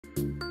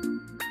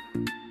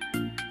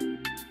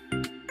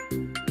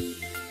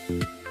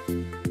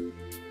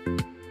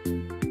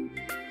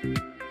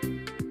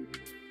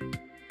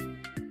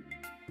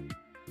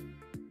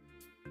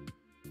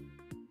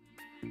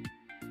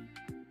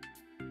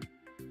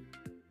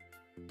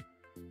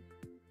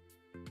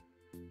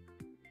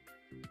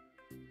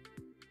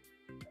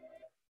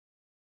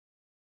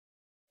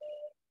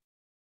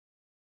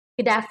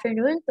Good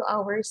afternoon to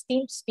our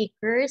esteemed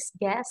speakers,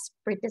 guests,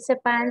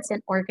 participants,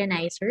 and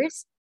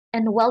organizers,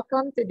 and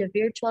welcome to the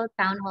virtual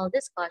town hall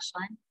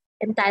discussion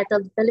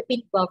entitled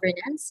Philippine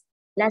Governance,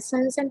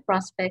 Lessons and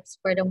Prospects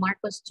for the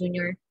Marcos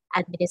Jr.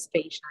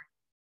 Administration.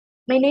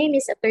 My name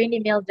is Attorney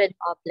Mildred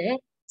Ople,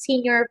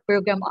 Senior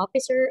Program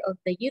Officer of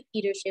the Youth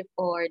Leadership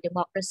for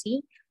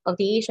Democracy of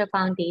the Asia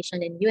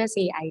Foundation and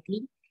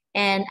USAID,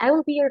 and I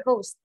will be your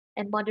host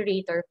and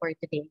moderator for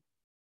today.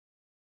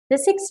 The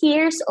 6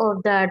 years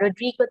of the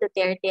Rodrigo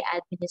Duterte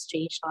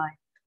administration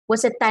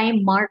was a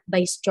time marked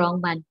by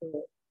strong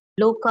manhood,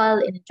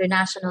 local and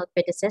international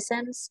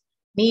criticisms,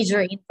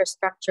 major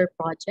infrastructure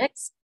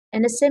projects,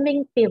 and a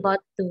seeming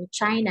pivot to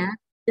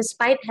China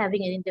despite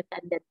having an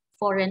independent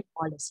foreign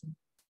policy.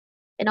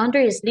 And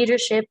under his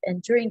leadership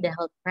and during the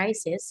health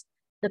crisis,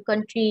 the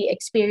country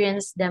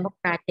experienced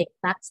democratic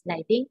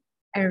backsliding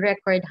and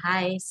record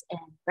highs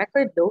and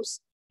record lows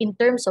in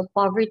terms of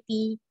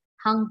poverty,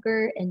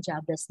 hunger, and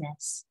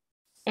joblessness.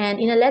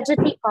 And in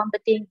allegedly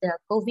combating the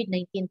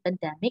COVID-19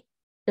 pandemic,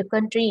 the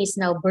country is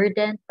now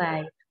burdened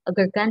by a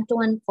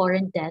gargantuan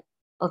foreign debt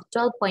of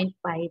 12.5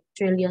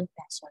 trillion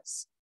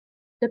pesos.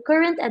 The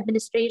current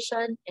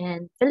administration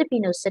and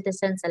Filipino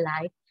citizens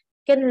alike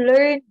can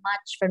learn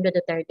much from the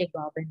Duterte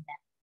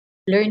government.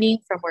 Learning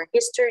from our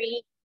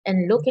history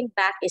and looking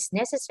back is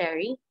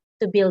necessary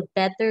to build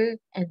better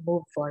and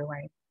move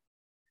forward.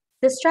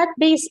 The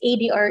Strat-based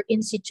ADR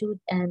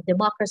Institute and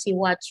Democracy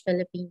Watch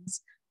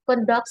Philippines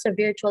conducts a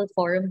virtual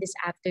forum this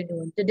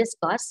afternoon to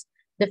discuss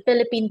the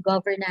Philippine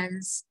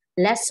governance,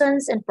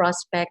 lessons, and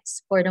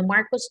prospects for the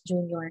Marcos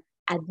Jr.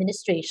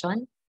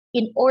 administration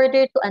in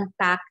order to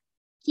unpack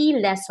key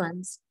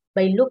lessons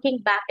by looking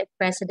back at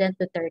President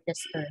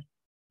Duterte's term,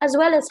 as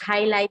well as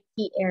highlight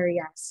key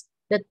areas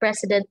that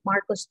President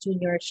Marcos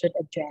Jr. should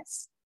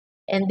address.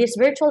 And this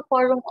virtual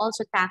forum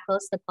also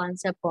tackles the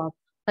concept of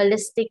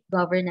holistic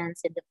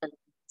governance in the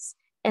Philippines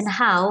and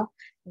how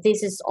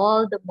this is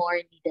all the more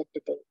needed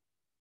today.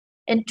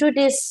 And through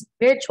this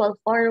virtual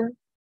forum,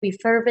 we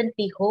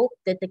fervently hope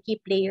that the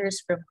key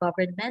players from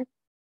government,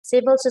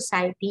 civil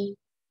society,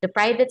 the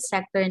private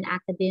sector, and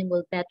academia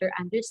will better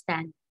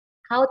understand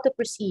how to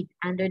proceed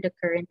under the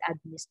current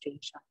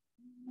administration.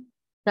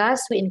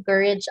 Thus, we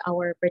encourage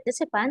our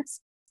participants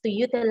to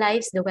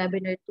utilize the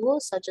webinar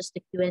tools such as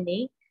the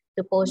Q&A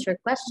to post your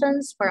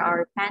questions for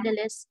our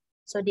panelists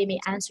so they may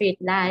answer it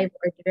live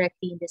or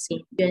directly in the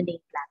same Q&A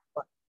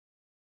platform.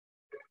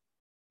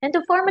 And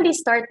to formally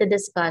start the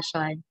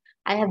discussion,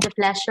 I have the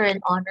pleasure and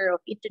honor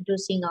of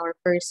introducing our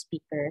first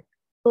speaker,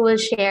 who will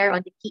share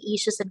on the key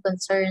issues and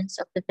concerns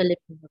of the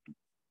Filipino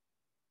people.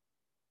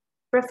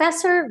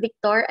 Professor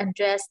Victor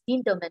Andres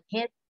Dindo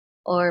Manhit,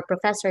 or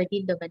Professor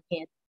Dindo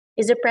Manhit,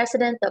 is the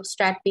president of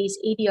Strat-based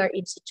ADR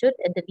Institute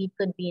and the lead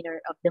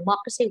convener of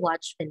Democracy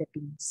Watch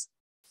Philippines.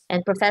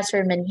 And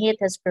Professor Manhit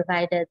has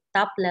provided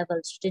top-level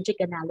strategic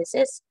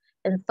analysis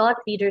and thought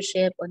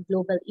leadership on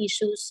global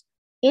issues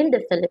in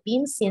the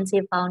Philippines since he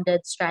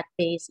founded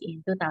Strat-based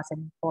in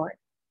 2004.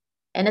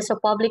 And as a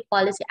public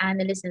policy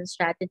analyst and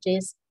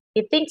strategist,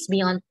 he thinks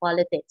beyond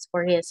politics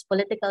for his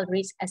political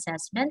risk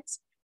assessments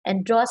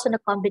and draws on a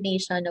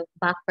combination of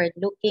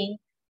backward-looking,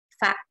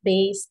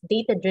 fact-based,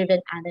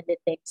 data-driven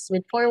analytics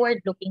with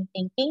forward-looking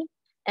thinking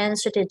and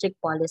strategic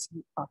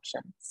policy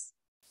options.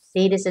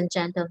 Ladies and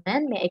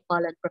gentlemen, may I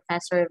call on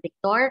Professor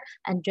Victor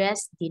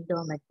Andres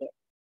Dindo Manhit.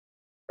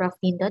 Prof.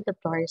 Dindo, the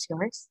floor is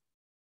yours.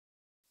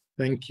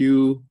 Thank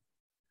you,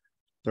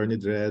 Attorney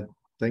Dredd.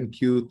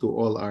 Thank you to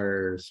all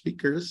our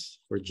speakers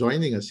for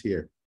joining us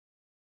here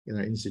in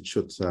our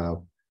Institute's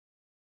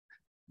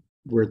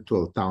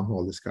virtual town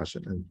hall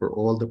discussion, and for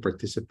all the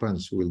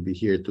participants who will be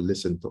here to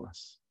listen to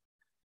us.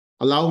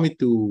 Allow me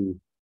to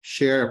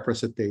share a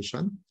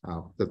presentation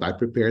that I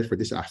prepared for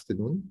this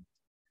afternoon.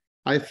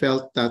 I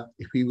felt that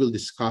if we will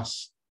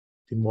discuss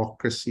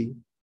democracy,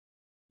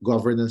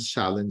 governance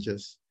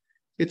challenges,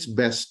 it's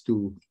best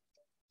to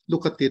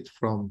look at it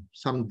from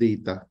some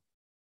data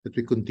that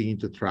we continue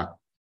to track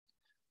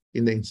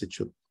in the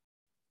Institute.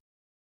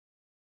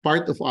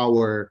 Part of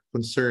our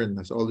concern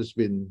has always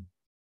been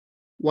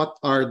what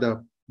are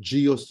the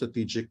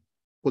geostrategic,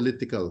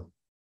 political,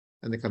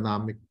 and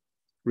economic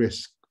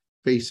risks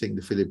facing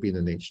the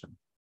Filipino nation.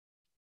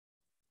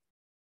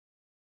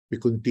 We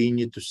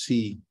continue to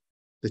see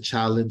the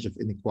challenge of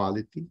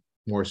inequality,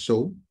 more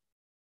so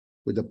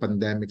with the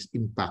pandemic's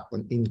impact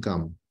on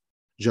income,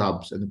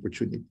 jobs, and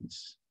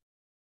opportunities.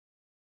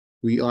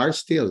 We are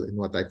still in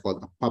what I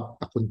call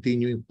a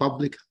continuing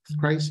public health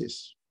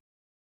crisis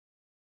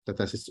that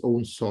has its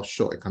own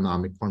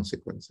socio-economic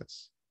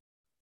consequences.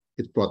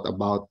 It brought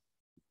about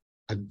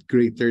a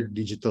greater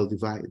digital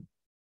divide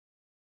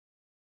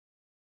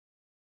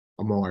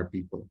among our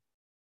people.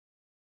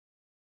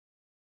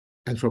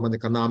 And from an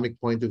economic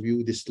point of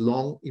view, this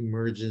long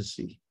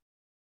emergency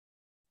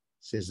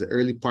since the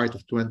early part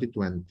of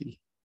 2020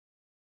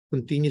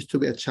 continues to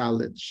be a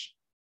challenge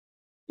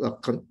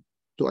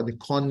to an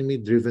economy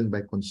driven by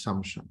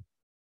consumption.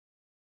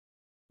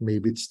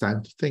 Maybe it's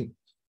time to think,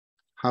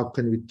 how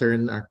can we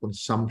turn our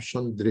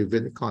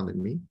consumption-driven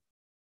economy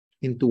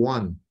into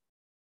one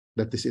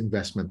that is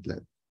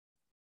investment-led,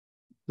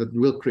 that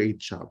will create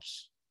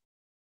jobs?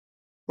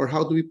 Or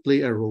how do we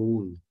play a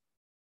role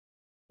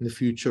in the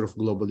future of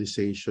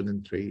globalization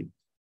and trade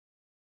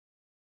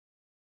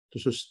to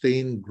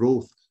sustain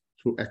growth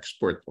through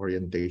export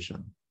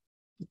orientation?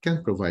 It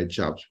can provide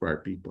jobs for our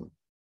people.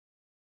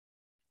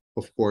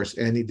 Of course,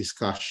 any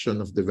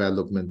discussion of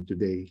development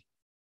today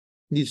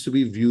needs to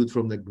be viewed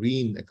from the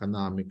Green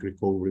Economic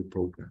Recovery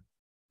Program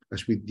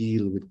as we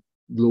deal with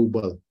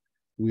global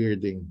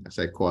weirding, as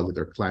I call it,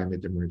 or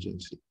climate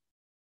emergency.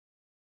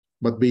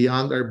 But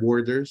beyond our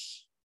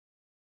borders,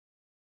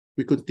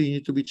 we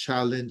continue to be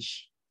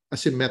challenged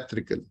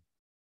asymmetrically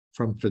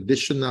from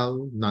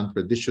traditional,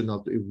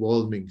 non-traditional to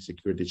evolving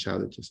security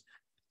challenges.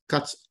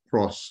 Cuts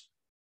across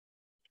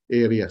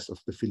areas of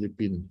the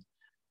Philippine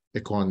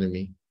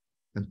economy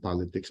and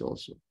politics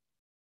also.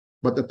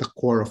 But at the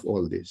core of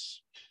all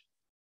this,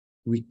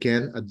 we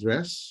can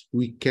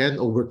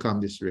overcome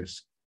this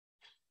risk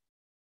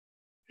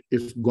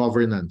if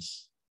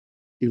governance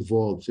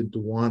evolves into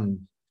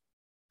one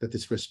that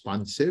is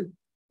responsive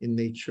in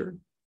nature,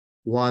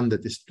 one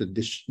that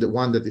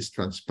is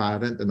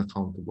transparent and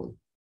accountable,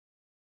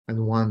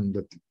 and one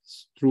that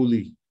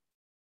truly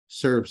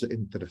serves the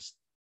interest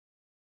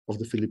of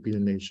the Filipino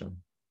nation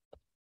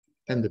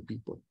and the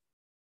people.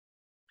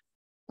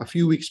 A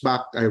few weeks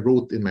back, I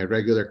wrote in my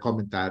regular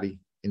commentary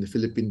in the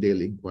Philippine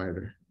Daily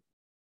Inquirer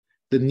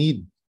the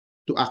need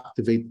to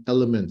activate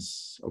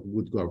elements of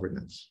good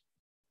governance,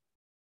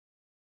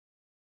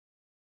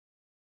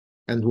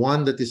 and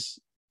one that is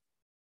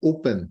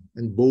open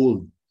and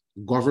bold,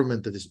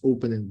 government that is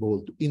open and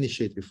bold to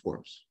initiate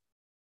reforms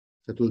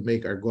that will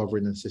make our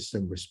governance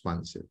system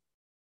responsive,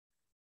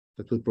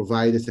 that will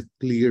provide us a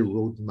clear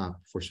roadmap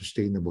for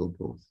sustainable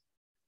growth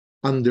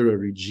under a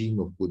regime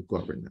of good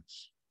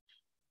governance.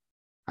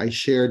 I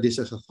share this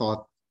as a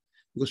thought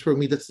because for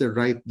me, that's the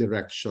right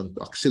direction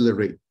to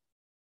accelerate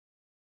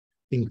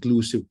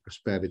inclusive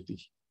prosperity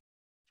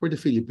for the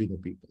Filipino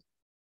people.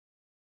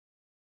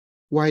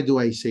 Why do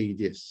I say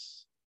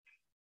this?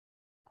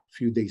 A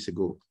few days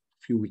ago,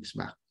 a few weeks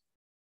back.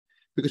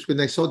 Because when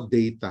I saw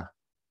data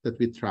that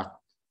we tracked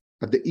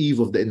at the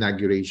eve of the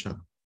inauguration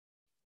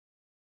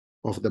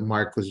of the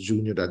Marcos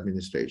Jr.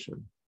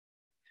 administration,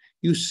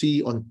 you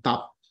see on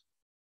top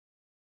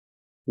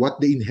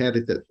what they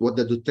inherited, what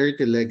the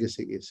Duterte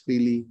legacy is,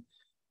 really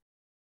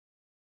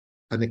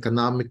an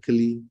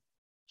economically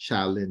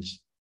challenged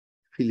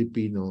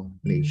Filipino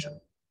nation.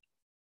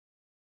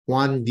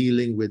 One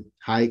dealing with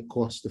high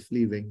cost of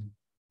living,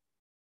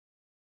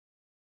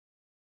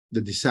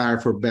 the desire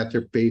for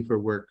better pay for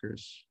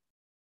workers,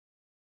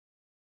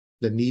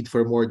 the need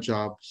for more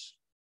jobs,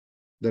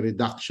 the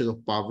reduction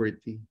of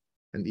poverty,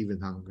 and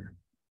even hunger.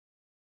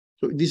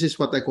 So this is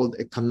what I call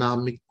the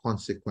economic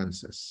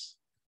consequences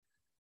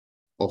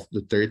of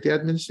the Duterte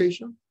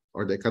administration,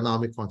 or the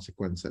economic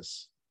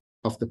consequences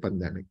of the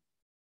pandemic.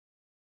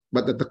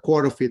 But at the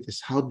core of it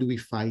is, how do we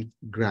fight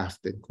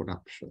graft and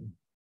corruption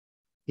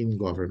in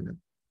government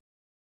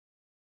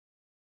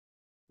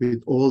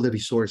with all the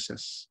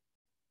resources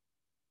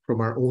from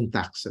our own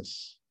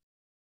taxes,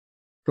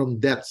 from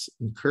debts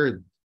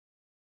incurred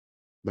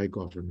by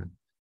government.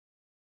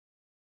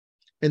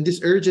 And this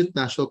urgent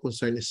national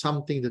concern is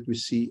something that we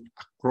see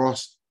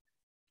across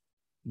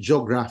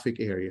geographic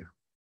area,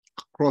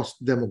 across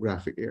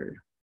demographic area.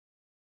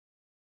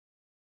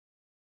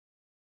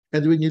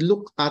 And when you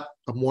look at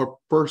a more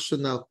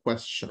personal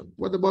question,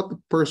 what about the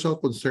personal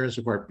concerns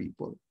of our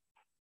people?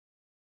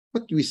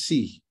 What do we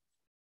see,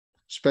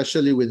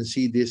 especially when we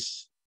see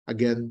this,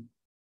 again,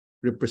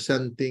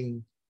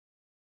 representing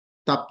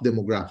top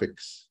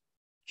demographics,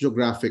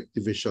 geographic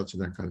divisions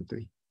in our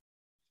country?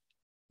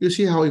 You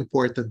see how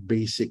important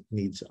basic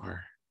needs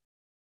are.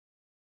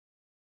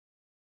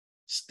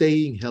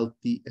 Staying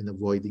healthy and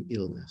avoiding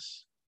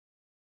illness.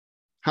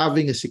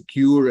 Having a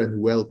secure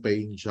and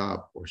well-paying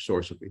job or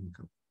source of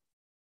income.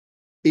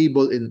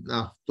 Able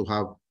enough to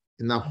have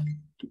enough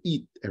to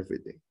eat every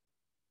day.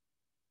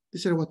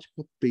 These are what you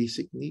call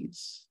basic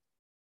needs.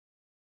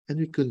 And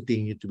we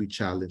continue to be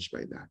challenged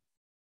by that.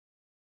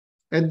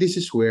 And this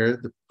is where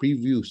the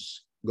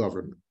previous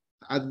government,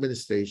 the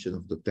administration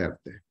of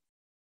Duterte,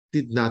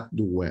 did not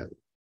do well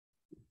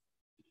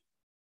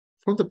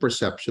from the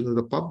perception of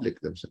the public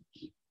themselves.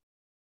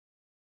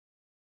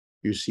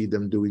 You see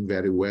them doing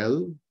very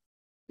well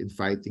in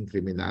fighting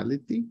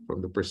criminality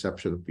from the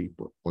perception of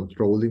people,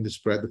 controlling the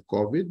spread of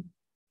COVID.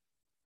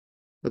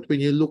 But when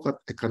you look at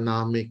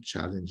economic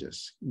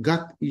challenges,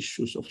 gut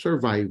issues of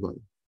survival,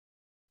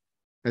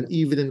 and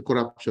even in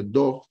corruption,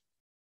 though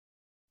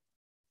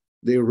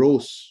they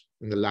rose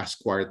in the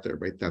last quarter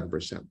by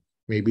 10%.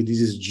 Maybe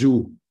this is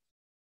due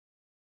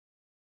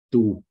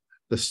to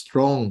the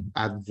strong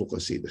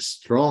advocacy, the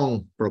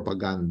strong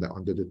propaganda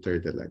on the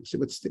Duterte legacy.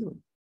 But still,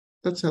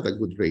 that's not a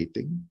good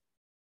rating,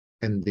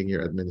 ending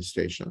your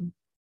administration,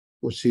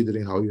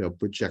 considering how you have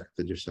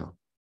projected yourself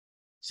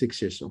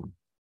 6 years on.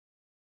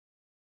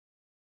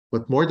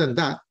 But more than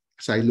that,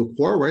 as I look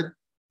forward,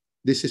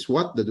 this is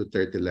what the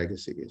Duterte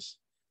legacy is.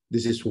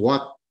 This is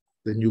what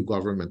the new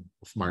government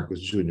of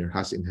Marcos Jr.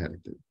 has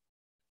inherited.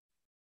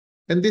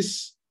 And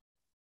this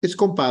is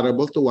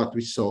comparable to what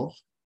we saw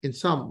in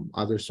some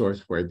other source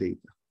for our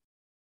data.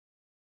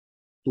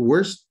 The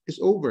worst is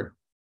over,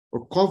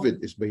 or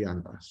COVID is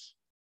beyond us.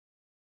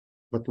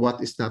 But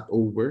what is not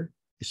over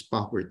is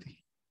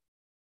poverty.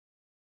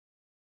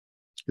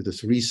 It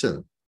has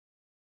risen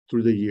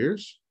through the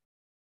years,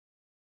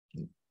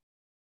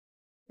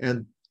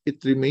 and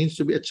it remains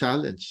to be a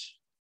challenge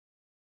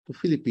to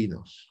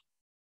Filipinos.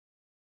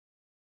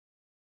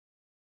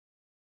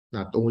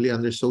 Not only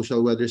under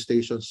social weather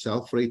station's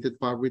self-rated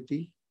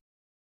poverty,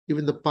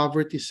 even the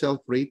poverty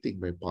self-rating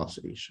by Pulse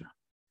Asia.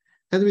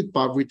 And with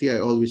poverty, I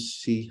always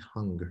see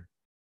hunger.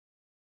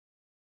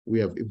 We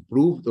have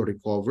improved or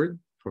recovered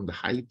from the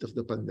height of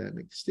the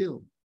pandemic.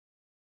 Still,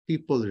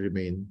 people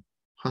remain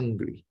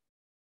hungry.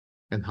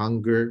 And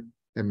hunger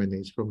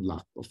emanates from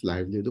lack of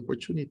livelihood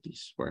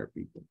opportunities for our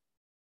people.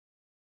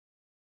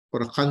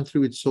 For a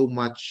country with so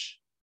much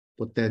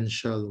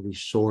potential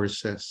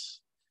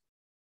resources,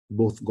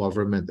 both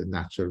government and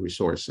natural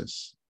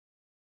resources,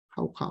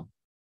 how come?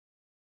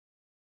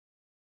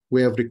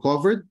 We have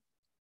recovered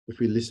if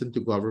we listen to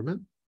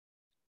government,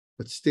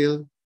 but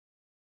still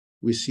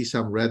we see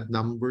some red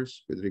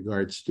numbers with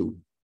regards to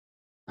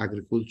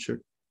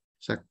agriculture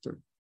sector.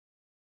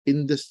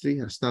 Industry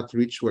has not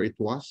reached where it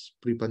was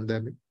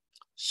pre-pandemic.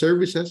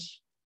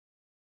 Services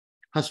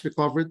has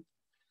recovered,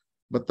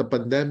 but the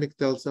pandemic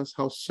tells us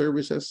how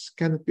services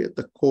cannot be at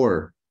the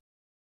core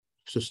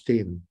of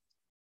sustained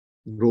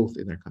growth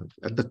in our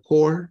country. At the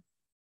core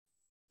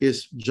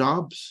is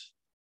jobs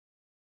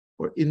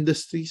or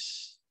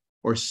industries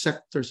or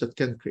sectors that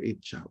can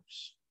create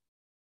jobs.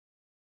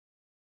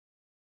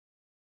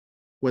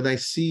 When I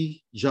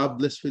see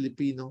jobless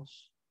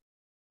Filipinos,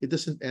 it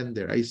doesn't end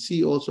there. I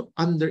see also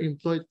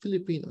underemployed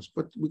Filipinos,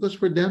 but because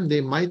for them, they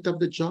might have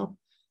the job,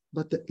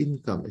 but the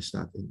income is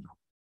not enough.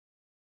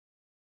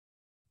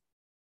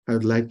 I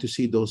would like to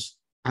see those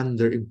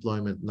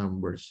underemployment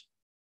numbers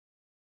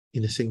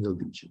in a single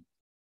digit.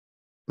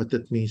 But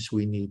that means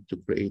we need to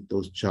create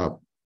those job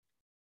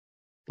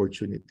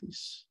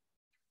opportunities.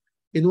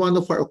 In one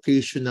of our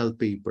occasional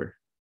paper,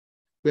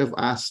 we have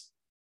asked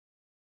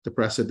the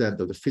president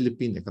of the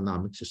Philippine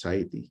Economic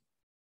Society,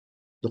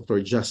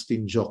 Dr.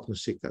 Justin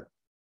Joknosikat,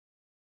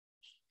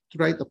 to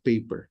write a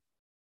paper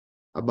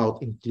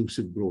about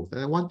inclusive growth.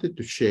 And I wanted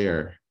to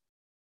share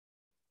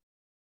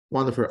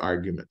one of her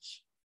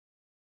arguments.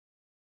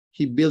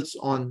 He builds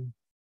on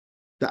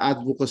the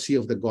advocacy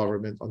of the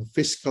government on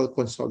fiscal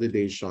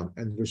consolidation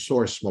and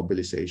resource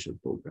mobilization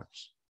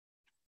programs.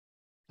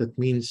 That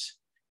means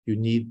you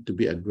need to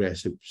be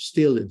aggressive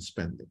still in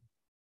spending.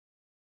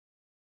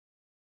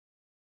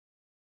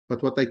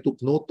 But what I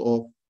took note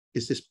of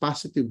is this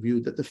positive view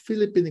that the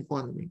Philippine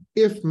economy,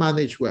 if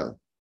managed well,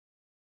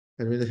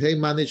 and when I say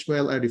managed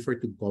well, I refer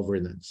to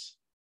governance,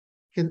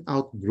 can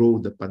outgrow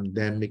the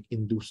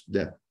pandemic-induced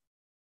debt.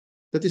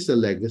 That is the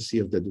legacy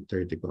of the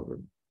Duterte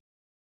government,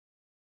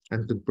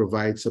 and could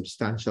provide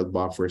substantial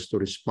buffers to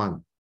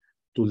respond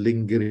to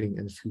lingering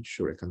and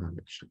future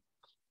economic shocks.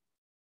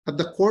 At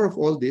the core of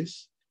all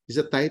this is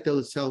the title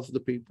itself of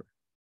the paper,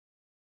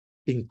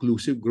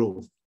 Inclusive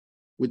Growth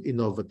with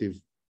Innovative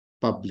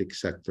Public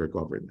Sector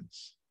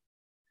Governance.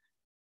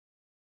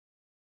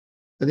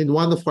 And in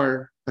one of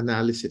our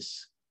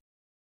analysis,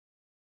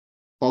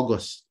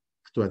 August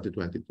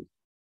 2022,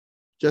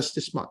 just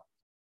this month,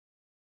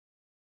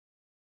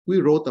 we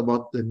wrote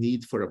about the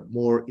need for a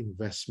more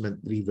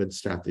investment-driven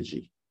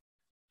strategy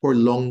for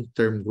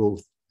long-term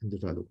growth and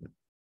development.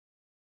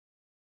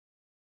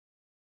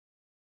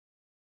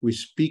 We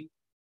speak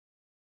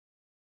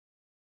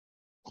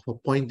of a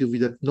point of view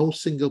that no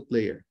single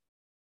player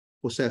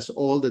possesses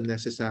all the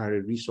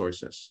necessary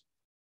resources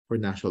for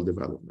national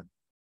development.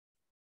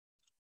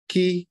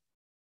 Key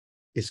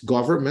is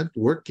government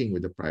working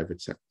with the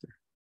private sector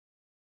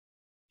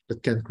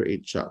that can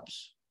create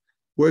jobs,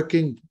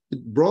 working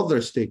with broader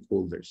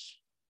stakeholders,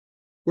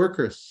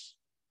 workers,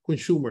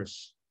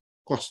 consumers,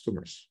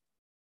 customers,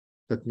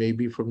 that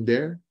maybe from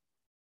there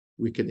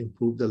we can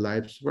improve the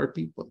lives of our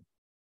people.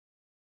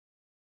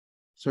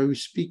 So we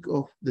speak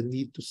of the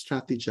need to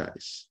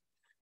strategize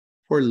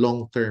for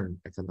long-term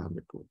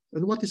economic growth.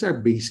 And what is our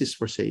basis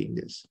for saying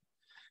this?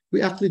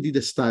 We actually did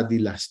a study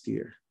last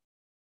year,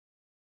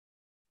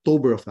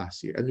 October of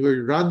last year, and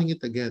we're running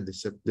it again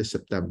this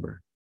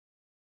September.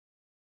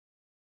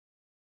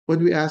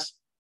 When we asked,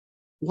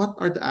 what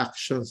are the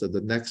actions that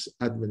the next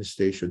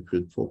administration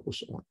should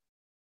focus on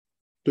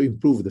to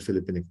improve the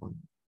Philippine economy?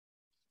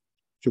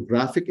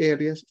 Geographic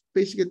areas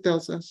basically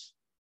tells us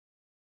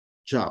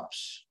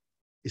jobs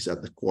is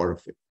at the core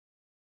of it.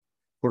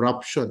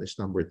 Corruption is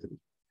number 3.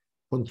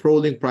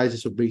 Controlling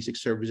prices of basic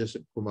services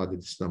and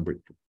commodities, number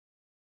 2.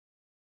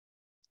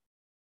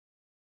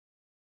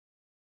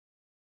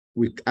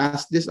 We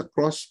asked this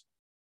across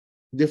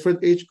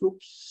different age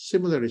groups,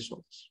 similar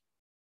results.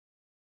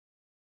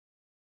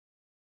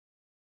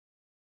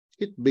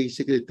 It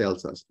basically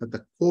tells us at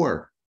the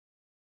core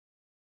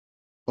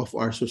of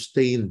our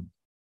sustained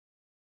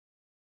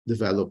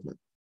development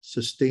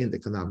sustained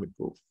economic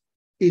growth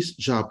is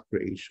job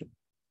creation.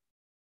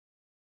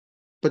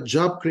 But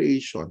job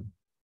creation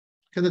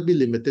cannot be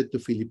limited to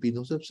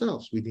Filipinos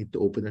themselves. We need to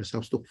open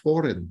ourselves to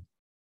foreign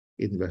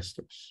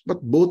investors.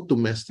 But both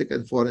domestic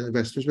and foreign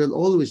investors will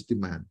always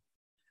demand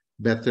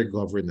better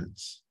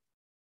governance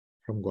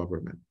from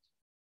government.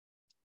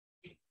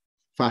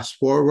 Fast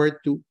forward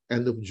to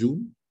end of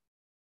June,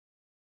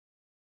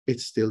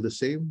 it's still the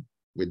same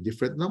with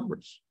different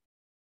numbers.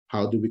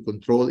 How do we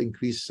control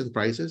increases in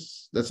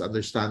prices? That's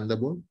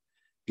understandable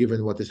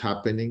given what is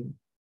happening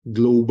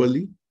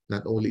globally,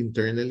 not only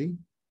internally in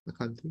the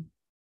country.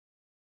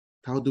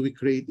 How do we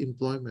create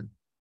employment?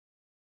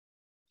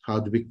 How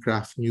do we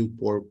craft new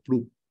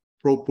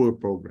pro-poor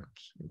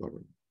programs in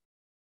government?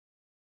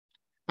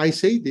 I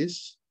say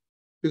this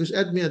because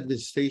ADMI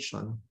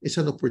administration is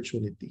an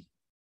opportunity.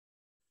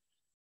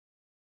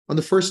 On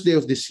the first day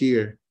of this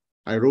year,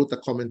 I wrote a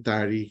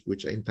commentary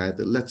which I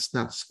entitled, "Let's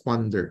Not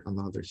Squander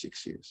Another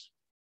 6 Years."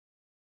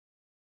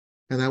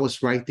 And I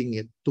was writing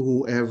it to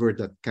whoever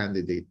that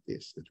candidate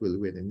is that will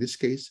win. In this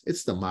case,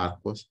 it's the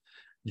Marcos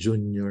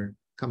Jr.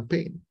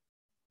 campaign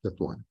that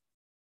won.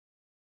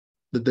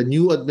 That the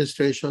new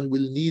administration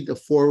will need a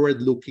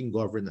forward-looking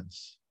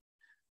governance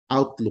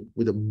outlook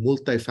with a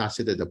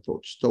multifaceted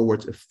approach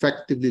towards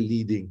effectively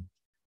leading,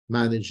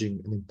 managing,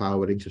 and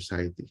empowering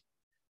society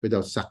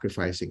without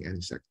sacrificing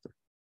any sector.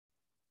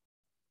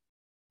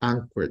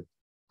 Anchored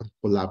on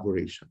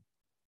collaboration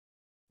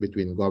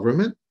between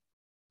government,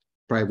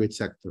 private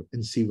sector,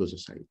 and civil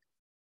society.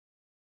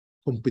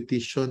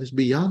 Competition is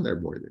beyond our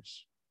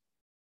borders.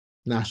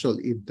 National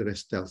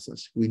interest tells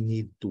us we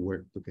need to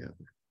work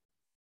together.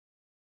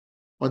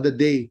 On the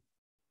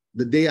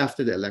day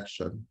after the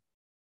election,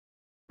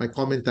 my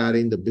commentary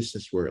in the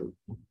business world,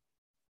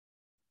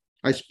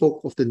 I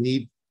spoke of the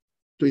need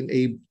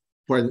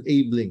for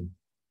enabling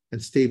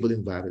and stable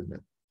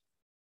environment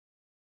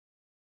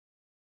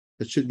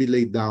that should be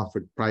laid down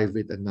for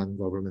private and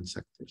non-government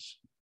sectors.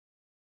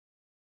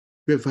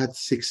 We've had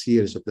 6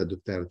 years of the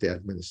Duterte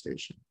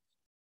administration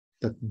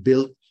that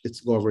built its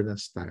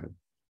governance style.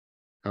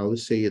 I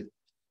always say it,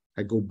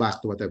 I go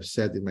back to what I've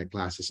said in my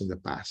classes in the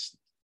past.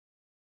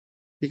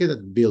 You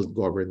cannot build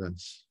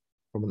governance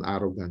from an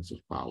arrogance of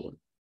power.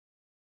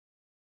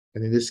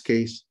 And in this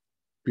case,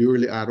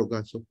 purely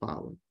arrogance of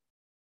power,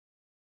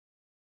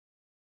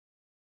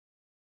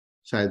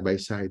 side by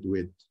side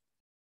with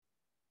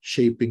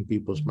shaping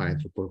people's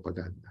minds through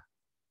propaganda.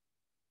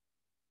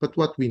 But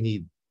what we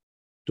need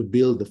to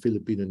build the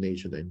Filipino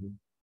nation anew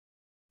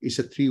is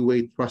a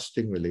three-way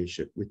trusting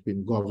relationship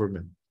between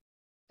government,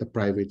 the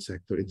private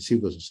sector, and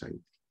civil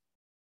society.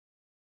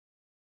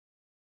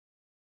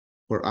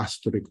 For us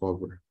to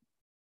recover,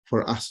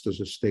 for us to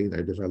sustain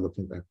our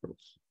development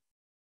efforts.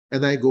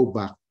 And I go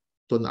back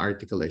to an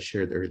article I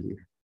shared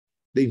earlier,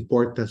 the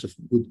importance of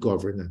good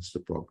governance to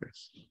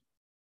progress.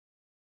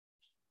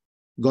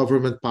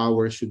 Government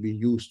power should be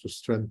used to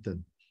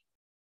strengthen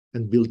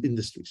and build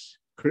industries,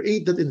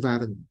 create that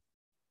environment,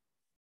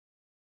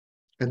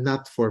 and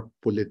not for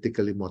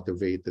politically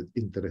motivated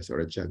interests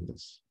or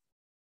agendas.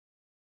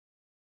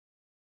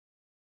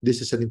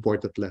 This is an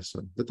important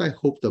lesson that I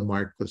hope the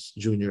Marcos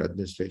Jr.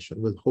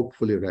 administration will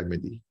hopefully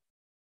remedy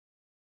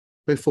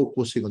by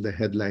focusing on the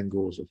headline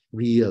goals of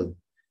real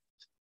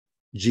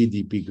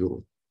GDP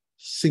growth,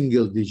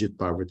 single-digit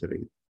poverty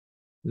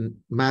rate,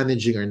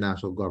 managing our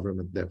national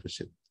government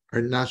deficit,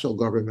 our national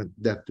government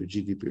debt to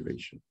GDP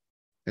ratio,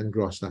 and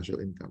gross national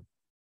income.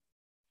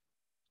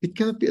 It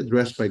cannot be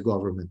addressed by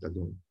government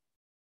alone,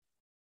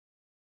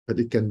 but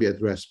it can be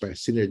addressed by a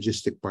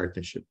synergistic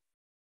partnership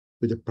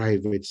with the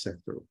private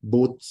sector,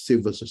 both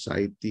civil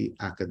society,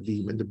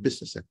 academia, and the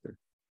business sector,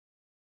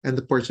 and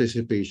the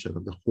participation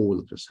of the whole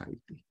of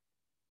society.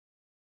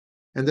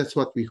 And that's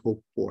what we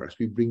hope for as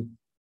we bring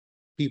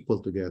people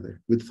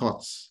together with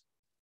thoughts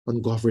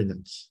on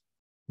governance,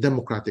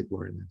 democratic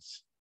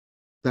governance.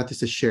 That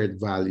is a shared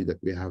value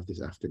that we have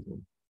this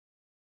afternoon.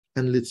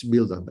 And let's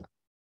build on that.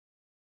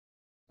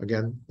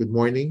 Again, good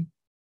morning,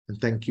 and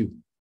thank you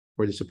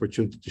for this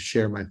opportunity to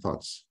share my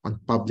thoughts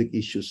on public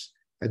issues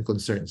and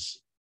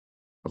concerns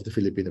of the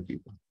Filipino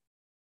people.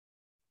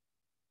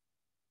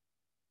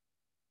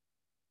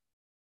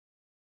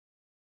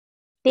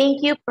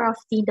 Thank you, Prof.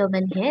 Tito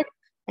Manhit.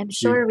 I'm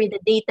sure with the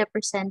data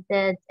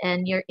presented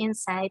and your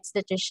insights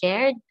that you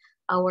shared,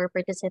 our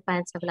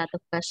participants have a lot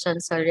of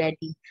questions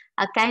already.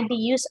 Kindly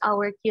use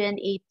our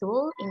Q&A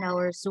tool in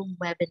our Zoom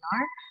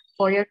webinar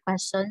for your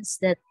questions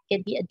that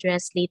can be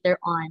addressed later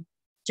on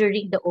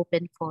during the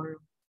open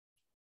forum.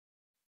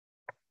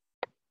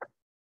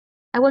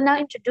 I will now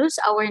introduce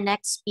our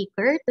next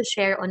speaker to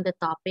share on the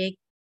topic,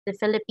 the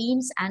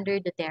Philippines under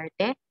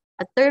Duterte,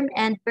 a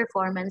term-end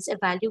performance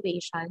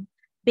evaluation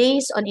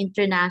based on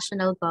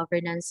international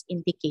governance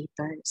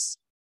indicators.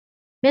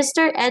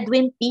 Mr.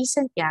 Edwin P.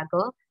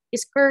 Santiago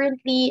is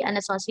currently an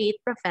associate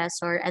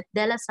professor at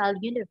De La Salle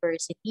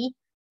University,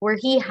 where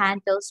he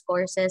handles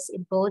courses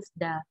in both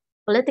the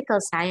Political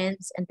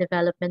Science and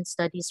Development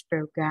Studies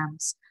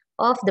programs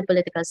of the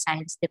Political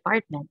Science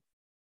Department.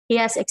 He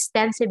has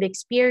extensive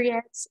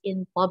experience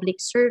in public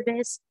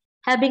service,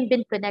 having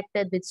been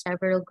connected with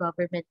several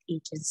government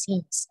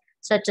agencies,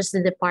 such as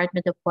the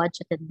Department of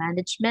Budget and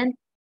Management,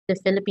 the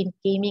Philippine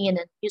Gaming and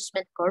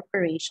Amusement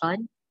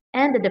Corporation,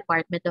 and the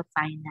Department of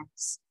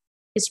Finance.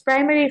 His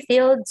primary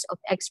fields of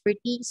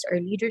expertise are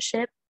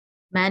leadership,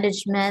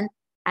 management,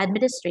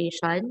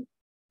 administration,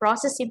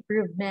 process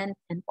improvement,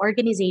 and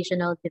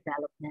organizational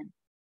development.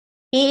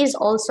 He is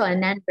also a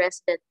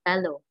non-resident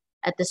fellow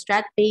at the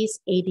Strat-based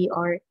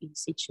ADR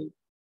Institute.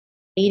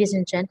 Ladies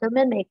and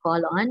gentlemen, may I call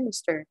on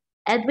Mr.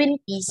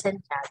 Edwin P.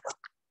 Santiago.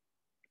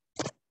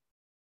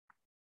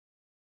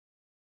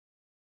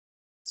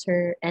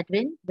 Sir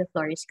Edwin, the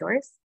floor is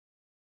yours.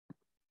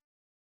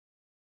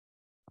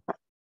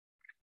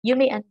 You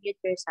may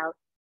unmute yourself.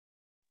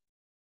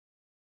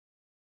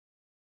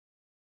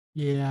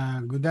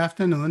 Yeah, good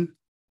afternoon.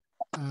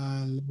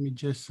 Let me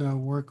just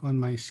work on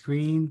my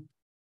screen.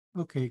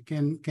 Okay,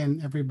 can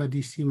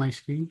everybody see my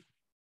screen?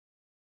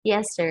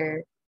 Yes,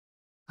 sir.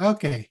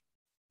 Okay,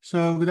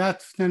 so good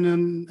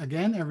afternoon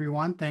again,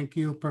 everyone. Thank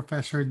you,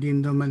 Professor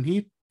Dindo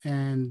Manhit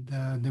and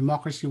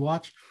Democracy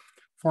Watch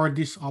for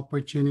this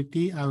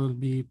opportunity. I will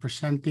be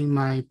presenting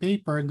my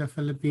paper, The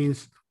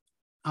Philippines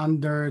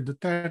under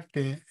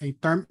Duterte, a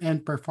term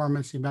and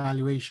performance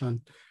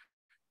evaluation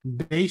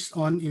based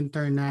on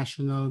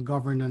international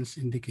governance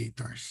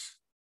indicators.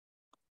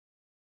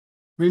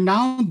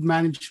 Renowned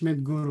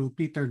management guru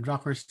Peter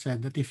Drucker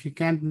said that if you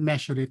can't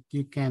measure it,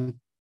 you can't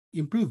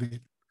improve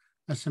it.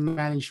 As a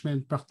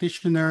management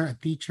practitioner, a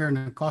teacher, and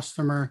a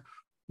customer,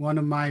 one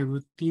of my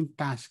routine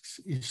tasks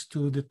is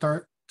to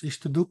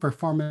do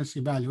performance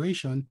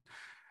evaluation.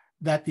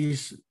 That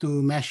is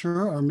to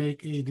measure or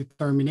make a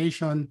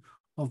determination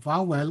of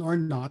how well or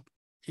not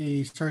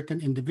a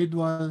certain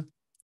individual,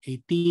 a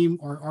team,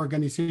 or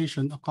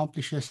organization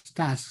accomplishes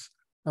tasks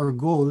or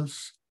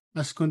goals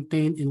as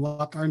contained in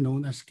what are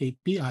known as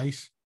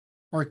KPIs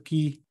or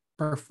key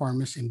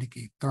performance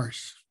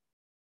indicators.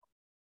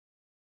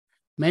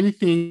 Many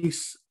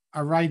things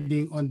are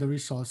riding on the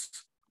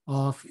results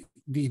of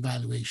the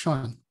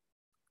evaluation.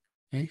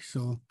 Okay,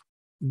 so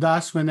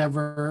thus,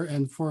 whenever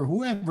and for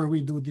whoever we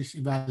do these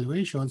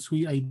evaluations,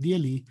 we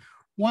ideally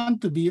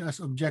want to be as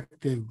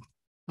objective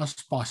as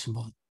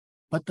possible.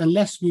 But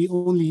unless we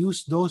only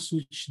use those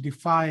which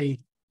defy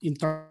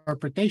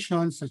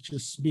interpretation, such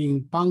as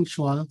being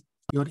punctual,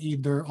 you're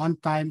either on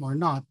time or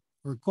not,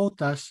 or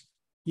quotas,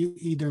 you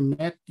either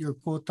met your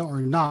quota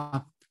or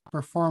not,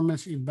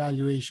 performance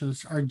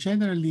evaluations are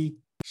generally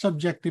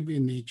subjective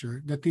in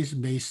nature, that is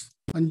based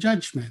on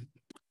judgment.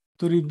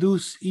 To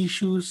reduce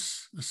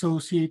issues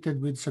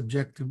associated with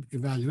subjective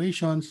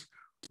evaluations,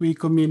 we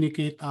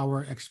communicate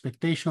our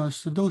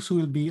expectations to those who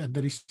will be at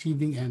the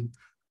receiving end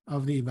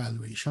of the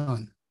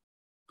evaluation.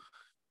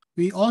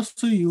 We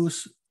also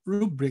use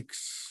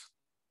rubrics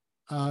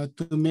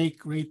to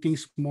make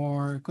ratings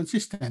more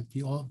consistent.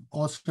 You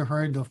also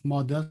heard of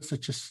models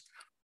such as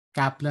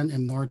Kaplan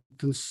and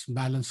Norton's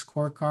balanced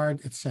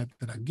scorecard, etc.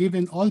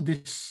 Given all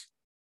this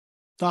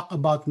talk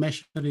about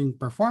measuring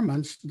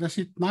performance, does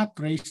it not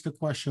raise the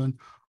question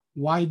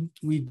why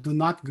we do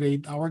not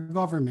grade our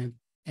government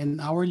and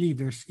our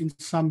leaders in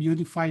some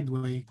unified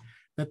way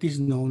that is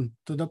known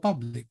to the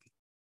public?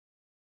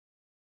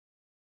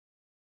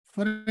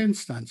 For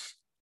instance,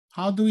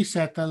 how do we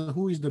settle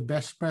who is the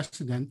best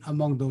president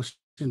among those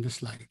in the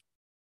slide?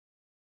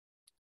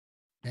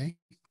 Okay.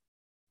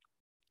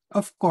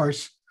 Of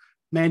course,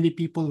 many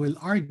people will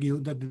argue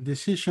that the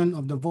decision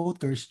of the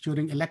voters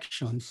during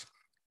elections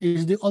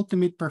is the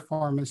ultimate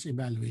performance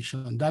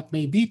evaluation. That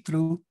may be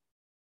true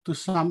to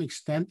some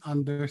extent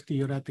under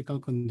theoretical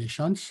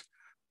conditions,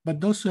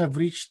 but those who have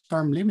reached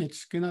term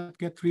limits cannot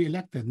get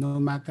re-elected no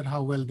matter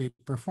how well they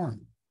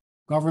perform.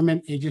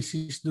 Government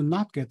agencies do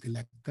not get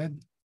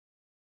elected.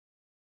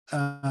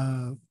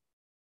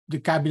 The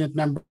cabinet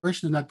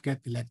members do not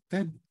get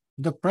elected.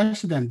 The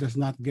president does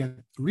not get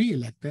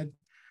re-elected.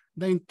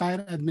 The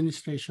entire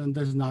administration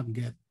does not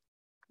get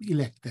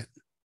elected.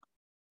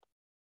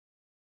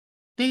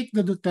 Take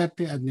the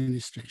Duterte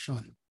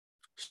administration.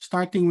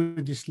 Starting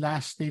with this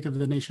last State of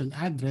the Nation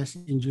address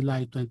in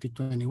July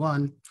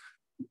 2021,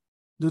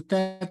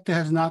 Duterte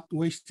has not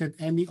wasted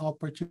any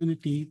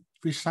opportunity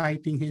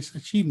reciting his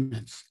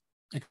achievements.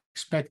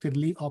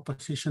 Expectedly,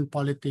 opposition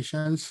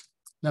politicians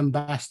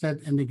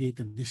lambasted and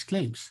negated these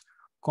claims,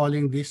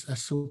 calling this a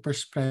super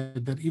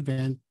spreader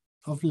event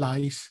of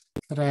lies,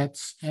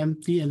 threats,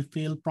 empty and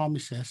failed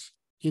promises,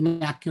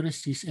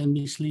 inaccuracies, and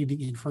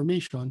misleading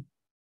information,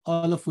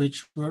 all of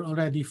which were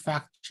already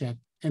fact-checked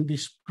and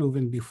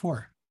disproven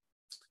before.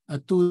 A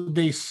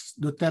 2-day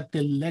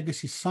Duterte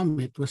Legacy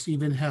Summit was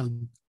even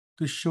held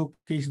to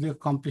showcase the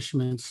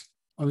accomplishments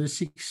of the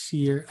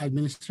 6-year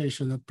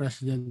administration of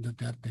President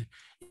Duterte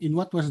in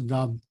what was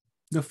dubbed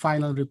the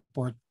final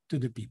report to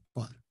the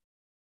people.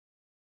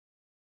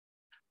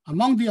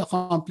 Among the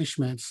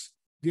accomplishments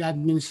the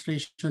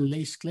administration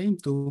lays claim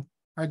to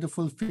are the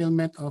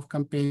fulfillment of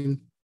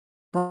campaign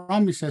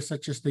promises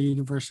such as the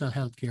Universal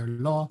Healthcare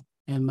Law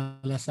and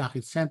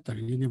Malasakit Center,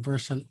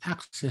 universal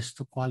access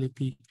to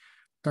quality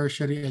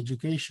tertiary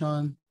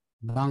education,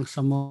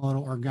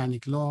 Bangsamoro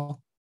Organic Law,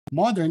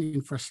 modern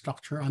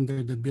infrastructure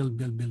under the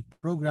Build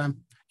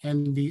program,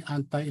 and the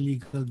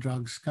anti-illegal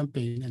drugs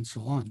campaign, and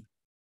so on.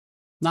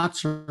 Not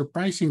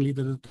surprisingly,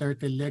 the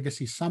Duterte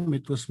Legacy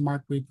Summit was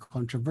marked with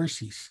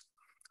controversies.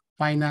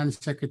 Finance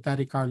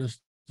Secretary Carlos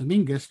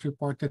Dominguez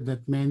reported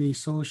that many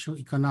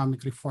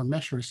socio-economic reform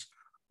measures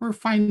were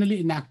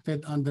finally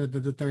enacted under the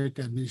Duterte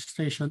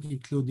administration,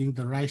 including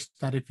the rice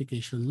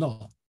tariffication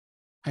law.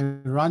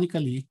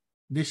 Ironically,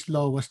 this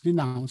law was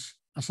denounced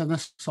as an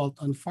assault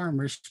on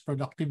farmers'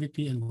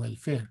 productivity and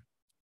welfare.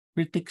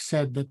 Critics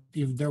said that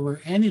if there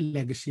were any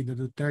legacy that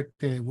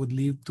Duterte would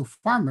leave to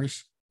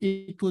farmers,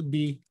 it would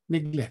be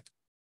neglect.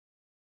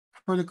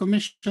 For the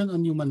Commission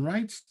on Human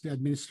Rights, the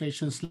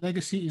administration's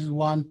legacy is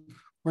one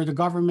where the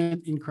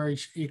government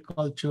encouraged a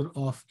culture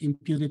of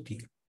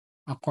impunity.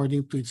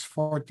 According to its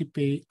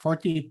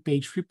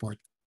 48-page report,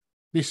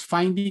 this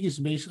finding is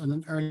based on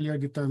an earlier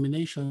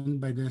determination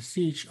by the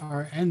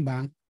CHR and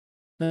bank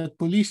that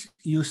police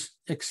used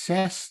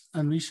excess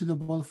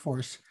unreasonable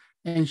force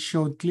and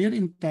showed clear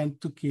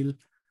intent to kill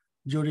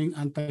during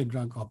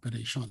anti-drug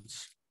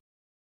operations.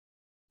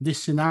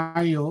 This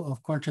scenario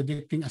of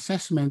contradicting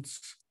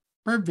assessments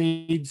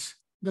pervades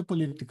the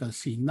political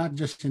scene, not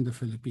just in the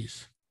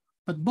Philippines.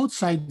 But both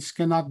sides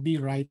cannot be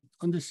right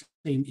on the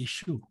same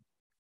issue.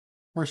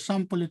 For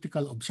some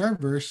political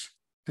observers,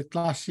 the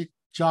classic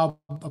job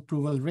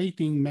approval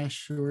rating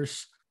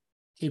measures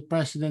a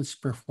president's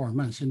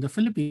performance. In the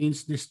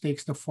Philippines, this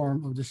takes the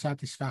form of the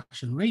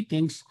satisfaction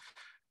ratings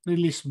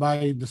released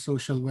by the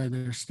social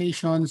weather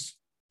stations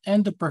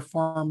and the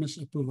performance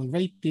approval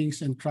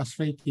ratings and trust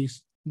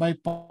ratings by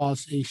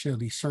Pulse Asia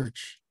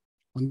Research.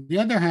 On the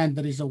other hand,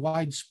 there is a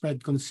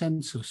widespread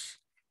consensus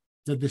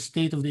that the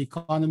state of the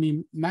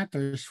economy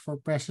matters for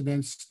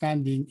presidents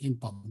standing in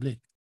public.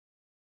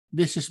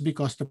 This is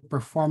because the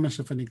performance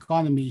of an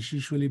economy is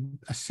usually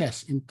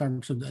assessed in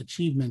terms of the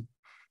achievement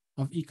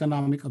of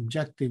economic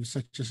objectives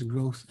such as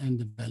growth and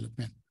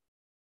development.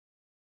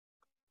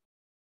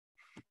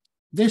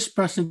 This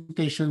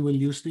presentation will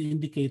use the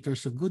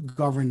indicators of good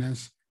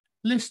governance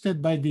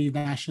listed by the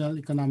National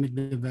Economic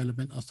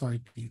Development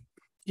Authority.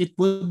 It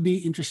would be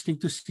interesting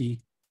to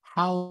see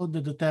how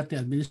the Duterte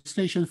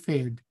administration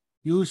fared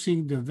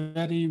using the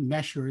very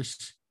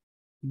measures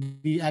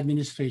the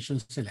administration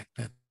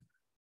selected.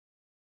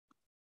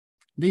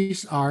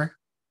 These are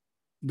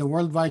the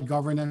worldwide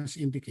governance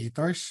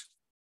indicators,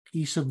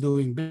 ease of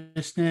doing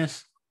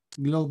business,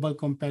 global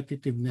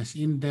competitiveness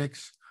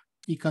index,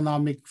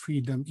 economic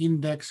freedom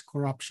index,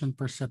 corruption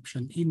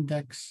perception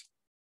index,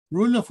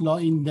 rule of law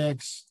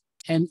index,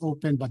 and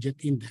open budget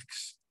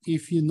index.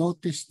 If you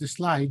notice the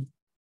slide,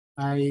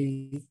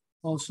 I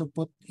also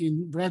put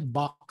in red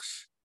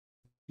box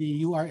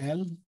the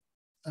URL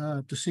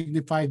to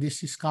signify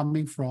this is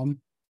coming from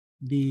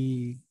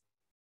the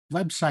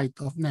website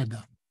of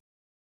NEDA.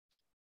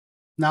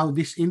 Now,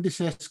 these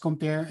indices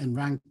compare and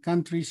rank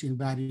countries in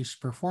various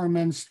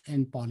performance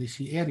and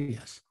policy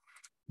areas.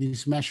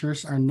 These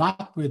measures are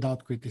not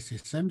without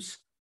criticisms,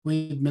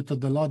 with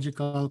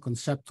methodological,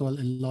 conceptual,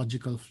 and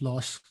logical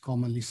flaws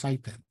commonly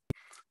cited.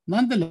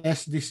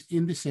 Nonetheless, these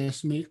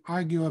indices may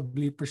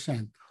arguably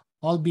present,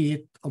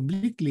 albeit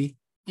obliquely,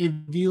 a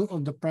view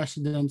of the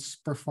president's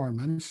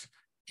performance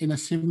in a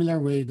similar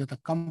way that a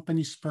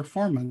company's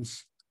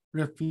performance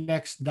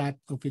reflects that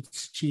of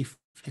its chief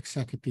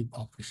executive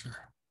officer.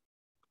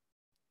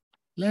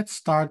 Let's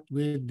start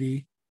with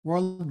the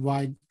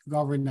worldwide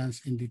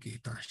governance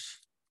indicators.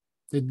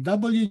 The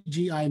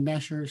WGI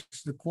measures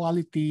the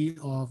quality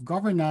of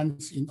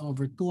governance in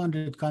over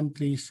 200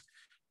 countries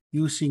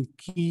using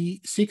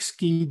 6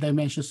 key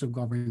dimensions of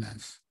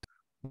governance: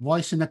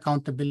 voice and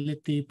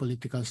accountability,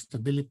 political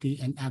stability,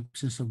 and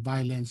absence of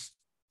violence,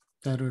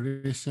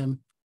 terrorism,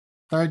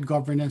 third,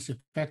 governance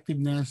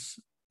effectiveness,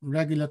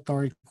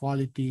 regulatory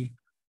quality,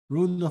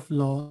 rule of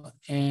law,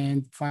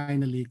 and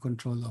finally,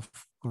 control of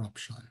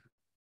corruption.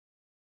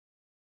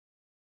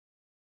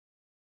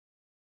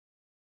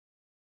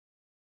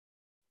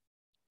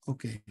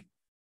 Okay.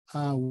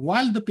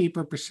 While the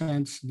paper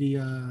presents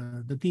the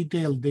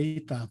detailed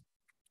data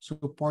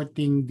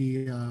supporting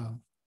the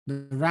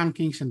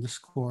rankings and the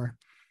score,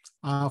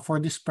 for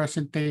this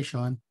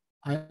presentation,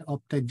 I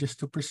opted just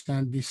to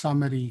present the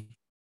summary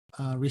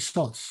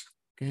results,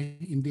 okay,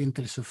 in the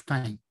interest of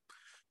time.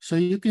 So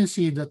you can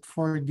see that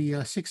for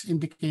the 6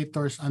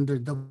 indicators under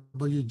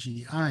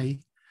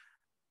WGI,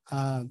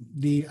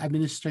 the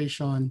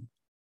administration,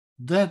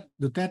 the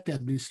Duterte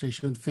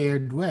administration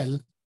fared well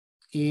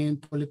in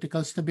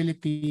political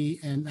stability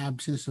and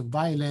absence of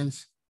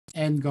violence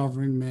and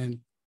government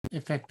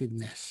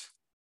effectiveness.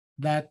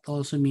 That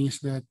also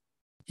means that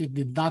it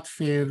did not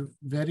fare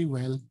very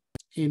well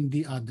in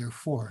the other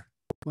 4.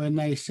 When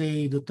I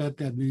say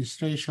Duterte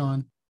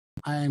administration,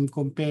 I am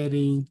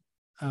comparing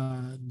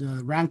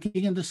the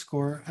ranking and the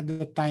score at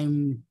the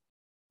time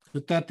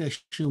Duterte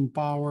assumed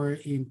power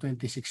in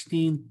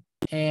 2016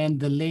 and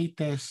the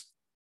latest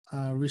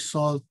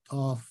result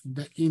of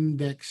the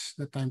index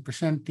that I'm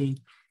presenting,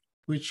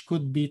 which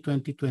could be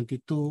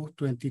 2022,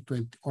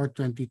 2020, or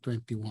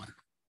 2021.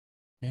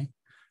 Okay,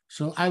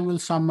 so I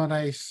will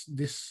summarize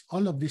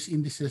all of these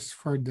indices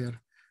further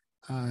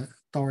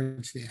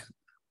towards the end.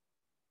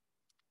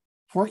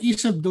 For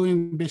ease of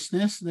doing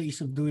business, the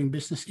ease of doing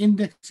business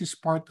index is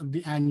part of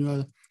the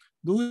annual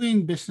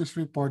doing business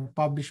report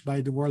published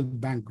by the World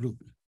Bank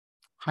Group.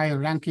 Higher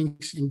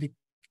rankings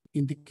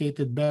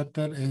indicated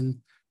better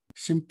and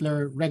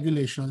simpler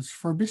regulations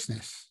for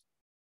business.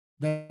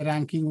 The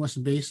ranking was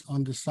based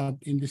on the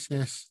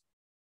sub-indices: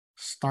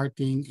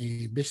 starting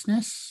a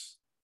business,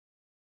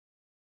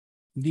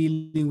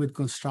 dealing with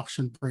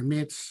construction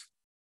permits,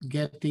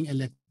 getting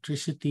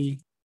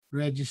electricity,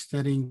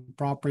 registering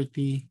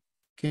property,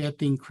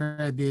 getting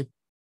credit,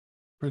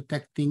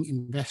 protecting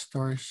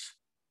investors,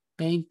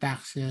 paying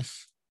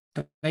taxes,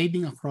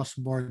 trading across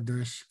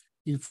borders,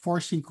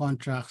 enforcing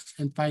contracts,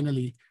 and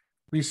finally,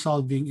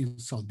 resolving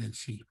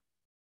insolvency.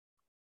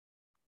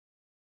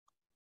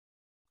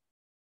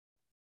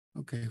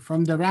 Okay,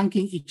 from the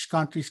ranking, each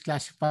country is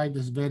classified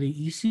as very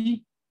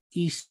easy,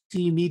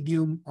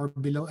 medium, or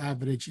below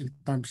average in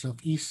terms of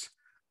ease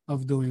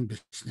of doing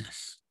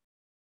business.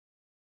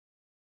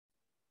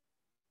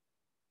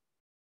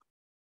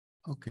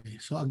 Okay,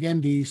 so again,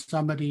 the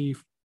summary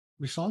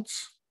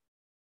results.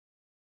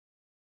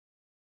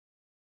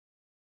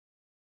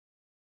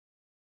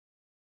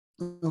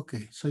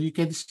 Okay, so you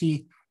can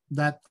see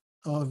that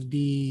of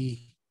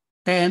the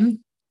 10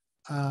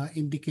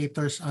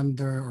 indicators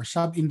under or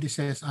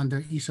sub-indices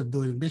under ease of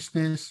doing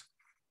business,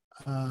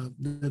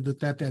 the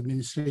Duterte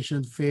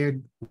administration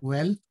fared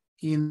well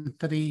in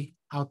 3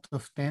 out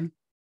of 10,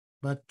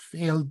 but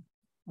failed,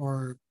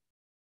 or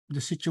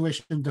the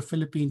situation in the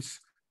Philippines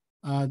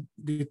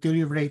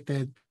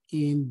deteriorated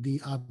in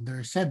the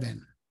other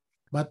 7.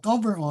 But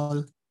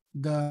overall,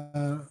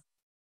 the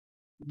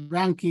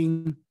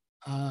ranking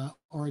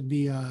or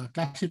the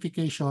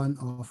classification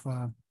of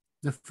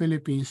the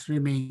Philippines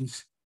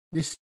remains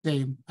the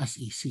same as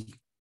easy.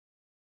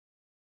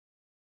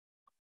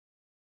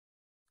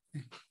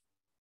 Okay.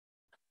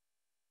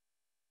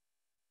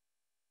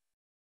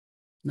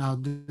 Now,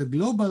 the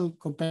Global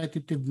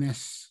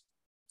Competitiveness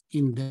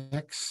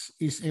Index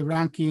is a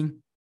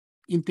ranking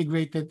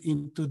integrated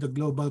into the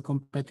Global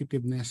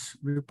Competitiveness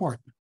Report.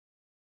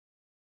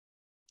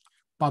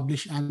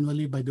 Published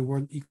annually by the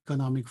World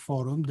Economic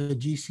Forum, the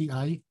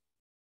GCI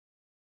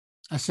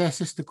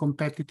assesses the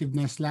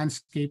competitiveness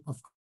landscape of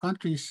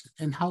countries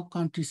and how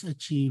countries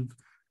achieve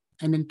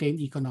and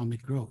maintain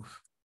economic growth.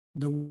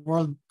 The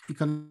World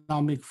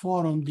Economic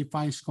Forum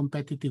defines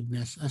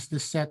competitiveness as the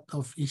set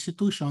of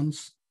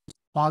institutions,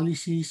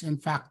 policies,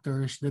 and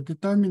factors that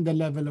determine the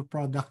level of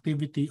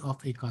productivity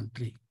of a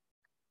country.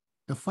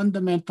 The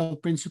fundamental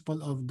principle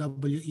of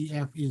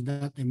WEF is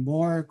that a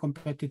more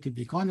competitive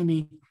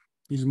economy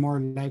is more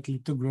likely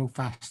to grow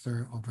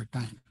faster over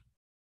time.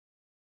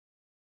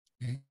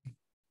 Okay.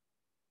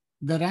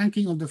 The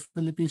ranking of the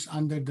Philippines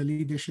under the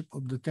leadership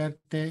of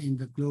Duterte in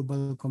the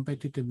Global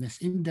Competitiveness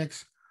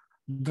Index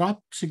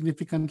dropped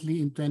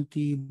significantly in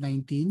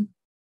 2019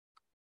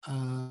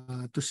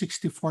 to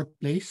 64th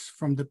place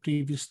from the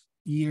previous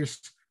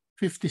year's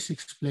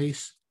 56th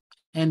place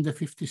and the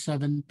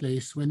 57th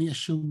place when he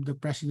assumed the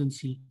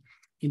presidency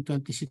in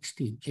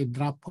 2016, a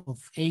drop of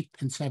 8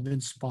 and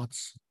 7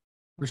 spots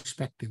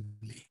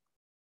respectively.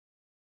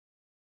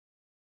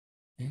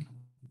 Okay.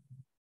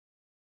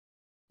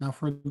 Now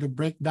for the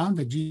breakdown,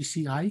 the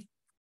GCI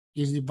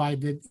is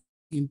divided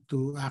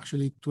into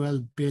actually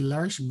 12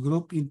 pillars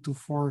grouped into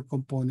 4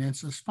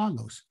 components as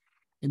follows: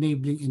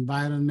 enabling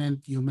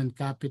environment, human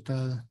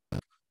capital,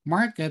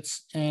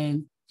 markets,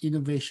 and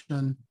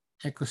innovation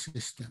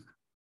ecosystem.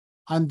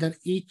 Under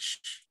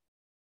each,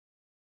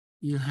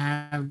 you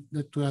have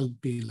the 12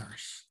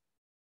 pillars.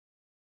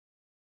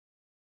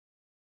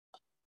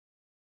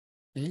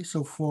 Okay,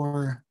 so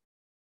for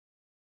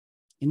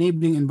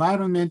enabling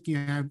environment, you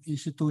have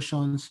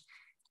institutions,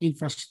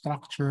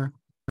 infrastructure,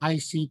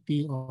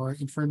 ICT or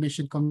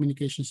information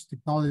communications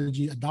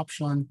technology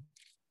adoption,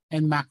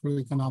 and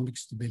macroeconomic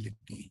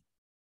stability.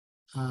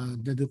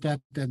 The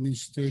Duterte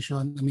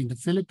administration, the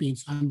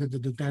Philippines under the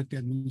Duterte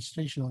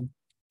administration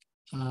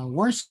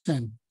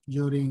worsened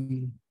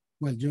during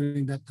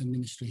that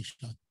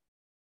administration.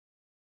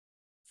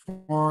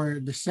 For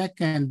the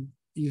second,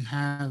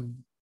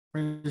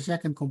 for the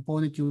second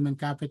component, human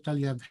capital,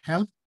 you have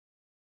health,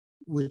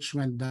 which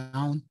went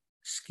down,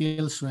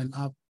 skills went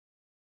up,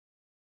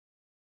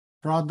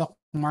 product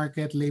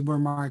market, labor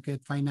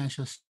market,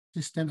 financial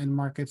system, and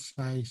market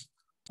size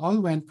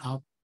all went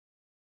up.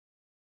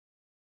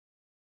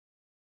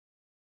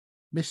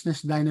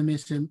 Business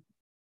dynamism,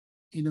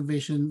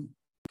 innovation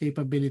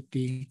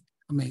capability,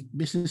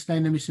 business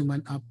dynamism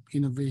went up,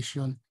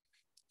 innovation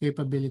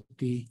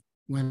capability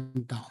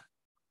went down.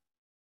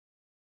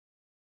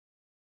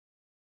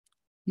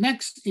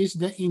 Next is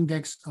the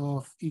Index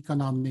of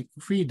Economic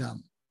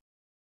Freedom.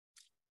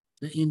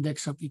 The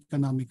Index of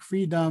Economic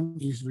Freedom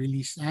is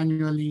released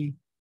annually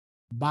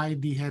by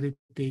the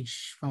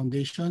Heritage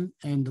Foundation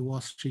and the Wall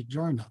Street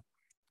Journal.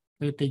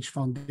 Heritage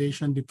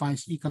Foundation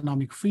defines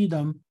economic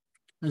freedom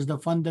as the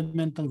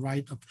fundamental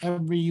right of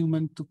every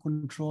human to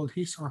control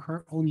his or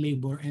her own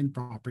labor and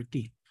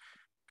property.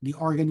 The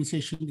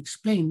organization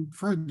explained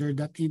further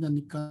that in an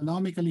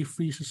economically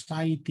free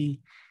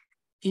society,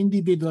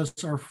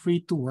 individuals are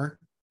free to work,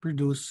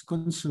 produce,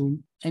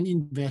 consume, and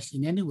invest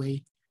in any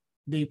way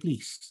they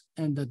please,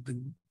 and that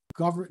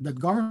that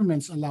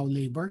governments allow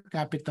labor,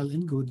 capital,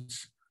 and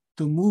goods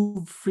to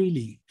move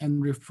freely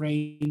and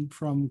refrain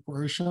from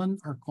coercion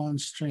or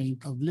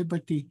constraint of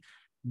liberty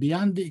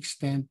beyond the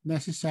extent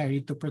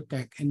necessary to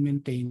protect and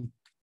maintain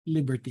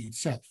liberty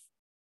itself.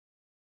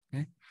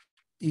 Okay?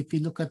 If you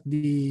look at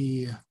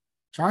the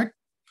chart,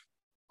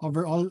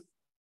 overall,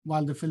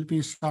 while the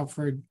Philippines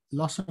suffered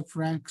loss of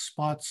rank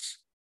spots,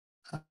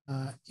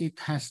 it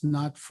has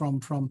not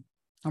from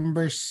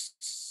number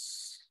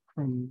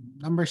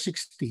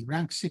 60,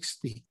 rank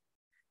 60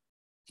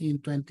 in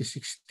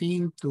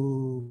 2016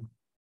 to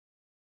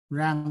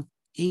rank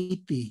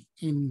 80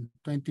 in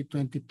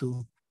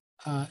 2022.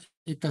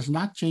 It has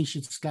not changed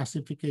its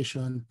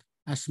classification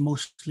as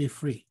mostly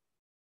free.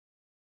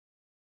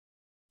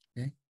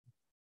 Okay.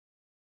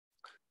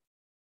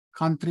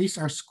 Countries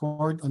are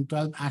scored on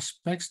 12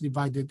 aspects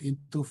divided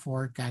into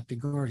 4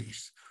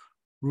 categories: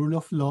 rule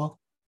of law,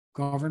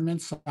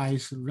 government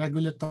size,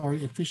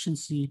 regulatory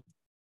efficiency,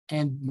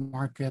 and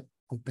market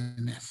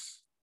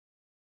openness.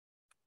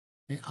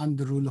 Okay. On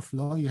the rule of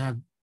law, you have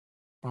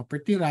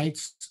property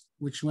rights,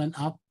 which went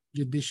up,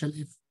 judicial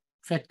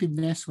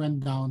effectiveness went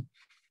down,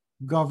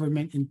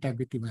 government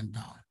integrity went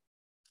down.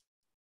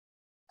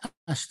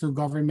 As to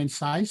government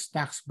size,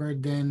 tax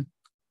burden,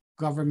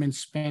 government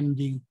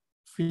spending,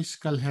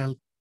 fiscal health,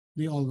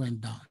 they all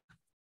went down.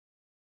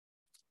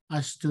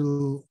 As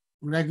to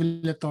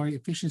regulatory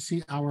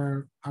efficiency,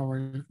 our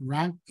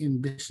rank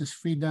in business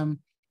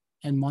freedom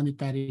and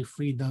monetary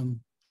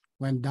freedom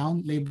went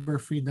down, labor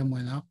freedom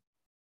went up.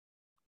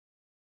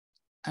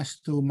 As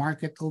to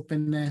market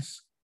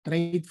openness,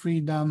 trade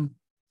freedom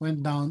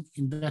went down,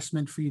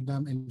 investment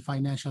freedom and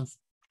financial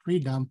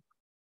freedom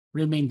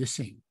remained the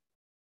same.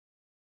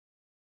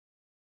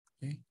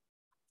 Okay.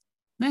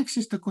 Next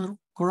is the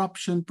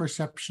Corruption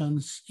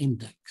Perceptions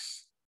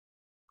Index.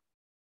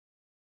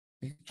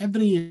 Okay.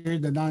 Every year,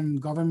 the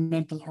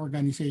non-governmental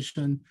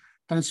organization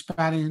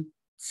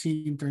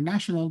Transparency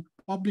International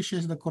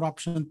publishes the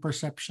Corruption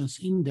Perceptions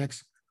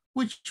Index,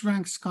 which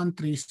ranks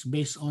countries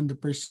based on the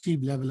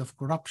perceived level of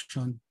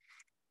corruption,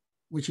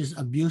 which is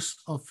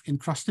abuse of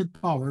entrusted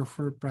power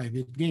for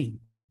private gain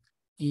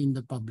in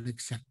the public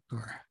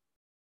sector.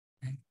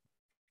 Okay.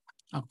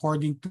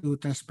 According to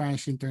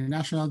Transparency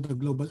International, the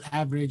global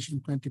average in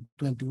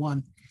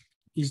 2021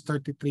 is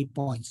 33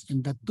 points,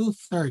 and that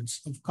 2/3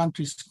 of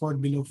countries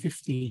scored below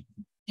 50,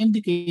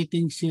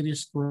 indicating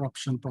serious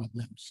corruption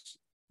problems.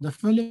 The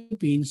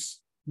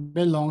Philippines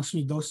belongs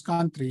with those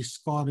countries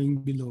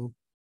scoring below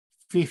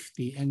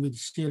 50 and with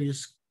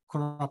serious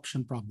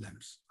corruption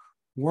problems.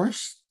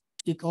 Worse,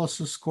 it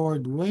also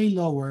scored way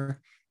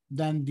lower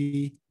than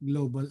the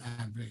global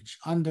average.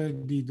 Under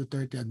the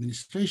Duterte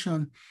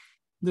administration,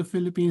 the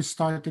Philippines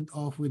started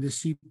off with a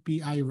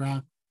CPI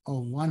rank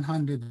of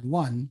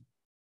 101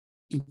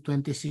 in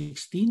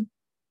 2016.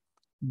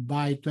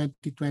 By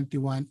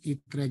 2021, it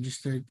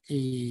registered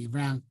a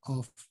rank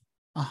of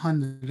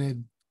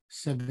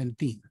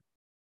 117.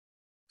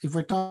 If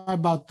we're talking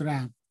about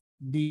rank,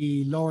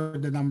 the lower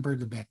the number,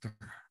 the better.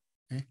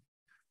 Okay?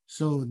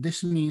 So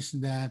this means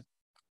that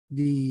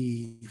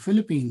the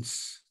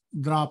Philippines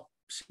dropped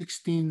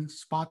 16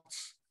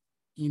 spots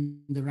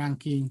in the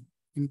ranking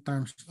in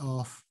terms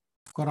of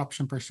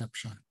corruption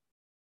perception.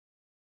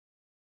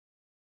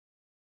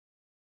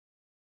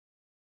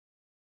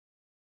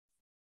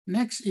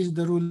 Next is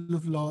the Rule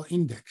of Law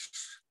Index.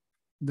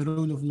 The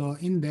Rule of Law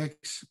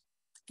Index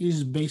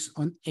is based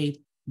on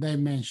 8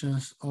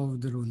 dimensions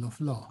of the rule of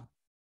law: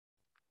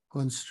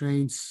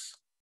 constraints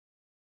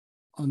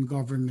on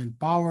government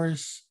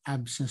powers,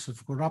 absence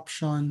of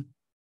corruption,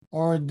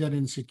 order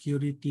and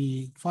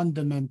security,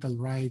 fundamental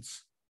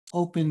rights,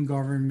 open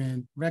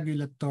government,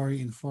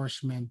 regulatory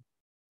enforcement,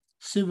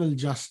 civil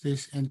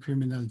justice, and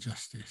criminal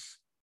justice.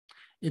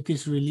 It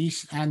is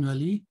released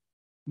annually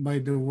by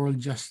the World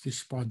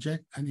Justice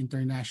Project, an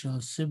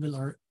international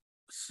civil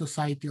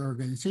society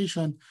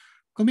organization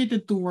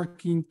committed to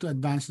working to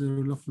advance the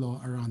rule of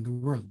law around the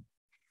world.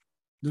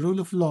 The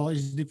rule of law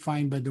is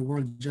defined by the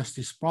World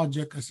Justice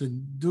Project as a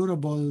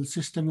durable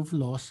system of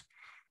laws,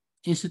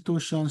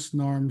 institutions,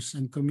 norms,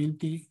 and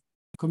community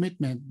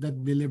commitment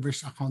that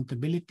delivers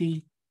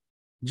accountability,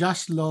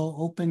 just law,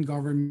 open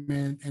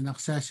government, and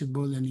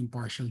accessible and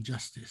impartial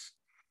justice.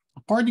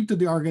 According to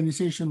the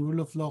organization,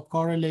 rule of law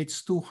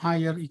correlates to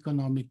higher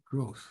economic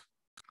growth.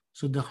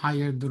 So the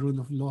higher the rule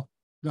of law,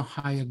 the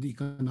higher the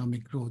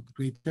economic growth,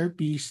 greater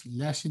peace,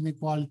 less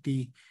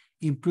inequality,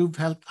 improved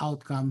health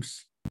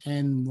outcomes,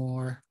 and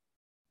more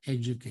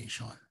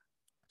education.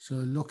 So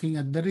looking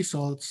at the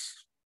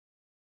results,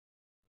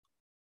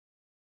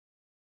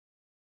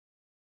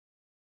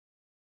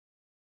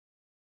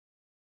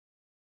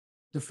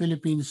 the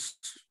Philippines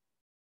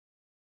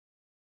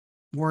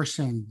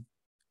worsened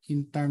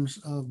in terms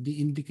of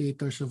the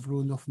indicators of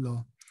rule of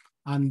law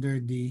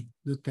under the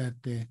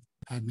Duterte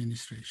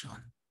administration.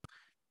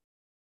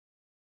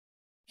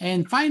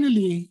 And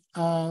finally,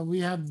 we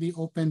have the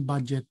Open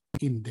Budget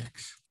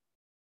Index.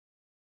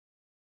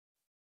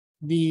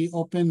 The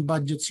Open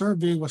Budget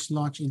Survey was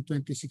launched in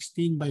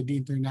 2016 by the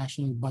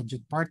International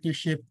Budget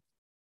Partnership,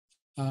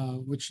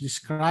 which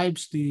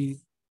describes the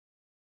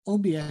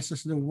OBS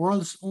as the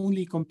world's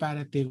only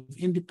comparative,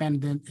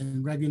 independent,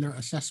 and regular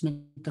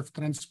assessment of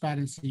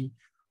transparency,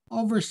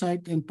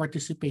 oversight, and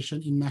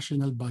participation in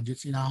national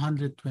budgets in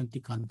 120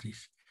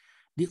 countries.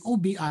 The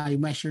OBI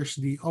measures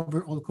the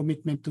overall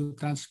commitment to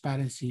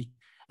transparency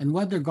and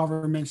whether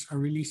governments are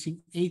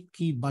releasing 8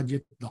 key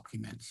budget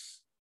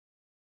documents.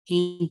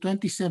 In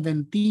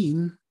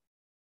 2017,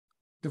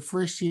 the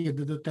first year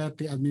the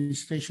Duterte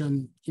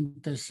administration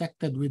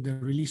intersected with the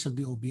release of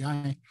the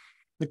OBI,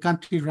 the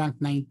country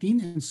ranked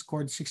 19 and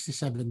scored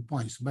 67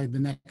 points. By the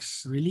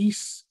next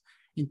release,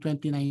 in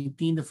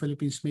 2019, the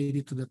Philippines made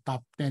it to the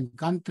top 10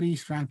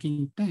 countries,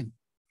 ranking 10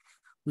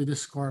 with a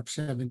score of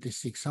 76.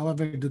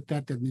 However, the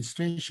Duterte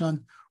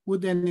administration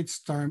would end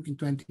its term in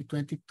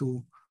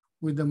 2022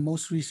 with the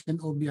most recent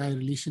OBI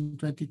release in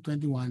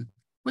 2021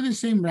 with the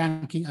same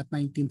ranking at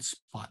 19th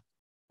spot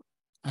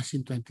as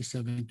in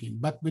 2017,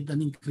 but with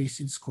an increase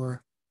in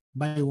score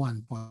by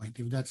 1 point,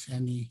 if that's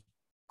any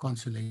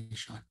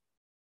consolation.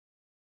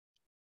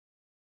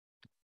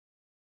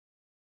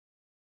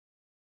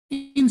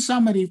 In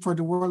summary, for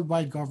the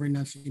worldwide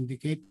governance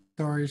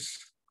indicators,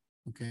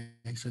 okay,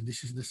 so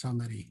this is the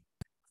summary.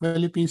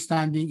 Philippines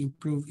standing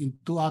improved in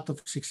 2 out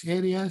of 6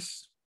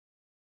 areas.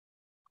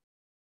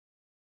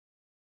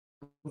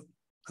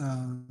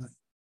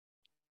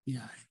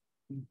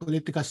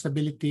 Political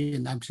stability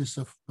and absence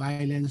of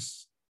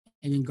violence,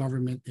 and in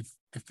government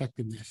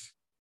effectiveness.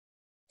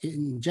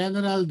 In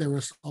general, there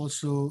was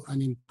also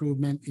an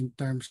improvement in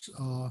terms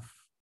of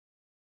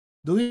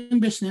doing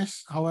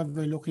business.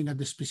 However, looking at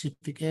the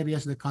specific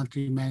areas, the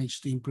country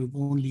managed to improve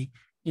only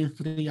in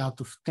 3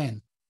 out of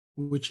 10,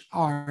 which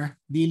are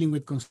dealing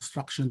with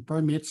construction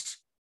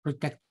permits,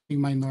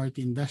 protecting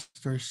minority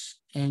investors,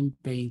 and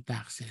paying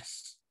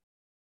taxes.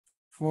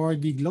 For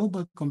the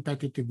Global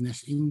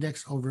Competitiveness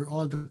Index,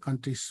 overall, the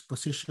country's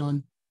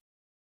position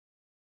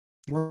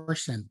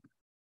worsened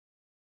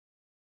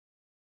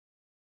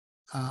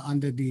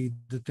under the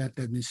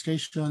Duterte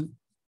administration,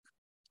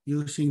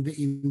 using the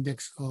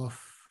index of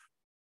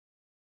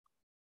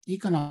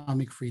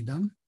economic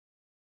freedom.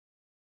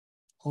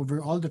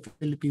 Overall, the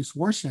Philippines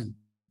worsened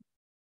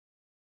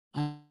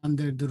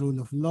under the rule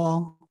of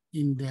law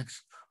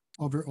index.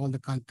 Overall, the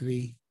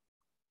country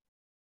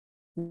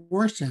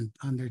worsened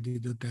under the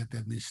Duterte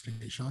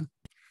administration.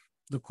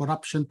 The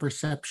Corruption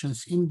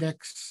Perceptions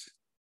Index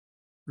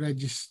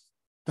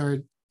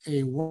registered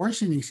a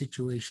worsening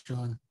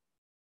situation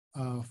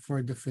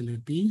for the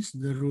Philippines.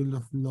 The Rule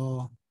of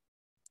Law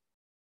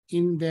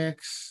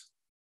Index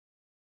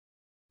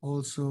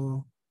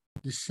also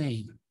the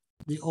same.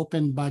 The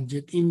Open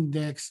Budget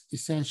Index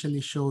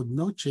essentially showed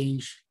no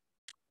change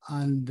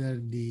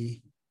under the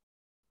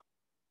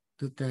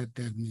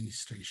Duterte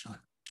administration.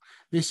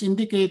 These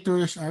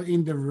indicators are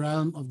in the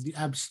realm of the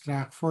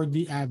abstract for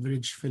the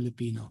average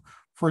Filipino.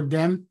 For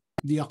them,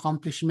 the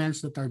accomplishments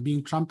that are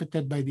being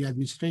trumpeted by the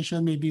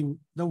administration may be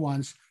the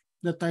ones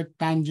that are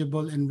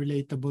tangible and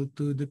relatable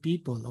to the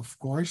people. Of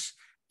course,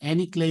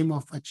 any claim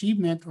of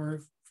achievement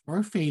or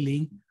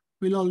failing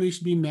will always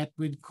be met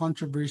with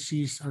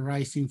controversies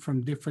arising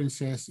from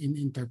differences in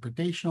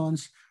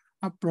interpretations,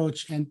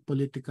 approach, and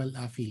political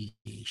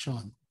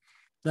affiliation.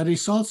 The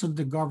results of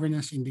the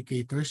governance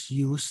indicators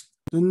used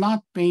do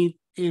not paint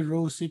a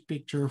rosy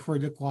picture for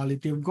the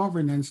quality of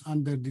governance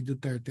under the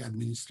Duterte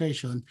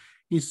administration,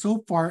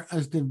 insofar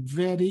as the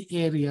very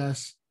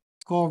areas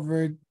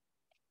covered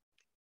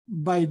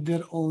by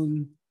their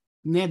own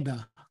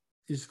NEDA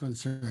is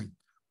concerned.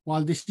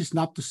 While this is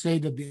not to say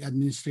that the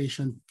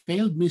administration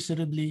failed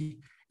miserably,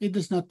 it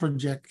does not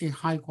project a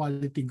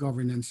high-quality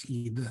governance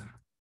either.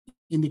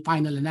 In the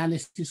final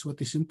analysis,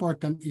 what is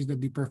important is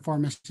that the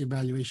performance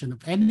evaluation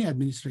of any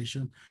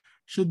administration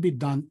should be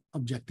done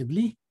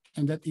objectively,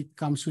 and that it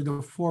comes with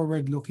a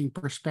forward-looking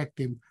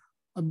perspective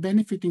of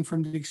benefiting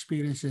from the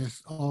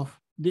experiences of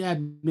the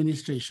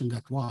administration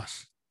that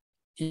was.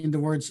 In the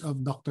words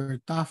of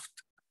Dr. Taft,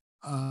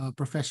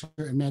 Professor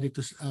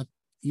Emeritus at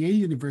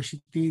Yale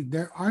University,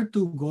 there are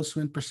 2 goals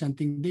when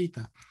presenting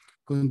data: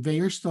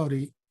 convey your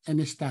story and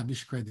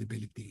establish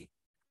credibility.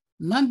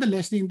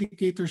 Nonetheless, the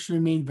indicators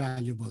remain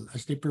valuable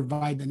as they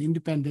provide an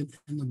independent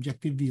and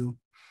objective view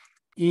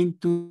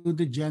into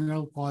the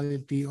general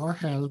quality or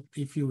health,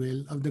 if you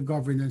will, of the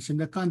governance in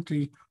the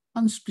country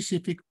on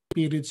specific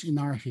periods in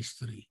our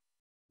history.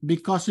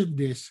 Because of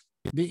this,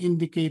 the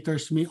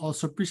indicators may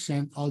also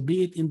present,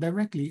 albeit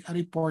indirectly, a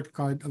report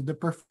card of the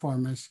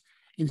performance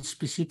in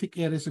specific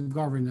areas of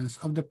governance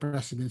of the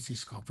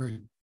presidencies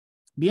covered.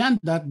 Beyond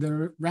that,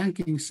 the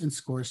rankings and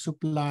scores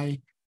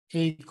supply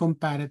a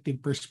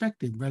comparative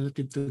perspective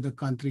relative to the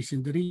countries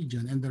in the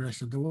region and the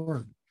rest of the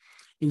world.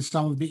 in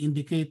some of the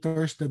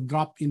indicators, the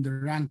drop in the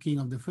ranking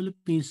of the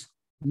Philippines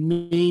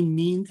may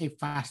mean a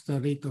faster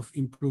rate of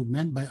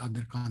improvement by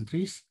other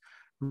countries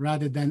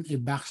rather than a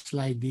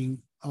backsliding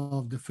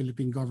of the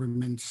Philippine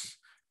government's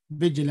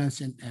vigilance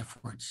and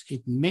efforts.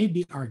 It may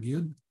be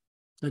argued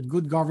that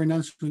good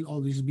governance will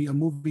always be a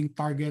moving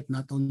target,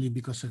 not only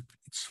because of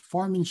its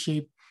form and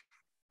shape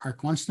are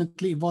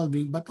constantly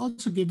evolving, but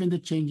also given the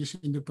changes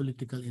in the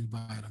political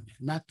environment.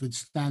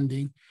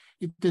 Notwithstanding,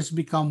 it has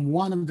become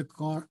one of the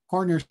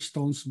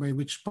cornerstones by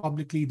which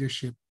public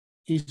leadership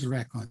is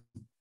reckoned.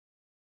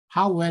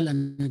 How well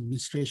an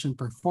administration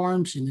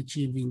performs in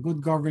achieving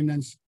good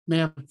governance may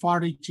have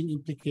far-reaching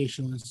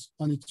implications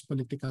on its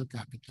political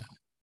capital.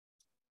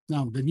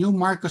 Now, the new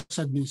Marcos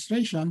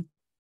administration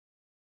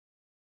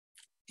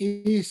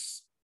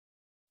is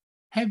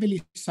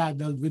heavily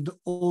saddled with the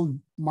old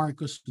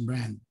Marcos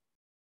brand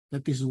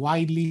that is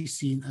widely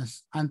seen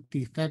as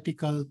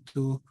antithetical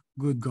to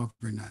good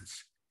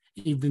governance.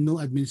 If the new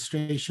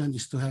administration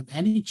is to have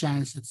any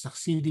chance at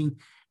succeeding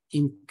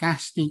in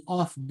casting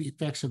off the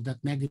effects of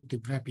that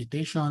negative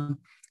reputation,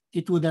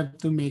 it would have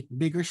to make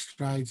bigger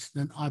strides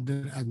than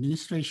other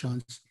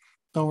administrations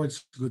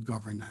towards good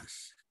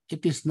governance.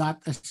 It is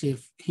not as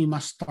if he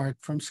must start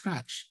from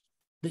scratch.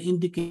 The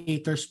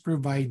indicators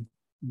provide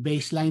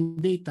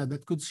baseline data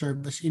that could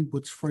serve as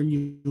inputs for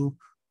new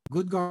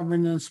good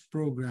governance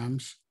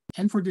programs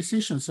and for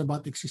decisions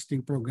about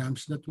existing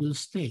programs that will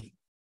stay,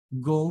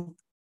 go,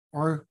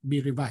 or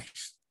be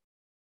revised.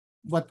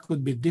 What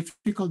could be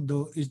difficult,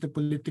 though, is the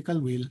political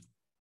will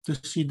to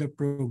see the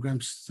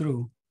programs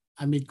through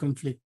amid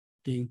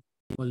conflicting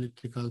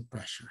political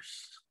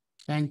pressures.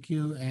 Thank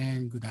you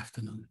and good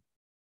afternoon.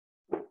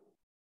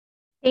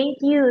 Thank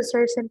you,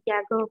 Sir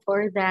Santiago,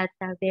 for that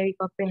very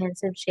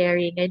comprehensive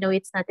sharing. I know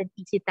it's not an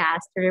easy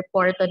task to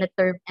report on a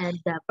term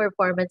and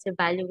performance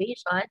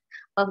evaluation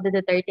of the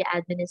Duterte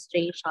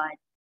administration.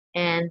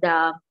 And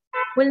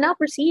we'll now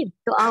proceed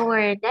to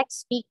our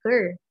next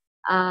speaker.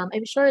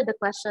 I'm sure the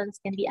questions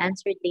can be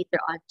answered later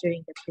on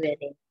during the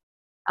Q&A.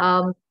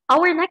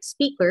 Our next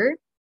speaker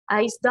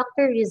is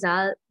Dr.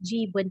 Rizal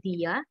G.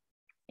 Buendia.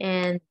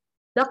 And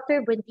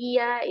Dr.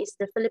 Buendia is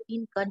the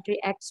Philippine country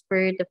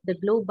expert of the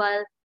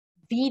Global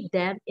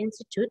vDem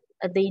Institute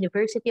at the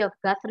University of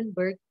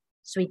Gothenburg,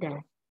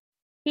 Sweden.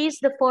 He is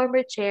the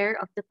former chair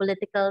of the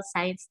Political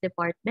Science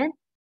Department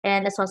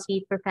and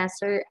associate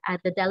professor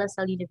at the De La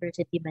Salle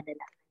University,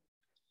 Manila.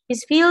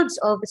 His fields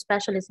of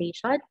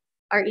specialization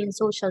are in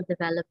social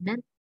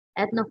development,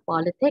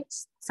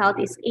 ethnopolitics,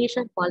 Southeast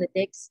Asian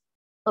politics,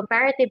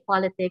 comparative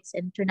politics,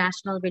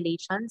 international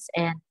relations,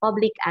 and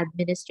public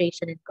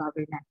administration and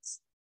governance.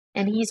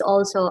 And he's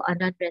also a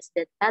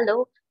non-resident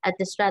fellow at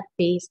the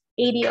Strat-based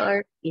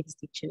ADR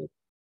Institute.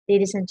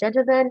 Ladies and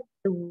gentlemen,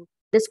 to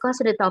discuss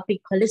the topic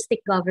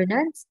holistic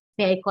governance,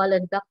 may I call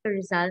on Dr.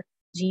 Rizal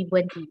G.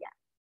 Buendia.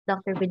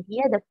 Dr.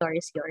 Buendia, the floor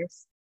is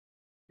yours.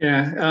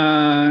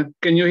 Yeah,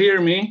 can you hear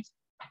me?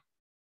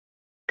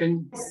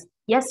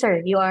 Yes,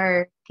 sir, you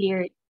are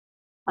clear.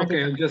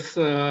 Okay, I'll just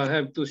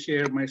have to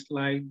share my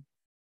slide.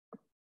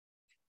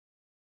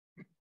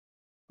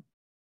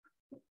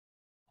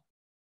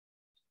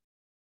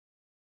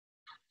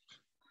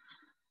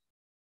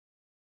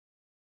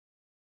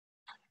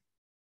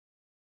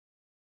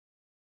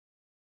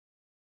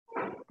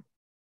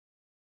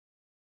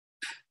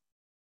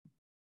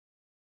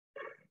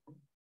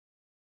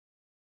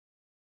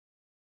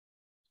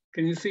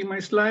 Can you see my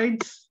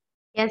slides?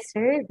 Yes,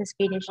 sir, the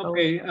screen is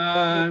showing.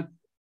 Okay.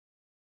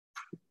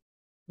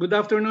 Good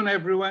afternoon,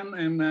 everyone,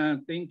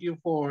 and thank you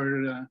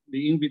for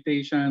the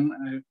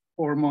invitation.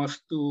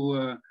 Foremost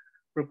to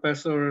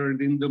Professor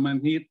Lindo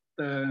Manhit,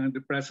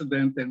 the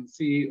President and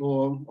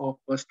CEO of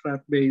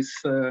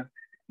Strat-based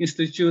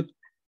Institute,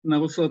 and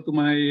also to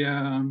my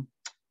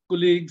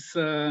colleagues,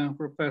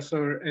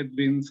 Professor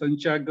Edwin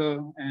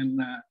Santiago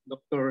and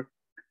Dr.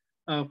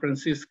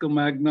 Francisco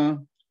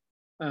Magno.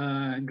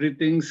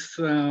 Greetings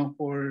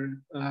for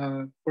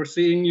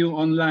seeing you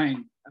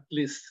online, at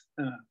least.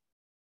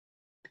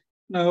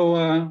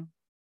 Now,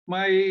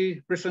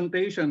 my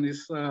presentation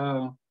is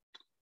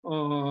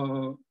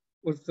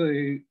was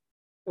the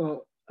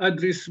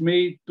ADRi's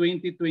May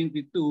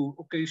 2022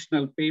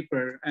 occasional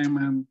paper.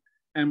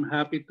 I'm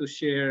happy to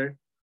share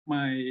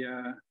my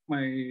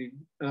my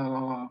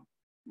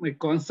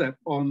concept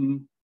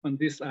on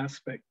this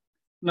aspect.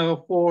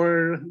 Now,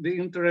 for the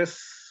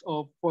interests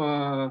of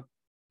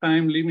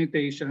time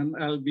limitation,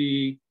 I'll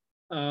be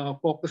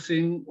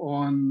focusing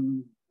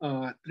on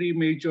three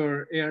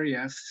major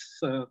areas,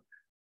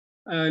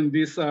 and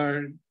these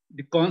are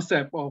the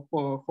concept of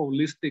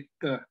holistic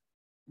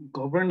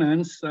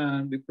governance,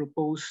 the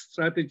proposed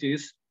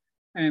strategies,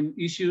 and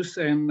issues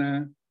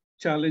and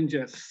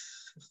challenges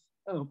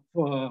of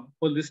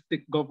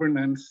holistic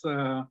governance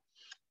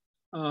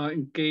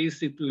in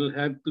case it will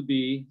have to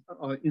be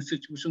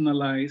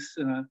institutionalized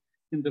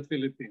in the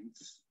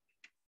Philippines.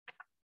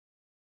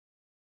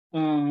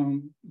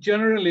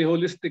 Generally,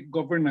 holistic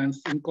governance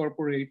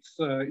incorporates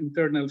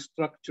internal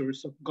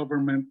structures of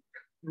government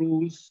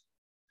rules,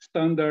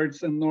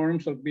 standards, and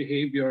norms of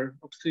behavior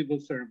of civil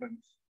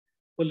servants.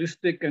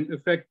 Holistic and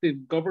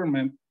effective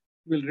government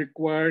will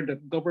require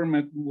that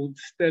government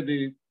moves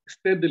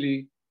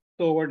steadily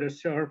toward a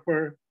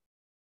sharper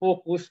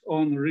focus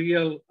on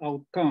real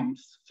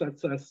outcomes,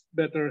 such as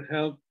better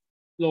health,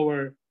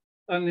 lower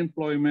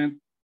unemployment,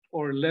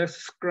 or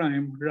less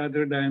crime,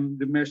 rather than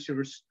the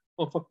measures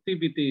of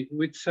activity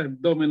which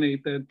have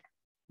dominated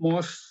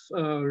most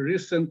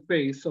recent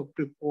phase of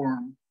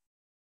reform.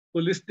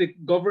 Holistic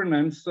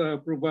governance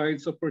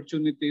provides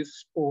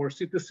opportunities for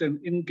citizen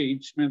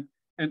engagement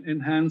and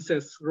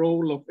enhances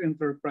role of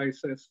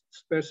enterprises,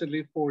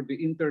 especially for the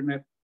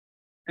internet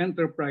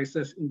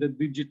enterprises in the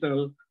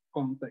digital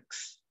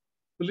context.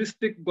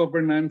 Holistic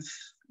governance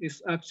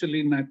is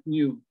actually not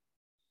new.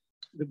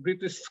 The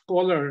British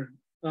scholar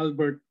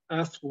Albert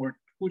Ashworth,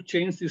 who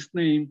changed his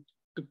name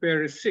to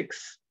Perry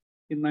Six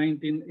in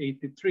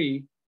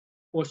 1983,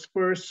 was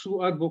first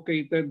who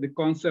advocated the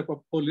concept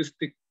of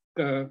holistic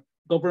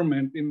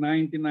government in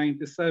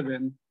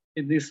 1997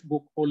 in his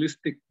book,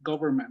 Holistic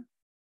Government.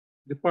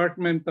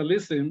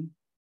 Departmentalism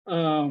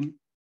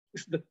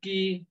is the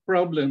key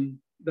problem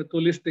that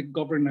holistic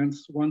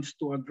governance wants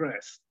to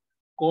address.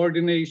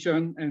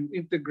 Coordination and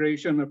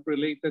integration of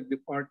related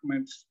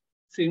departments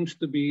seems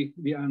to be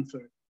the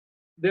answer.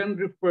 Then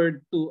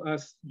referred to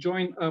as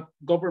joined-up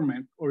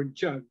government, or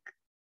JUG,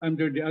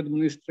 under the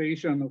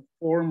administration of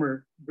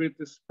former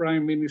British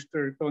Prime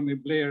Minister Tony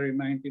Blair in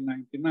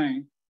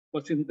 1999,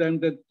 was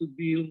intended to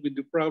deal with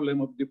the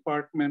problem of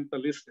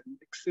departmentalism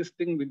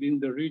existing within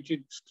the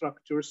rigid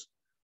structures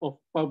of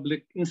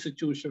public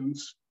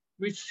institutions,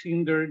 which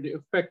hinder the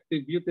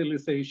effective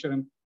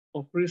utilization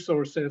of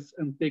resources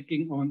and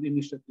taking on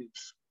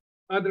initiatives.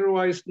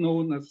 Otherwise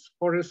known as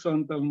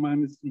horizontal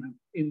management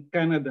in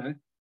Canada,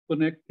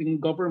 connecting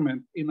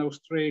government in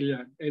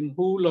Australia, and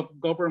whole of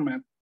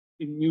government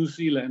in New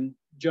Zealand,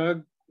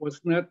 JUG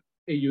was not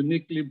a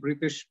uniquely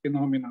British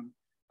phenomenon,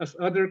 as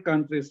other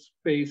countries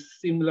face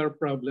similar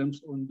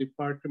problems on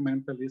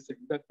departmentalism.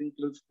 That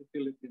includes the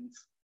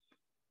Philippines.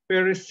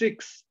 Perry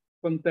 6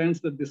 contends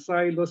that the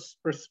silos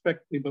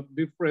perspective of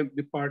different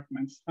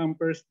departments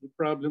hampers the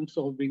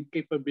problem-solving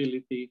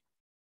capability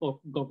of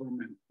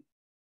government.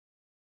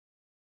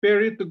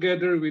 Perry,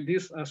 together with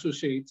his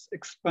associates,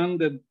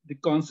 expanded the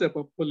concept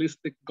of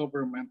holistic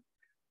government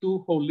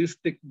to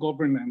holistic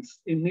governance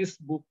in his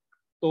book,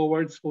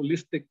 Towards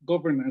Holistic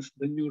Governance,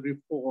 the New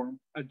Reform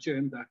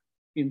Agenda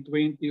in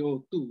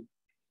 2002.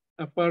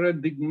 A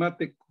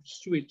paradigmatic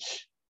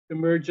switch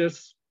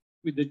emerges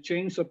with the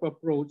change of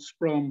approach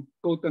from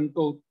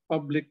quote-unquote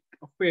public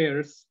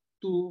affairs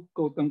to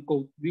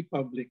quote-unquote the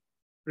public,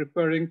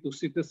 referring to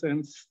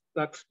citizens,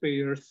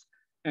 taxpayers,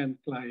 and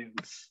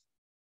clients.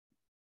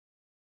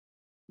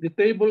 The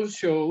table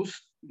shows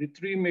the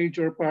three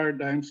major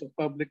paradigms of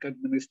public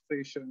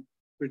administration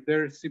with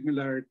their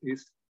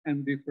similarities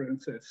and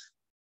differences.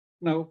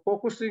 Now,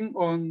 focusing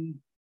on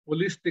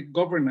holistic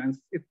governance,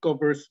 it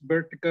covers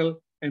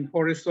vertical and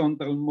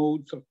horizontal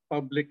modes of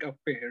public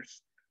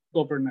affairs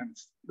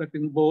governance that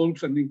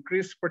involves an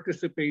increased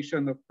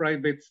participation of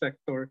private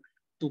sector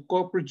to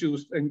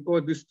co-produce and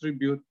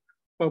co-distribute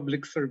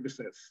public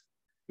services.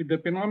 With the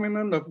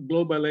phenomenon of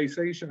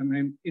globalization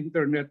and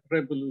internet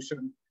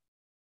revolution,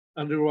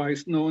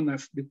 otherwise known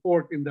as the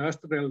Fourth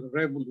Industrial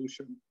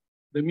Revolution,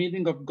 the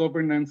meaning of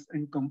governance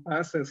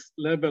encompasses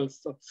levels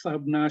of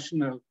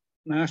subnational,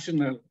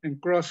 national, and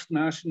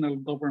cross-national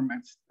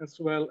governments, as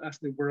well as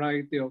the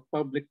variety of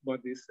public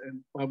bodies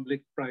and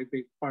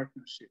public-private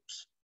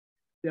partnerships.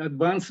 The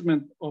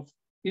advancement of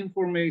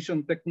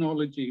information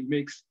technology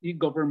makes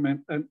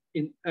e-government an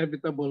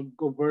inevitable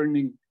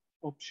governing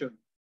option.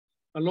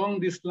 Along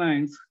these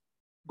lines,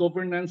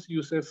 governance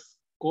uses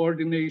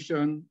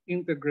coordination,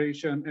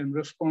 integration, and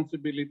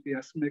responsibility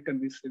as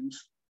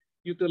mechanisms,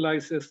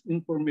 utilizes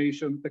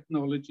information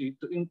technology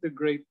to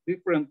integrate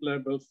different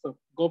levels of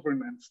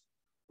governance,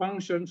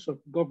 functions of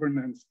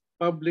governance,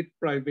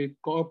 public-private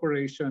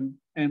cooperation,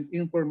 and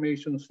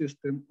information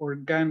system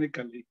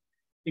organically,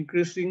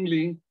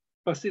 increasingly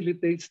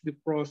facilitates the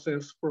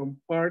process from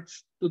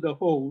parts to the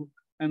whole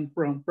and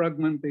from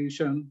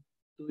fragmentation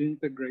to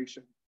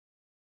integration.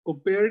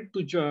 Compared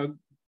to JUG,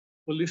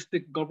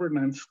 holistic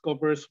governance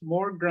covers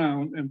more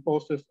ground and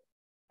poses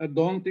a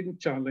daunting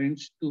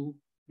challenge to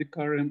the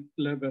current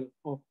level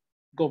of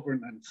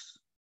governance.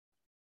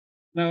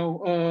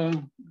 Now,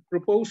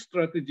 proposed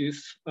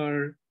strategies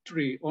are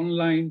three: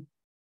 online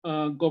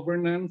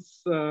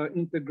governance,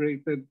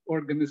 integrated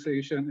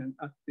organization, and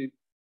active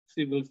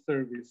civil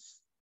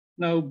service.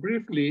 Now,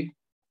 briefly,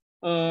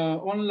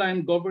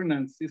 online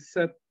governance is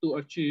set to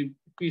achieve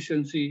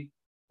efficiency,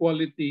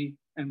 quality,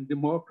 and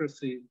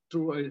democracy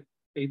through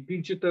a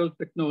digital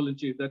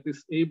technology that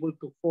is able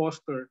to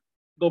foster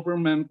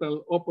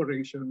governmental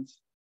operations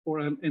for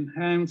an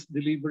enhanced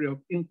delivery of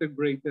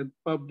integrated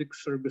public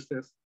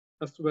services,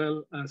 as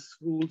well as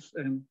rules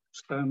and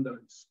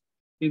standards.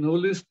 In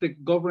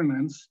holistic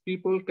governance,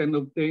 people can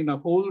obtain a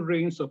whole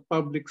range of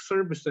public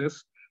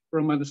services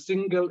from a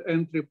single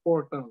entry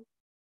portal,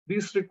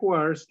 This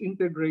requires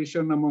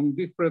integration among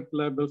different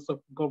levels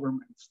of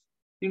governments,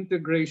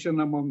 integration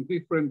among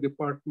different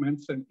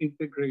departments, and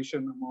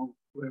integration among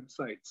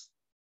websites.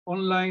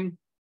 Online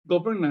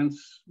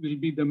governance will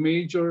be the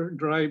major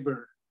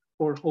driver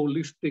for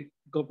holistic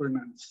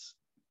governance.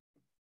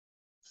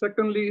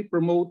 Secondly,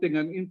 promoting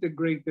an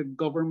integrated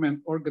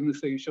government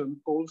organization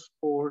calls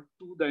for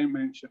two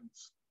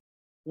dimensions.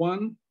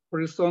 One,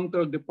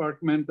 horizontal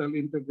departmental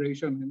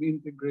integration and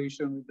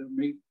integration with the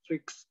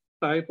matrix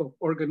type of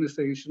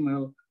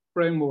organizational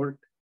framework,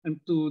 and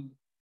two,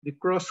 the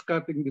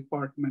cross-cutting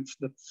departments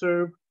that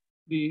serve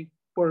the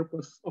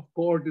purpose of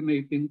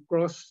coordinating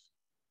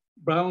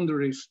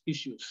cross-boundaries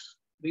issues.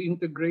 The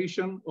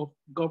integration of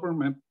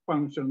government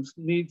functions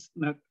needs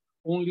not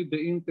only the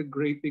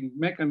integrating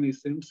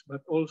mechanisms,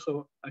 but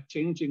also a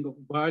changing of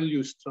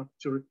value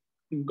structure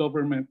in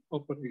government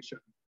operation.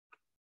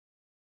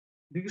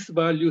 These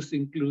values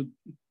include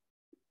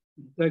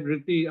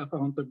integrity,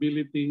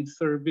 accountability,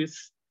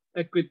 service,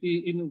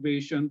 equity,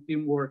 innovation,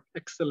 teamwork,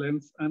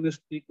 excellence,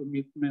 honesty,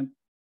 commitment,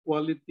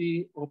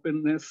 quality,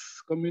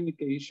 openness,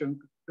 communication,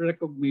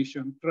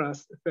 recognition,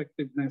 trust,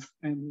 effectiveness,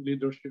 and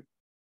leadership.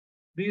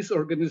 These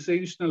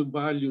organizational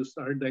values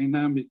are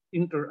dynamic,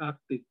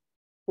 interactive,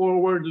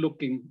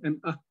 forward-looking, and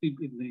active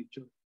in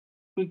nature.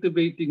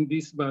 Cultivating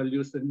these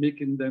values and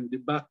making them the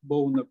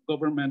backbone of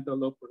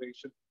governmental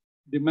operation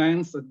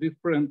demands a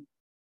different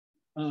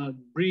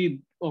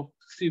breed of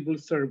civil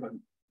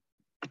servant.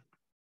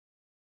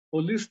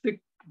 Holistic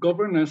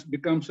governance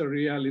becomes a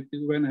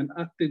reality when an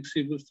active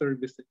civil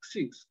service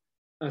exists,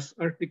 as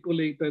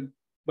articulated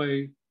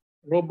by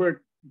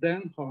Robert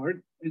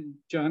Denhard and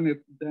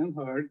Janet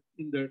Denhard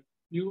in their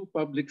new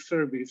public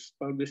service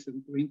published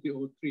in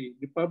 2003.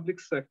 The public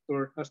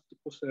sector has to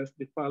possess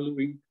the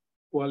following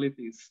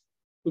qualities: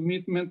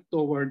 commitment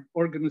toward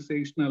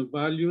organizational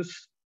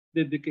values,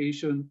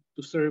 dedication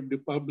to serve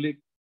the public,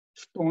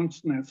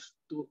 staunchness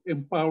to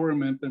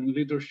empowerment and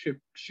leadership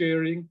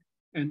sharing,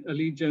 and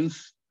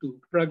allegiance to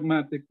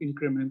pragmatic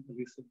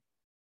incrementalism.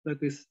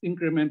 That is,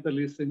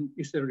 incrementalism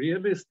is a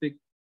realistic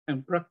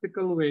and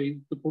practical way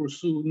to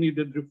pursue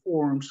needed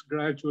reforms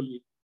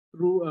gradually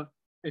through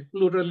a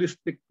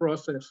pluralistic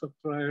process of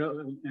trial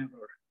and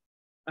error.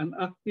 An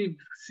active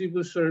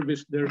civil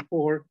service,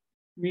 therefore,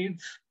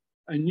 needs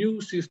a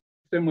new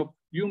system of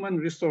human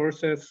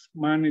resources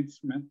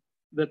management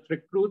that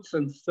recruits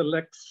and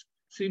selects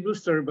civil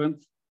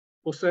servants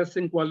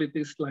possessing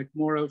qualities like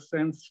moral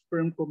sense,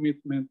 firm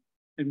commitment,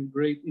 and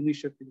great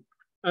initiative.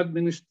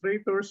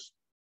 Administrators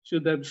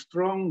should have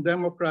strong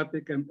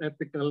democratic and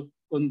ethical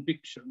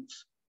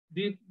convictions,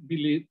 deep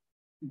belief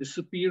in the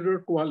superior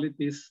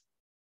qualities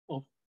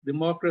of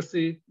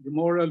democracy, the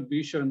moral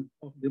vision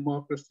of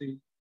democracy.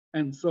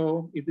 And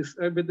so it is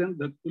evident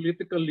that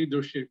political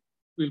leadership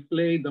will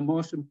play the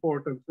most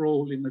important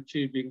role in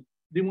achieving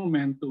the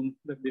momentum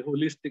that the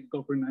holistic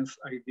governance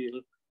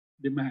ideal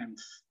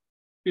demands.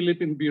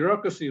 Philippine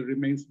bureaucracy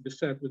remains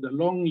beset with a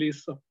long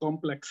list of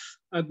complex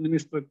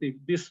administrative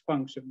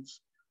dysfunctions,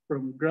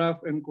 from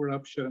graft and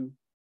corruption,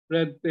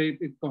 red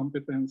tape,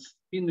 incompetence,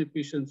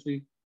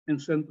 inefficiency,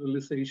 and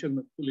centralization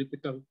of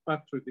political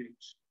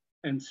patronage,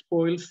 and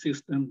spoiled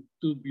system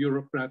to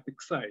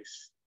bureaucratic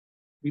size.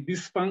 The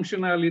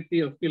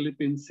dysfunctionality of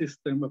Philippine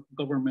system of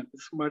government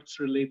is much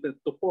related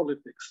to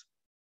politics.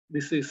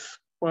 This is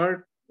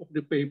part of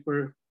the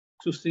paper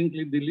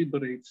succinctly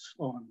deliberates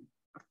on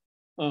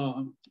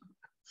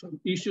some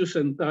issues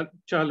and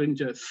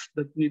challenges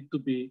that need to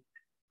be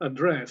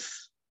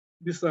addressed.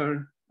 These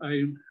are,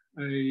 I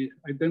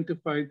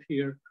identified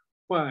here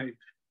 5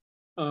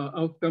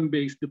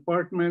 outcome-based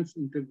departments: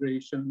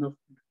 integration of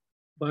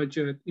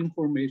budget,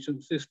 information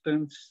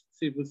systems,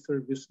 civil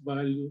service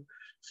value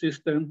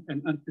system,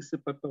 and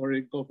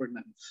anticipatory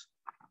governance.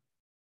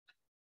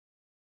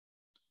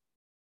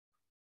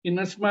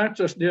 Inasmuch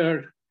as there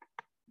are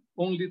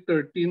only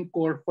 13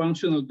 core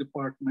functional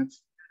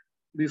departments,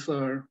 these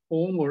are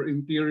Home or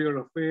Interior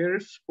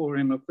Affairs,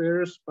 Foreign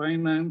Affairs,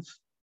 Finance,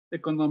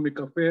 Economic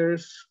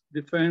Affairs,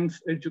 Defense,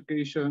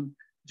 Education,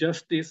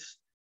 Justice,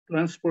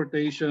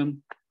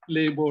 Transportation,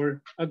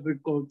 Labor,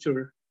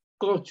 Agriculture,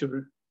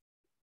 Culture,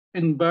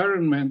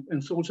 Environment,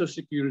 and Social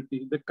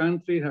Security. The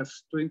country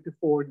has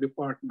 24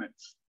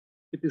 departments.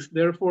 It is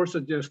therefore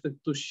suggested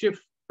to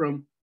shift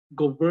from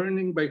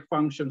governing by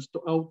functions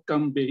to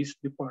outcome-based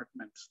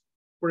departments.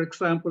 For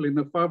example, in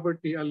the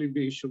poverty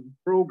alleviation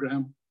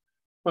program,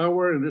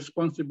 power and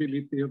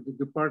responsibility of the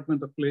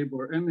Department of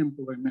Labor and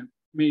Employment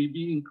may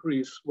be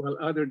increased, while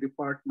other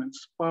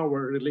departments'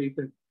 power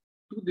related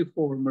to the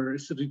former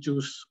is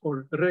reduced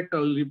or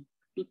recalibrated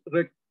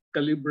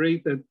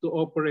to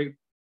operate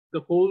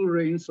the whole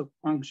range of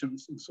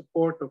functions in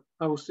support of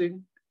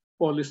housing,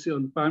 policy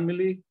on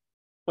family,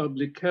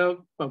 public health,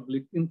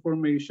 public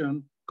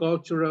information,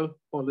 cultural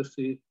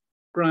policy,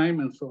 crime,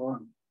 and so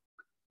on.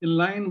 In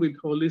line with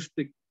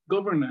holistic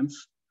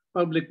governance,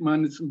 public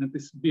management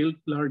is built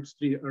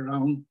largely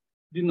around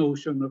the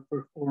notion of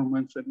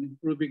performance and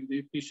improving the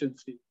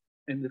efficiency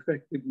and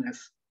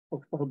effectiveness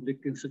of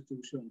public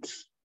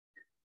institutions.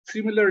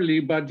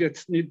 Similarly,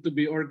 budgets need to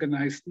be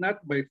organized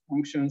not by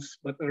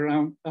functions, but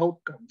around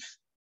outcomes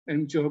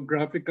and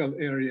geographical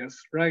areas,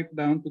 right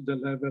down to the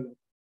level of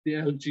the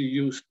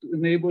LGUs to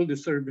enable the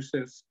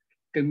services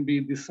can be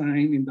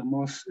designed in the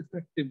most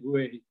effective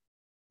way,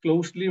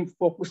 closely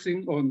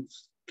focusing on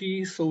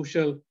key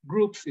social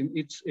groups in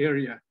each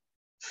area,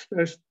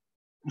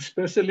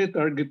 especially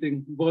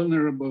targeting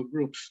vulnerable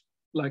groups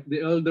like the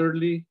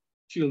elderly,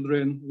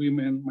 children,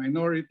 women,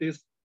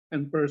 minorities,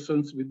 and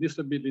persons with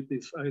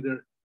disabilities,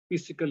 either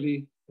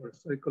physically or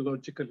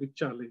psychologically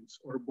challenged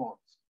or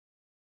both.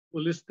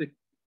 Holistic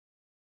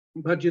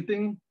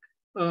budgeting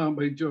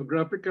by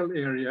geographical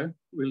area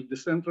will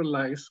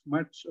decentralize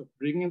much of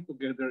bringing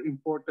together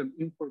important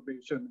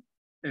information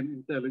and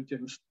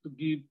intelligence to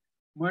give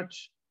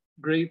much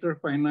greater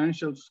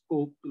financial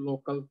scope to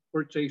local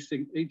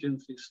purchasing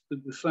agencies to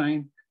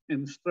design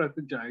and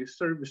strategize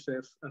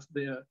services as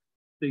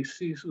they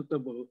see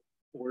suitable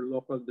for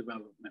local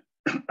development.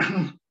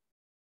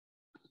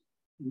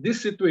 In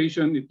this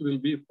situation, it will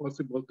be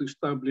possible to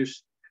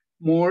establish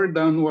more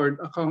downward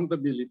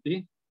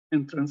accountability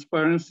and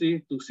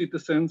transparency to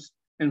citizens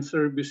and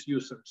service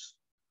users.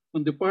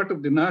 On the part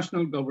of the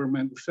national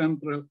government, the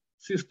central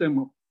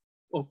system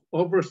of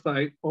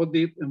oversight,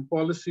 audit, and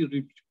policy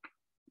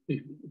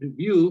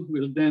review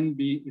will then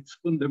be its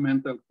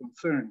fundamental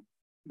concern,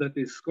 that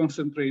is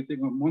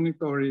concentrating on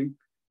monitoring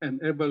and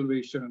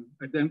evaluation,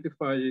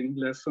 identifying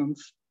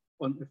lessons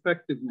on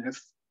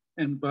effectiveness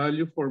and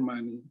value for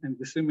money, and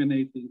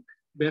disseminating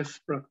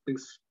best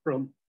practice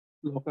from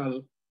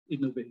local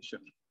innovation.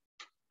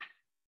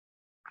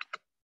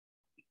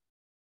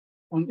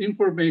 On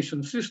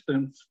information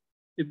systems,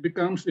 it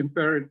becomes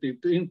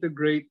imperative to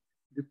integrate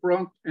the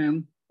front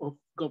end of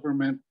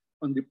government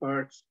on the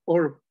parts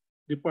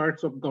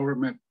of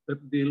government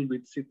that deal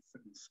with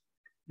citizens.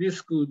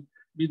 This could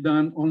be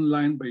done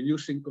online by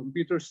using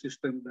computer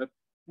systems that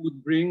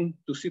would bring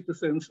to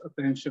citizens'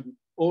 attention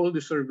all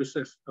the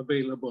services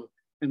available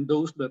and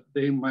those that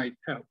they might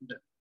help them.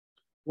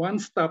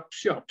 One-stop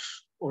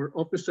shops or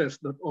offices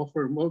that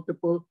offer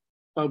multiple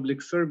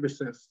public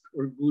services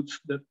or goods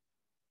that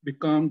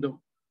become the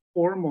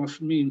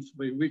foremost means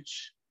by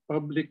which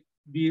public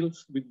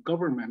deals with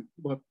government,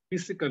 both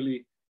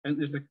physically and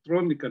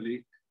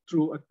electronically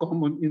through a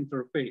common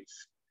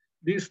interface.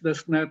 This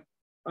does not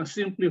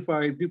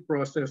simplify the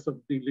process of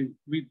dealing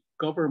with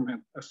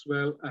government as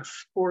well as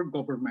for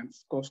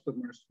government's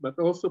customers, but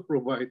also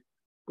provide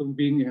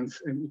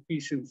convenience and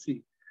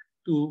efficiency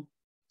to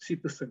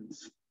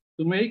citizens.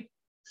 To make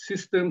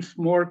systems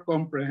more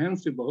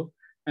comprehensible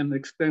and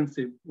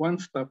extensive,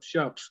 one-stop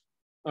shops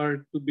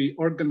are to be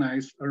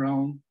organized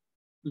around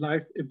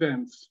life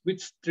events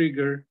which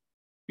trigger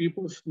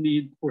people's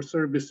need for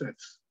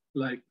services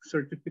like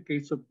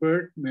certificates of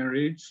birth,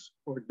 marriage,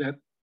 or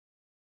death,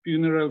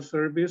 funeral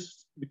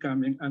service,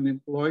 becoming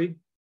unemployed,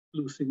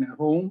 losing a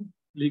home,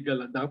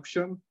 legal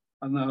adoption,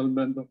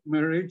 annulment of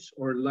marriage,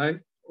 or life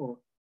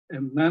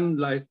and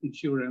non-life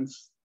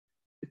insurance,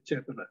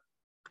 etc.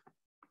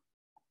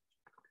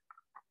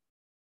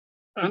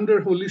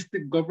 Under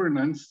holistic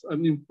governance,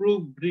 an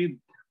improved breed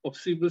of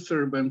civil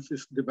servants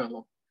is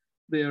developed.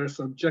 They are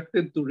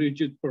subjected to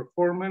rigid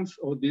performance,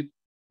 audit,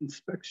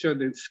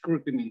 inspection, and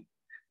scrutiny.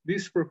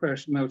 These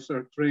professionals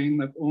are trained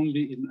not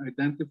only in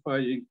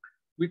identifying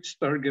which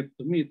target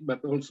to meet,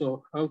 but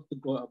also how to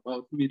go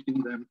about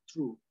meeting them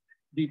through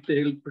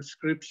detailed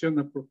prescription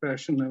of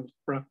professional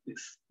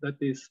practice. That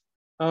is,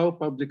 how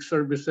public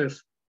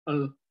services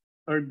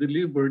are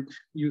delivered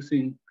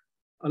using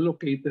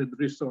allocated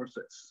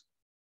resources.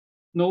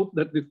 Note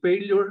that the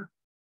failure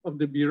of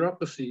the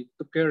bureaucracy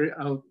to carry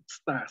out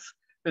its tasks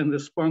and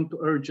respond to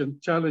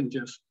urgent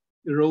challenges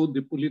erode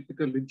the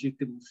political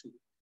legitimacy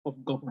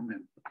of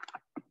government.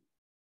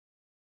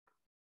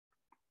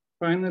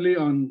 Finally,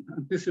 on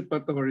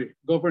anticipatory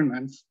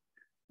governance,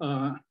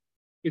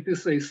 it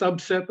is a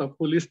subset of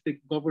holistic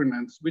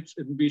governance which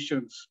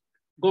envisions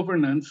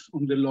governance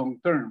on the long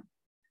term.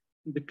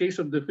 In the case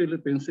of the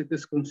Philippines, it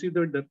is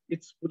considered that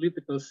its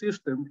political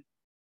system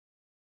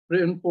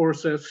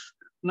reinforces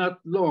not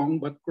long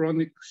but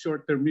chronic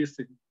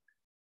short-termism.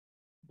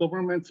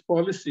 Government's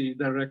policy,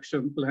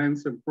 direction,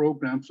 plans, and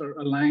programs are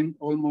aligned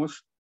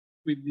almost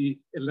with the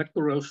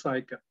electoral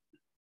cycle.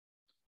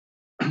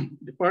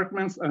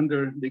 Departments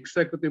under the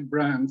executive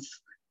branch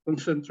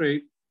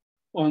concentrate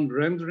on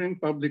rendering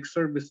public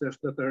services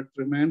that are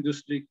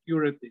tremendously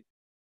curative,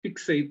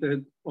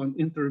 fixated on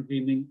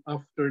intervening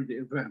after the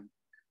event.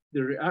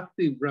 The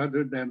reactive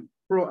rather than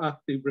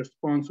proactive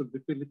response of the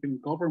Philippine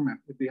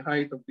government at the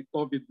height of the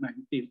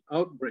COVID-19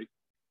 outbreak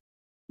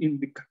in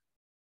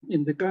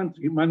the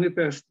country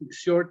manifests the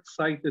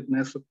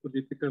short-sightedness of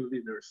political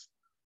leaders.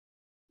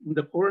 In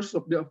the course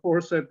of the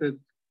aforecited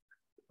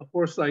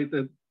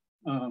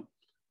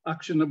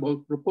actionable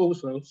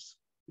proposals,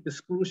 it is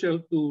crucial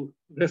to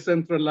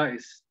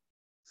decentralize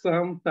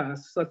some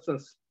tasks such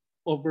as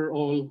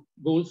overall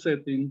goal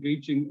setting,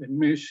 gauging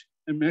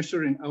and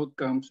measuring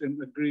outcomes,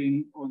 and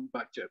agreeing on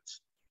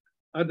budgets.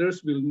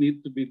 Others will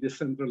need to be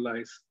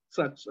decentralized,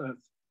 such as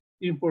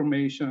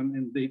information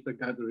and data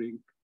gathering,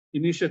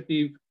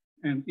 initiative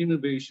and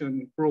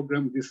innovation in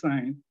program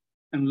design,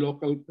 and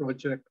local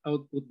project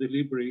output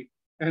delivery,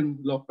 and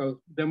local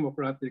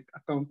democratic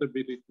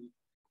accountability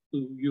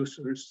to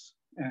users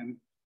and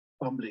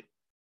public.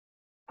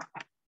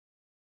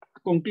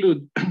 To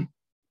conclude,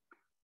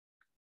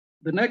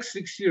 the next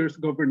 6 years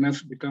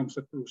governance becomes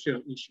a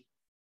crucial issue.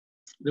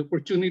 The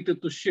opportunity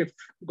to shift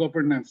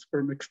governance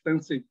from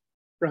extensive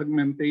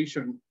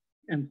fragmentation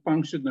and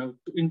functional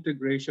to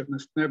integration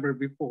has never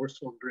before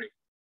so great.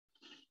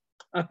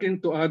 Akin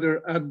to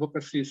other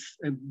advocacies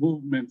and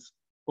movements,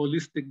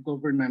 holistic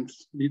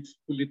governance needs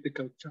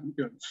political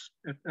champions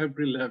at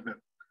every level,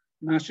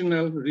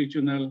 national,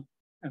 regional,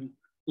 and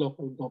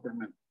local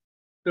government,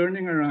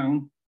 turning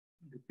around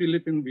the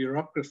Philippine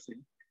bureaucracy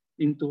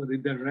into the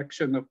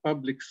direction of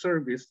public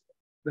service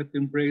that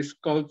embrace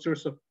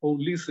cultures of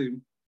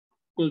holism,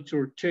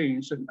 culture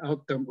change, and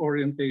outcome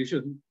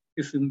orientation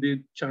is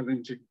indeed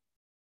challenging.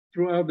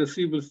 Throughout the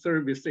civil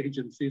service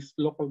agencies,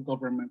 local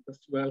government, as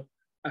well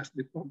as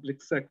the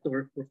public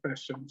sector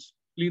professions,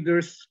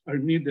 leaders are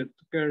needed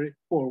to carry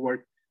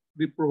forward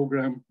the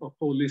program of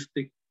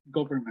holistic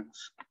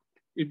governance.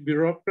 If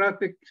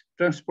bureaucratic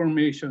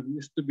transformation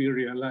is to be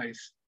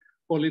realized,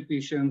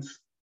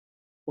 politicians,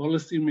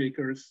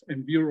 policymakers,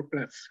 and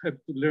bureaucrats have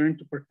to learn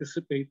to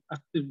participate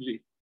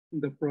actively in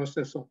the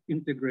process of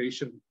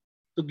integration,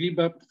 to give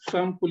up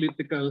some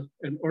political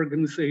and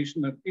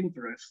organizational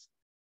interests,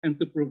 and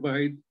to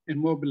provide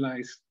and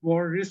mobilize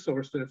more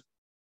resources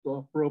to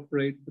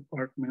appropriate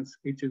departments,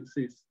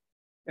 agencies,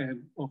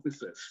 and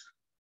offices.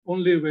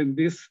 Only when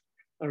these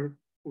are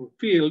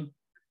fulfilled,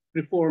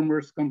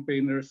 reformers,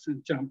 campaigners,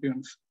 and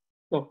champions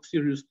talk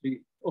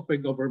seriously of a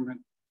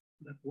government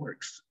that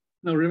works.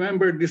 Now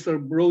remember, these are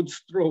broad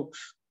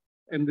strokes,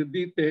 and the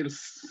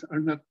details are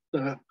not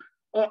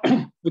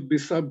would be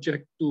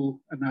subject to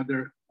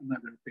another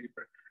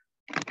paper.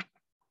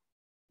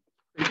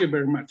 Thank you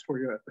very much for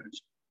your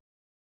attention.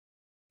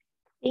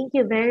 Thank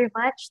you very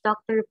much,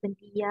 Dr.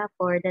 Padilla,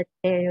 for that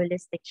very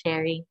holistic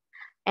sharing.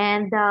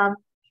 And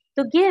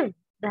to give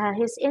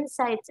his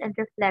insights and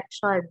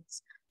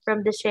reflections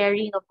from the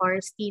sharing of our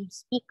esteemed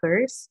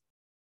speakers,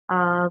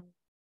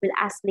 we'll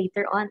ask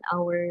later on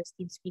our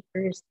esteemed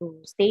speakers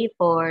to stay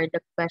for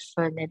the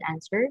question and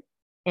answer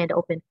and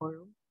open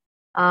forum.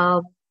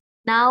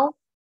 Now,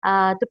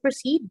 to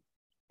proceed,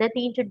 let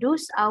me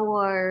introduce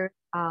our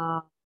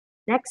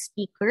next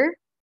speaker,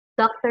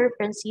 Dr.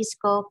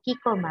 Francisco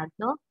Kiko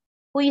Magno,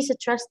 who is a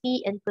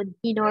trustee and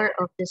convener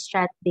of the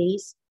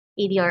Strat-based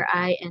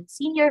ADRi and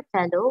senior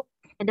fellow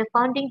and the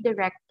founding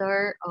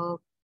director of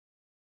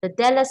the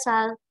De La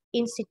Salle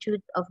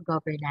Institute of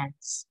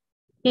Governance.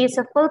 He is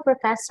a full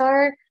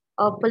professor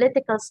of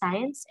political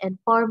science and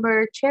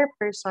former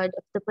chairperson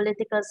of the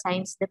Political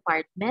Science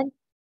Department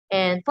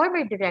and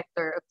former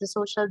director of the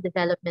Social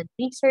Development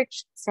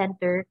Research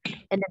Center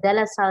in the De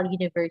La Salle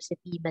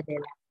University,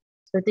 Manila.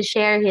 So to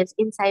share his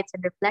insights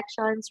and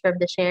reflections from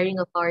the sharing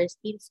of our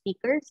esteemed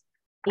speakers,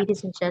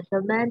 ladies and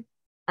gentlemen,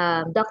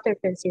 Dr.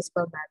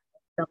 Francisco Magno.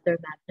 Dr.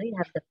 Magno, you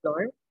have the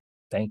floor.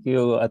 Thank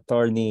you,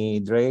 Attorney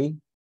Dre.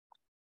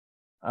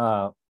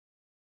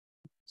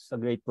 It's a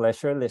great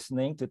pleasure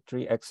listening to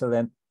 3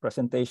 excellent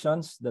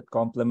presentations that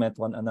complement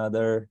one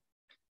another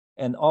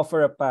and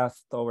offer a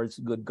path towards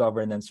good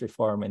governance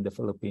reform in the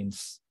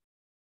Philippines.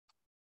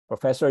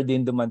 Professor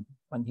Dindo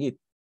Manhit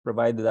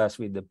provided us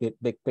with the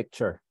big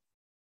picture,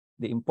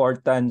 the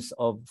importance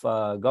of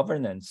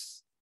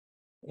governance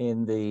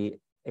in the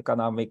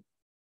economic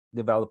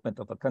development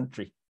of a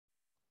country,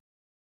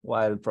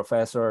 while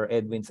Professor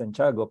Edwin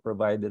Santiago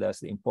provided us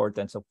the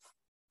importance of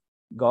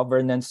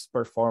governance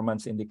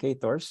performance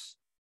indicators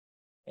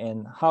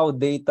and how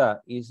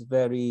data is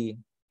very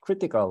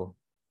critical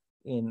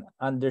in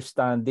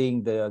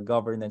understanding the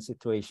governance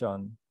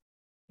situation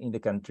in the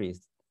country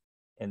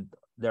and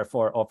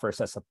therefore offers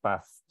us a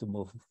path to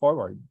move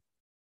forward.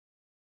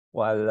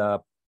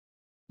 While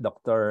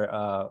Dr.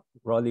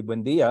 Rolly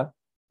Buendia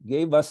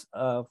gave us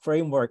a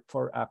framework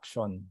for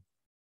action,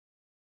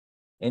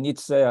 and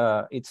it's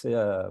a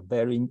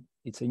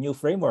new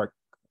framework,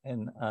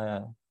 and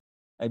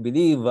I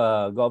believe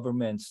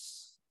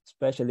governments,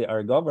 especially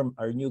our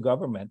new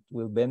government,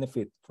 will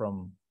benefit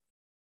from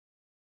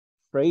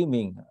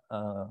framing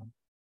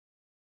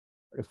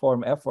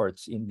reform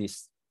efforts in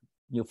this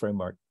new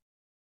framework.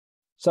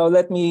 So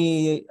let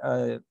me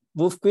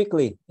move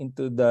quickly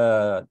into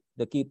the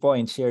key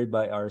points shared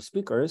by our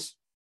speakers.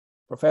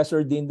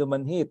 Professor Dindo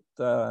Manhit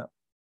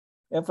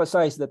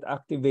emphasized that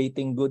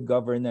activating good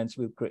governance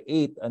will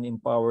create an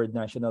empowered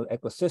national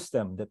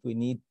ecosystem that we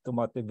need to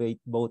motivate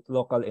both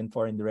local and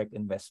foreign direct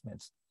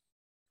investments.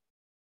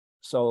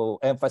 So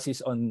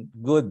emphasis on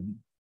good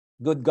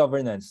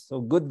governance.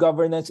 So good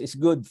governance is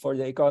good for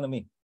the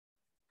economy.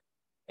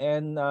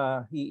 And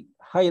he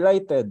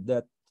highlighted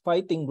that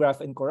fighting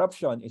graft and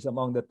corruption is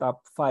among the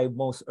top 5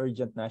 most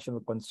urgent national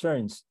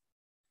concerns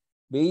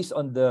based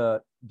on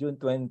the June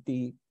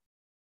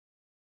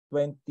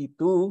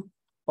 2022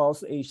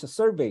 Pulse Asia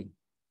survey.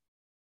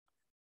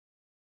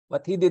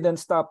 But he didn't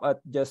stop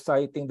at just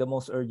citing the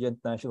most urgent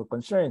national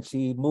concerns.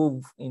 He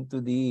moved into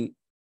the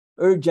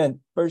urgent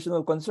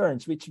personal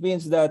concerns, which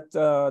means that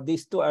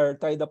these two are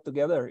tied up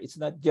together. It's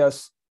not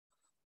just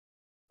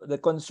the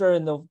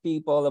concern of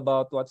people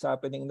about what's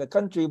happening in the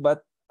country,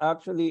 but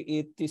actually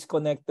it is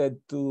connected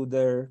to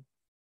their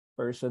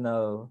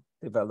personal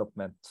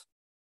development.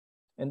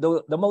 And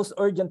the most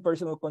urgent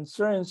personal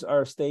concerns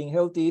are staying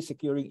healthy,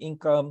 securing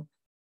income,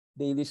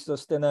 daily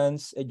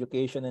sustenance,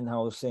 education, and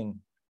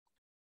housing.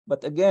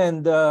 But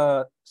again,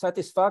 the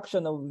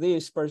satisfaction of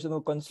these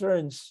personal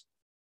concerns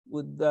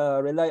would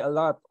rely a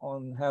lot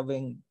on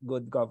having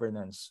good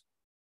governance.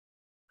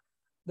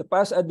 The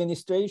past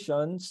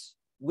administration's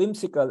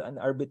whimsical and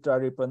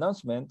arbitrary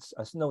pronouncements,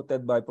 as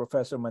noted by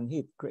Professor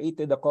Manhit,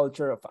 created a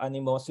culture of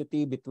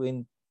animosity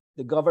between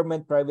the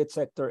government, private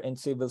sector, and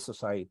civil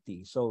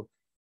society. So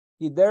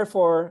he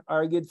therefore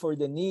argued for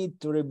the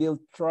need to rebuild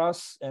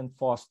trust and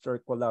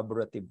foster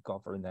collaborative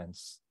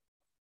governance.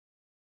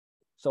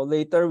 So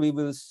later we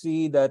will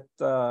see that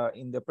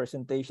in the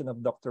presentation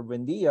of Dr.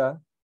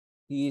 Buendia,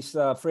 his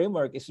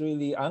framework is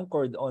really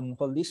anchored on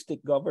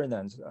holistic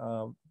governance,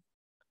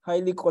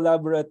 highly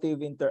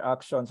collaborative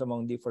interactions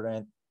among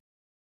different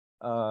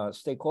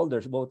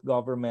stakeholders, both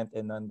government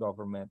and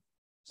non-government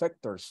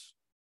sectors.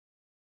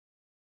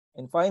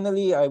 And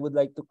finally, I would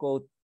like to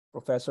quote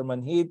Professor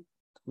Manhit,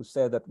 who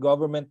said that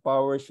government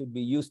power should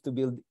be used to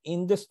build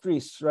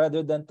industries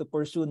rather than to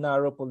pursue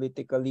narrow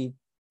politically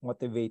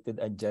motivated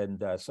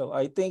agenda. So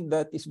I think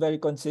that is very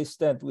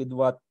consistent with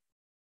what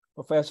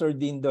Professor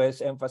Dindo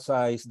has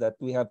emphasized, that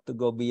we have to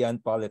go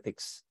beyond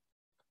politics.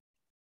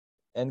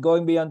 And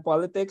going beyond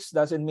politics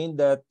doesn't mean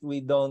that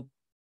we don't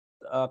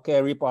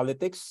carry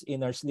politics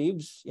in our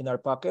sleeves, in our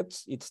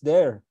pockets. It's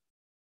there.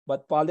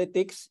 But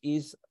politics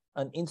is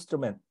an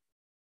instrument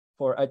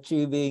for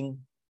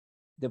achieving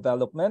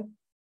development,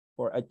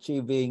 for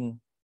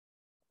achieving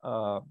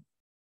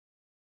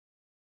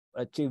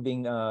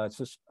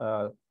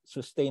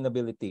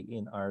sustainability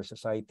in our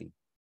society.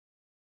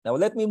 Now,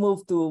 let me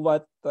move to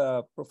what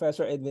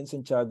Professor Edwin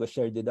Santiago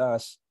shared with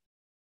us.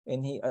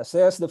 And he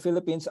assessed the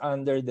Philippines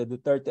under the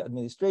Duterte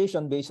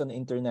administration based on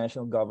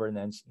international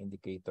governance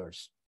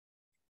indicators.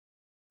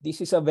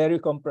 This is a very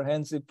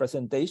comprehensive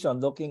presentation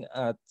looking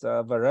at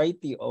a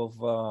variety of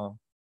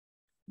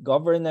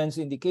governance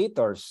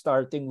indicators,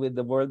 starting with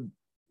the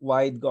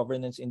worldwide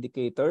governance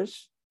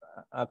indicators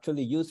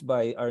actually used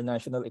by our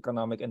National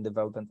Economic and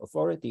Development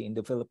Authority in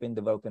the Philippine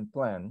Development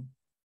Plan.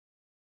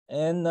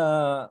 And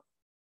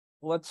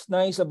what's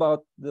nice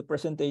about the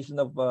presentation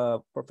of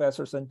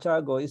Professor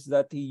Santiago is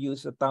that he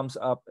used a thumbs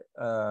up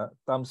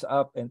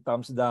and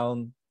thumbs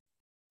down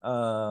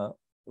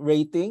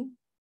rating.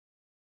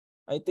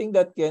 I think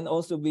that can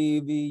also be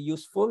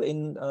useful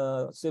in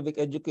civic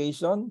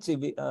education,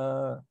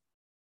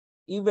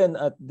 even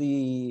at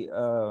the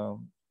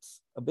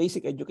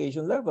basic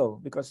education level,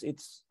 because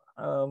it's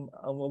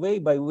a way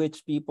by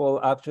which people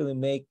actually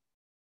make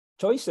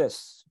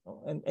choices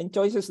and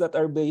choices that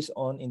are based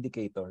on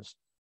indicators.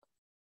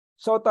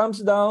 So thumbs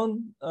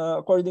down,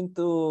 according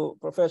to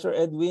Professor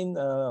Edwin,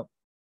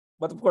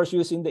 but of course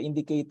using the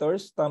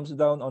indicators, thumbs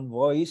down on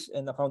voice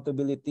and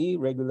accountability,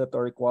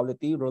 regulatory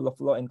quality, rule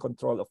of law, and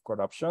control of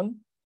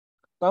corruption.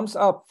 Thumbs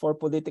up for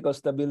political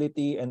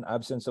stability and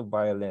absence of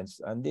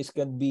violence. And this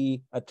can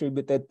be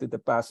attributed to the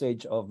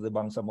passage of the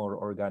Bangsamoro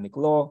Organic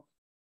Law,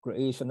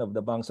 creation of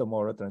the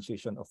Bangsamoro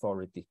Transition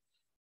Authority.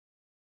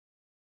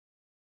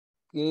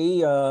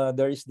 Okay,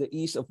 there is the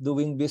ease of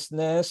doing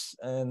business,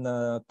 and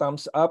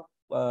thumbs up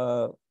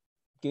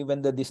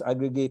given the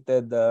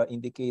disaggregated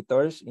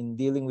indicators in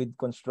dealing with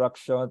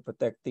construction,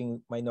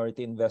 protecting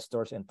minority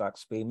investors, and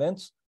tax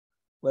payments.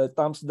 Well,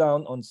 thumbs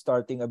down on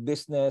starting a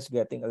business,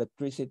 getting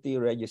electricity,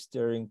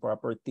 registering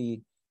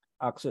property,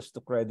 access to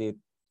credit,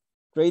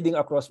 trading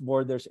across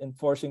borders,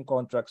 enforcing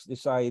contracts,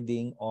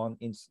 deciding on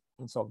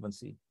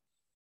insolvency.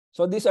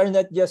 So these are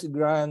not just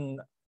grand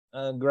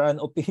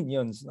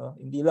opinions, no?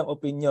 Hindi lang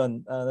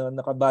opinion,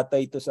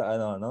 nakabatay ito sa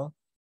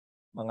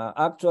mga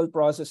actual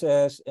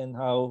processes and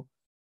how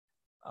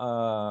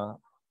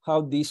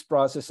these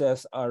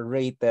processes are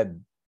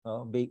rated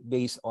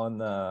based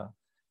on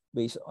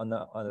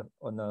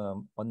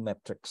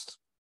metrics.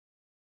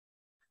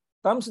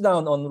 Thumbs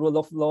down on rule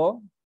of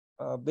law,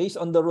 based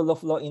on the rule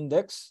of law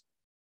index.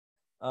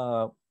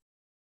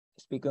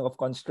 Speaking of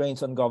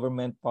constraints on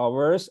government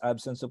powers,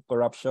 absence of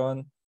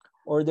corruption,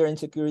 order and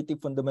security,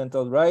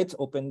 fundamental rights,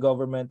 open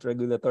government,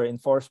 regulatory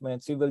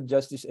enforcement, civil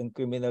justice, and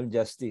criminal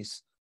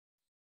justice.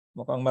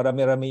 Mukhang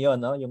marami-rami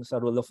yun, no? Yung sa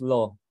rule of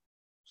law.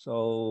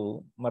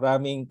 So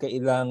maraming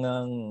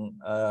kailangang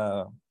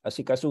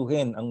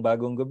asikasuhin ang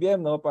bagong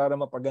gobyerno para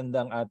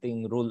mapaganda ang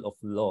ating rule of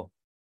law.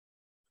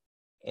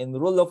 And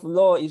rule of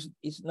law is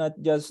not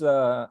just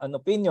an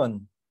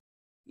opinion.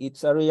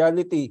 It's a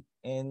reality.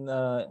 And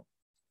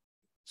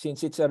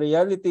since it's a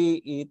reality,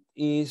 it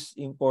is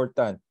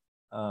important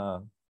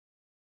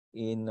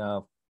in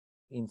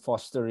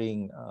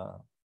fostering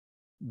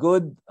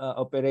good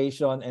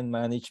operation and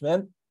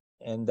management,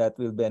 and that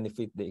will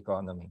benefit the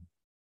economy.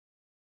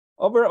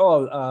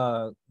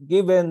 Overall,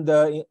 given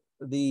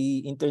the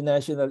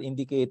international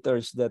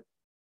indicators that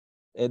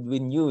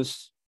Edwin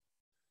used,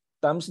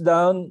 thumbs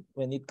down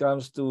when it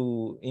comes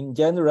to, in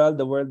general,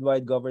 the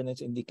worldwide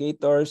governance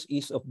indicators,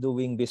 ease of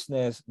doing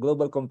business,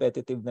 global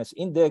competitiveness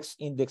index,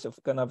 index of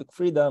economic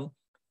freedom,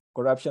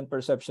 corruption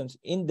perceptions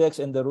index,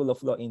 and the rule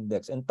of law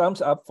index. And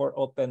thumbs up for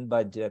open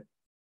budget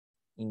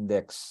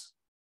index.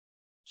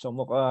 So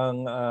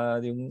mukhang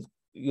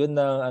yun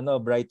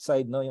ang bright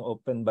side, no, yung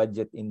open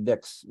budget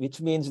index,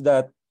 which means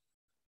that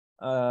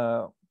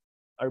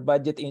our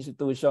budget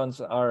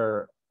institutions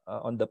are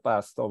on the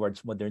path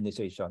towards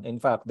modernization. In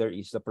fact, there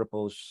is a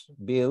proposed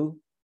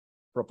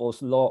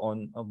law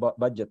on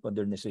budget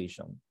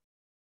modernization.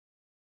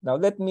 Now,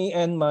 let me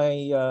end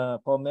my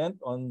comment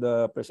on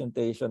the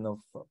presentation of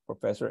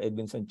Professor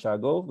Edwin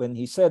Santiago when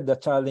he said the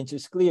challenge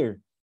is clear.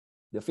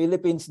 The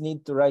Philippines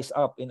need to rise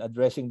up in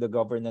addressing the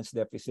governance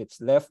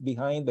deficits left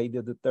behind by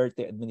the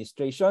Duterte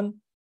administration.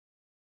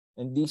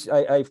 And this,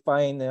 I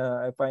find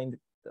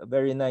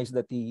very nice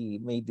that he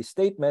made the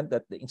statement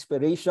that the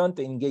inspiration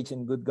to engage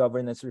in good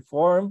governance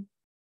reform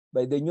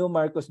by the new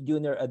Marcos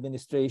Jr.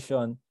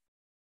 administration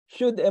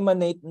should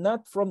emanate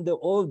not from the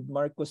old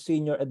Marcos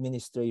Sr.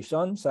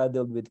 administration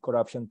saddled with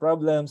corruption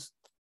problems,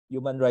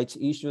 human rights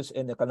issues,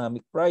 and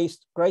economic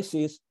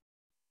crisis,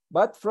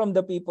 but from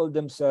the people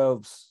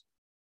themselves,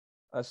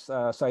 as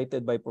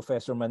cited by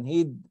Professor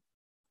Manhid,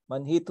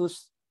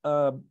 who's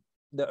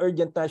the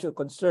urgent national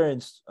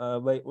concerns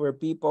where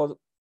people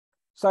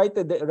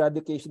cited the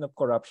eradication of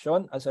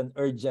corruption as an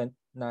urgent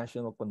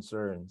national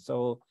concern.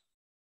 So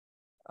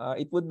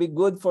it would be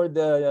good for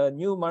the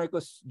new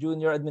Marcos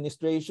Jr.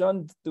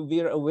 administration to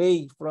veer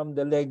away from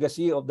the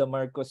legacy of the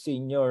Marcos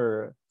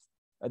Sr.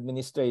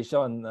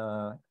 administration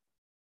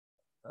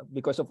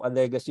because of a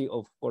legacy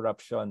of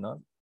corruption.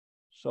 No?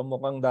 So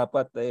mukhang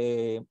dapat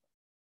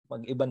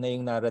mag-iba na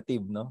yung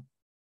narrative, no?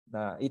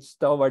 Na it's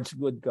towards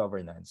good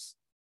governance.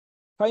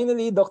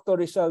 Finally, Dr.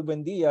 Rizal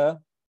Buendia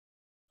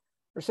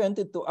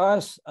presented to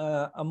us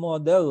a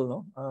model, no?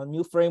 A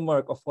new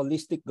framework of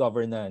holistic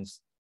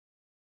governance.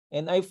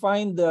 And I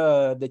find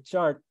the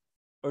chart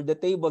or the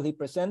table he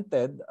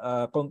presented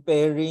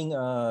comparing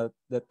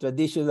the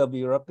traditional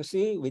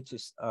bureaucracy, which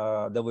is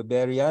the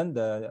Weberian,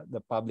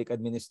 the public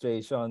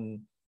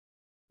administration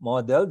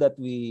model that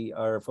we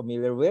are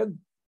familiar with,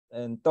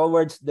 and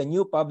towards the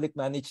new public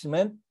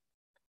management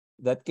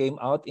that came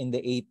out in the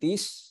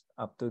 80s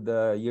up to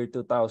the year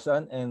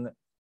 2000, and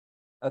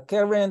a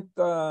current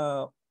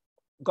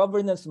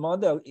governance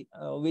model,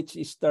 which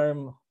is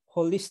termed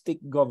holistic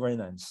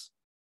governance.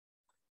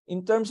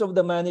 In terms of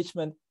the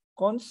management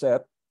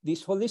concept,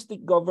 this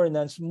holistic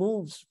governance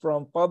moves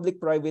from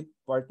public-private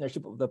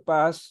partnership of the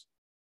past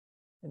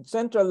and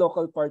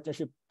central-local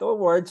partnership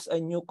towards a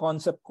new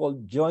concept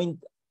called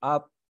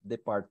joined-up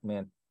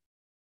department.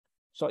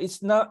 So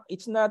it's not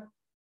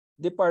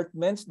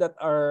departments that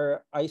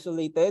are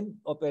isolated,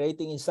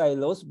 operating in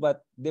silos,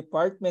 but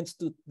departments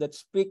that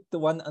speak to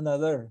one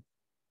another.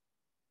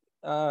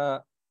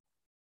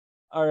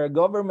 Our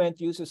government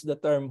uses the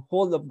term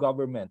whole of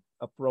government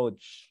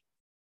approach.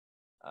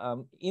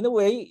 In a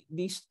way,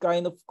 this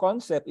kind of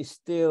concept is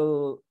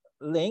still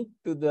linked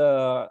to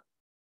the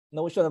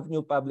notion of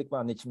new public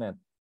management.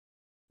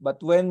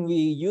 But when we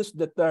use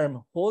the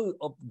term whole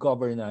of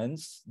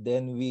governance,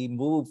 then we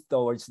move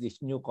towards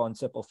this new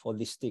concept of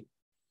holistic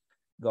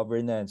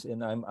governance.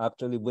 And I'm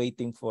actually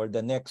waiting for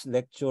the next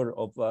lecture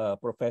of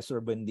Professor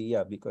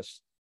Buendia,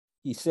 because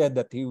he said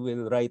that he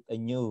will write a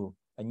new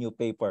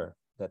paper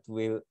that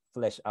will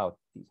flesh out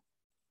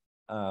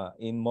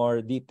in more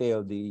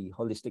detail the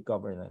holistic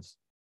governance.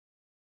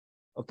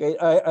 Okay,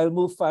 I'll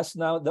move fast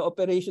now. The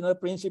operational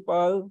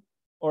principle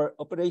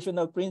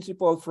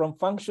from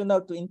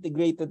functional to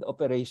integrated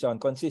operation,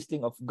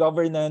 consisting of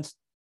governance,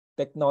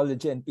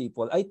 technology, and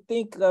people. I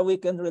think we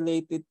can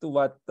relate it to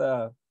what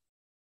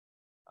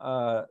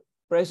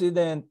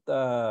President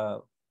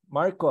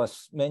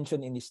Marcos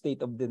mentioned in his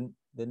State of the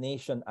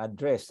Nation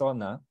address,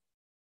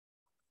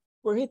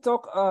 where he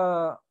talked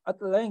at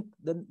length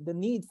the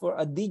need for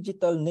a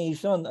digital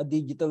nation, a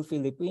digital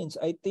Philippines.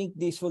 I think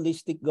this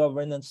holistic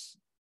governance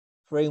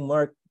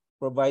framework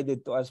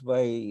provided to us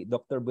by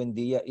Dr.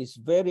 Buendia is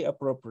very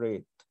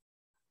appropriate.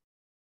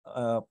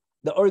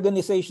 The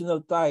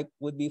organizational type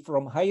would be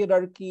from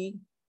hierarchy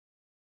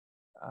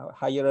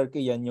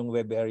yan yung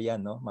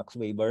Weberian, no? Max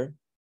Weber,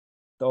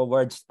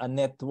 towards a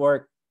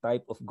network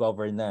type of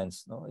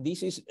governance. No?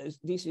 This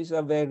is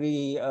a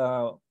very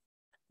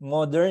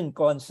modern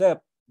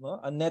concept,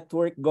 no? A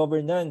network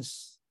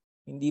governance.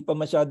 Hindi pa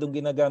masyadong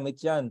ginagamit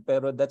yan,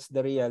 pero that's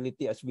the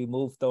reality as we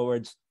move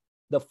towards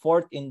the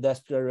fourth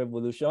industrial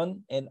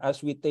revolution, and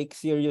as we take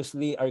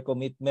seriously our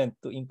commitment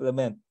to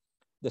implement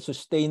the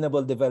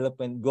Sustainable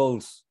Development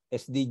Goals,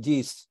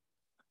 SDGs.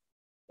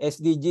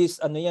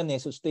 SDGs, ano yan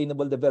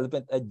Sustainable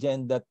Development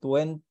Agenda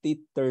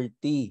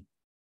 2030.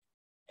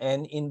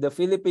 And in the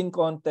Philippine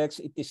context,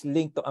 it is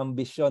linked to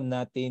ambition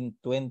natin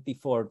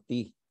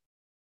 2040.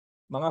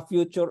 Mga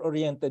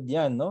future-oriented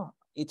yan, no?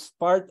 It's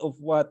part of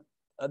what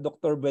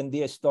Dr.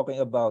 Buendia is talking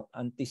about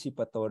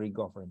anticipatory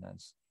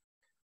governance.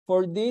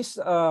 For this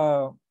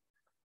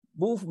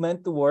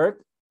movement to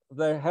work,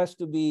 there has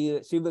to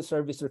be civil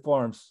service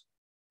reforms.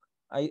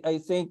 I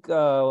think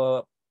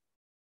there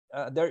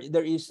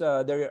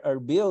are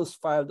bills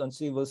filed on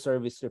civil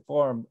service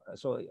reform.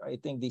 So I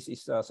think this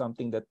is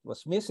something that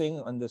was missing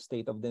on the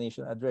State of the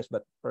Nation address,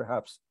 but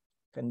perhaps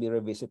can be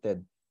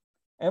revisited.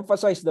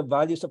 Emphasize the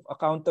values of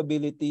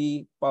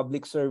accountability,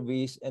 public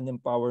service, and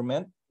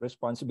empowerment,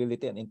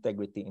 responsibility, and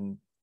integrity in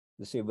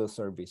the civil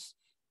service.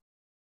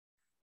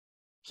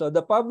 So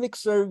the public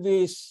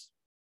service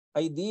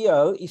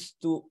ideal is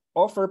to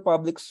offer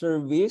public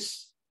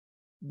service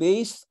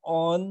based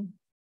on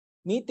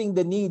meeting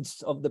the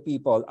needs of the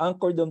people,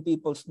 anchored on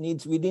people's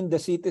needs within the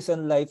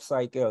citizen life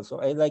cycle.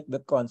 So I like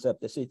that concept,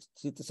 the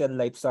citizen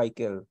life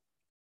cycle.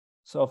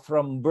 So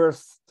from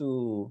birth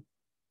to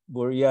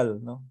burial,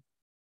 no?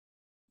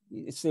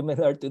 It's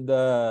similar to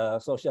the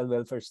social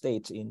welfare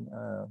states in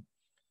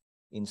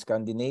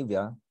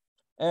Scandinavia.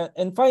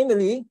 And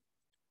finally,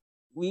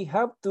 we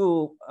have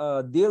to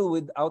deal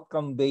with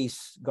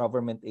outcome-based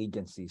government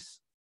agencies.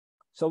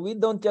 So we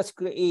don't just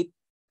create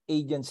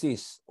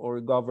agencies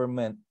or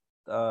government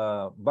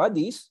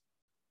bodies.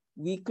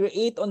 We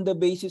create on the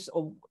basis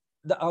of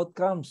the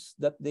outcomes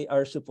that they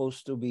are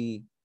supposed to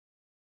be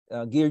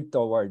geared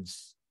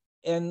towards.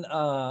 And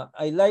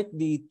I like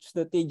the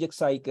strategic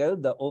cycle,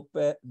 the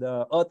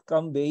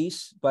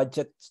outcome-based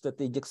budget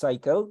strategic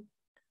cycle,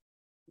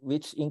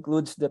 which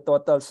includes the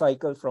total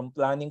cycle from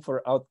planning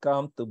for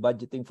outcome to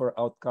budgeting for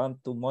outcome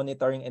to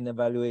monitoring and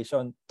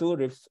evaluation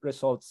to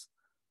results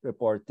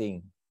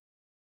reporting.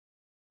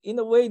 In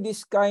a way,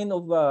 this kind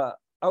of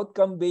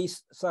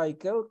outcome-based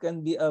cycle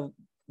can be a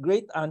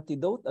great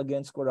antidote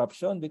against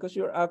corruption because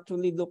you're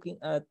actually looking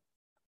at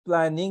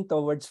planning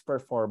towards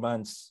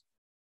performance.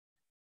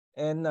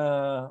 And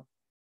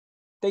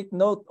take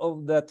note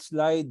of that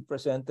slide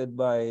presented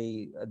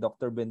by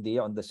Dr.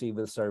 Buendia on the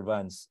civil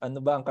servants.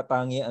 Ano ba ang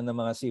katangian ng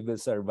mga civil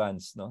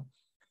servants, no?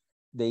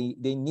 They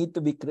need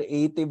to be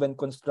creative and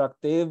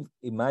constructive,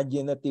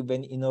 imaginative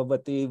and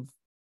innovative,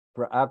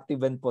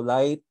 proactive and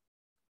polite,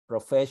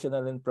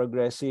 professional and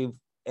progressive,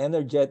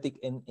 energetic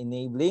and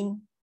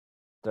enabling,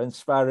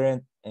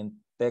 transparent and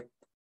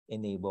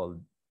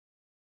tech-enabled.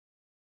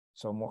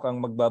 So mukhang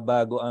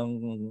magbabago ang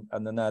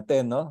ano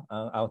natin, no?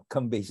 Ang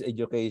outcome-based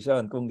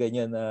education kung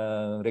ganyan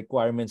ang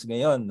requirements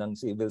ngayon ng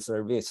civil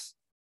service.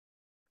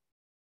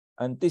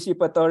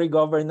 Anticipatory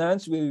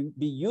governance will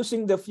be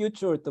using the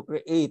future to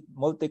create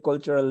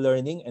multicultural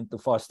learning and to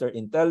foster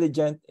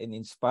intelligent and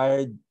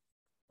inspired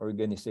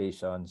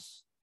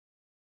organizations.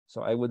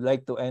 So I would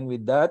like to end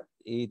with that.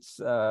 It's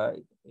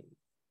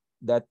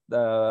that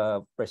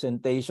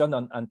presentation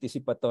on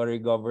anticipatory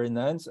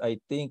governance,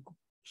 I think,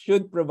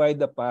 should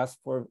provide the path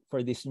for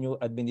this new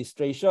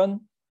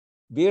administration,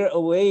 veer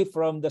away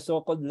from the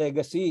so-called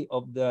legacy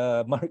of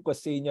the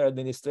Marcos Sr.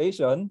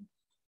 administration,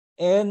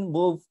 and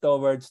move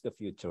towards the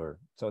future.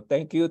 So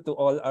thank you to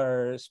all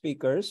our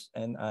speakers,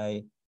 and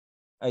I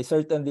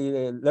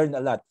certainly learned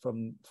a lot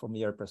from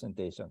your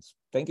presentations.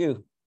 Thank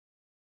you.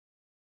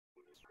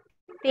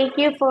 Thank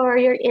you for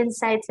your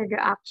insights and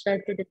reaction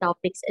to the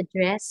topics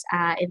addressed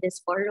in this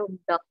forum,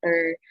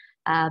 Dr.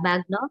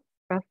 Magno,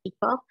 Prof.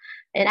 Kiko.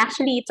 And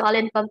actually, it's all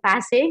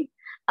encompassing.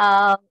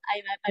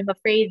 I'm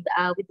afraid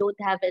we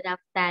don't have enough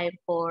time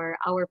for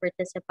our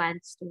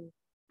participants to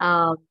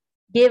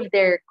give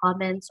their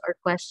comments or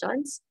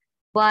questions.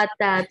 But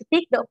to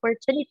take the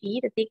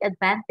opportunity, to take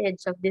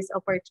advantage of this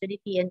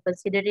opportunity, and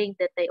considering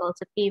that I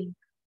also came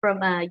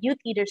from a youth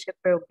leadership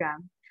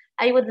program,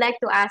 I would like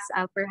to ask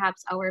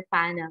perhaps our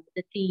panel,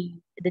 the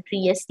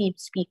three esteemed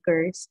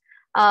speakers,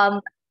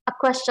 a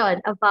question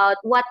about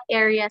what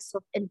areas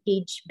of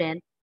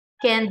engagement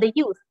can the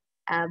youth,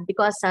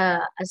 because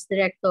as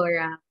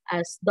Director,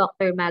 as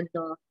Dr.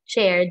 Magno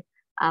shared,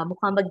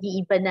 mukhang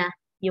mag-iiba na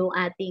yung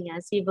ating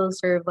civil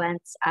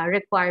servants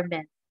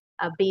requirement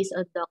based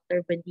on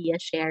Dr.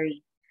 Buendia's sharing.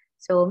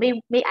 So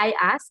may I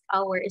ask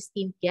our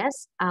esteemed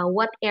guests,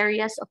 what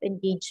areas of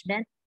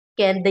engagement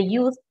can the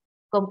youth,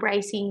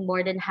 comprising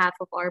more than half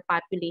of our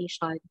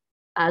population,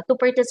 to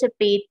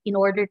participate in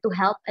order to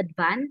help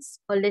advance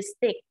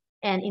holistic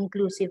and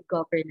inclusive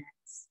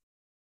governance?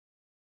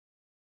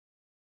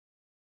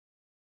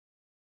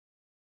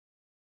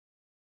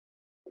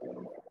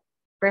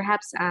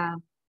 Perhaps,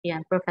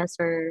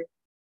 Professor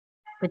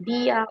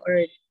Buendia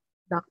or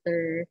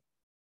Dr.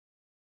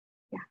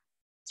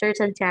 Sir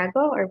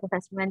Santiago or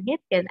Professor Manhit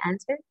can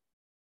answer.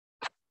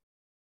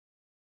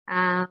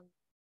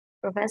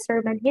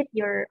 Professor Manhit,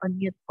 you're on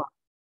mute po.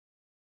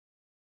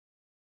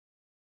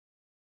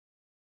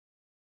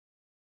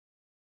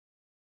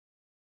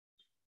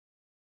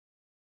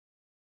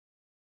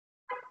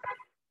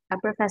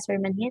 Professor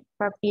Manhit,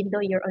 Prof.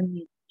 Pindo, you're on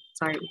mute.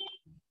 Sorry.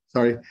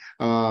 Sorry.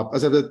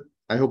 As of that,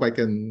 I hope I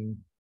can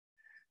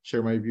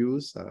share my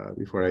views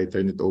before I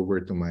turn it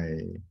over to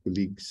my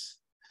colleagues.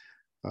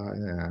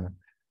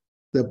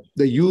 The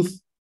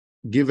youth,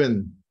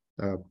 given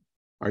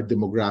our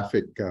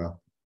demographic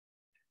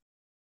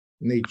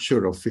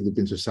nature of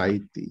Philippine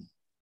society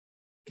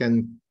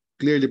can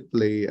clearly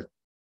play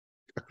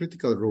a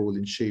critical role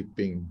in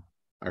shaping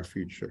our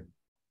future.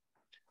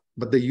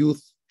 But the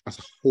youth as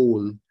a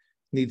whole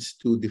needs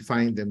to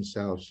define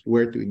themselves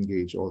where to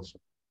engage also.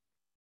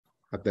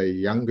 At a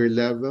younger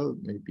level,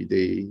 maybe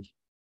they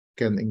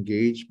can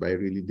engage by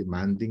really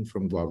demanding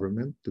from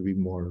government to be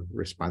more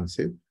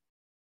responsive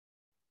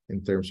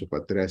in terms of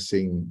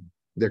addressing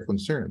their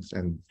concerns.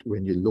 And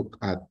when you look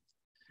at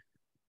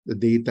the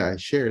data I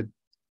shared,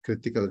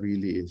 critical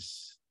really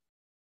is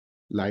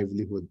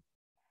livelihood,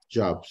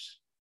 jobs.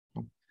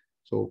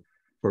 So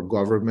for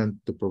government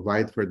to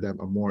provide for them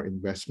a more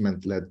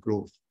investment-led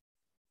growth,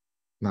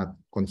 not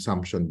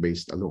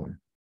consumption-based alone.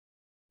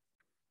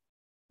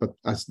 But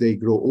as they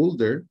grow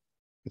older,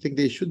 I think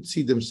they should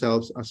see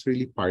themselves as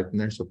really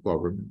partners of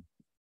government,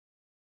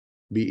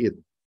 be it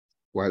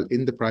while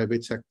in the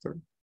private sector,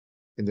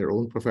 in their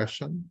own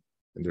profession,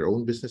 in their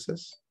own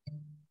businesses,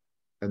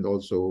 and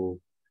also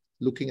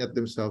looking at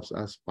themselves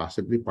as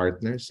possibly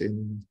partners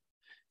in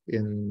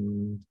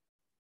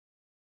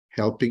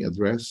helping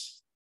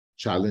address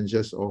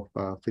challenges of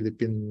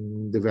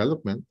Philippine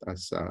development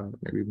as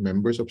maybe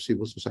members of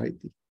civil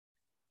society.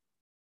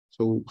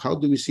 So how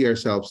do we see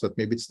ourselves that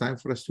maybe it's time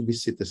for us to be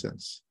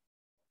citizens,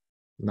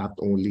 not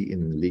only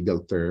in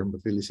legal term, but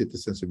really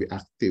citizens to be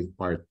active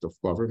part of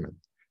government.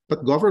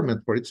 But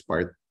government, for its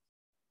part,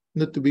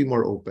 need to be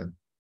more open.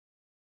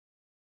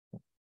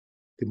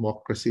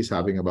 Democracy is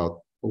having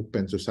about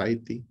open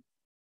society,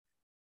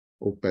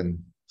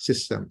 open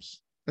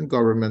systems, and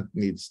government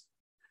needs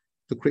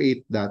to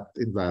create that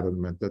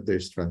environment that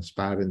there's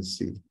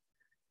transparency,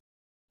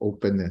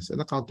 openness, and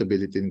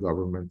accountability in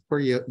government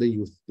for the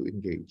youth to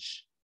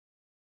engage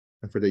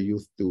and for the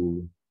youth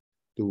to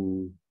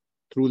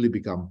truly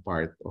become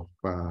part of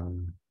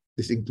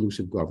this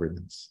inclusive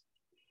governance.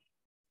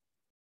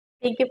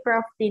 Thank you,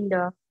 Prof.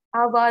 Lindo.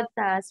 How about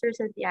Sir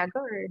Santiago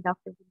or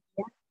Dr.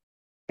 Vindia?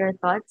 Your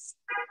thoughts?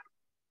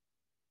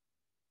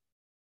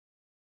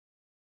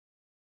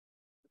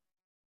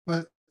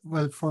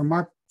 Well, for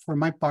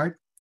my part,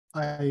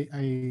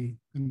 I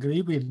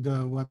agree with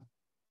what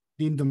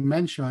Lindo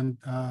mentioned.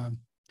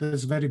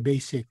 That's very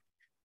basic.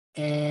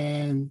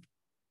 And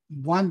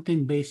one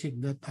thing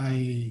basic that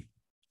I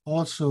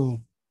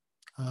also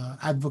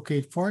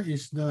advocate for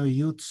is the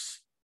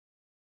youth's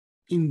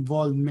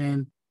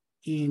involvement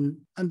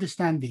in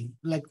understanding,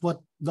 like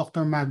what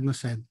Dr. Magno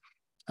said.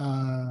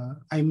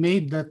 I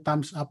made the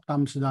thumbs up,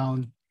 thumbs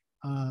down.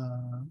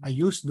 I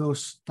use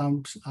those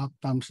thumbs up,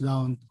 thumbs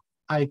down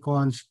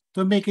icons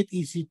to make it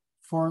easy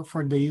for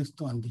the youth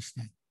to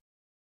understand.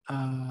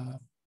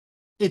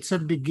 It's a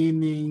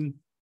beginning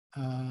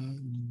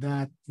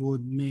that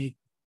would make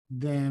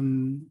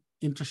them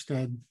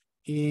interested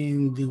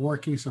in the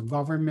workings of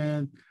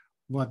government,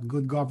 what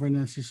good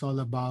governance is all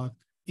about.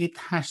 It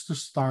has to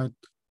start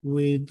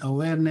with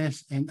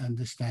awareness and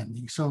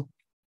understanding. So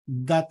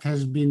that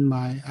has been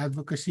my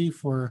advocacy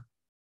for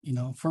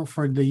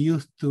the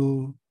youth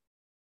to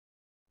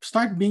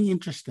start being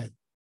interested.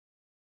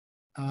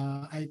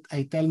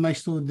 I tell my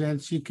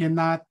students, you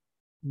cannot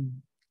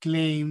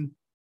claim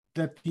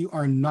that you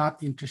are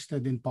not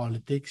interested in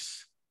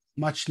politics,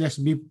 much less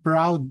be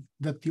proud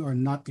that you are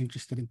not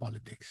interested in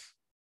politics.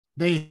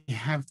 They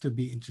have to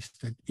be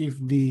interested. If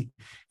the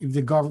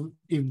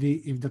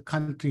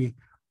country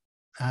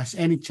has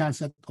any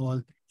chance at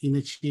all in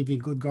achieving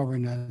good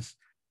governance,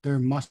 there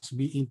must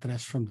be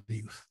interest from the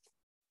youth.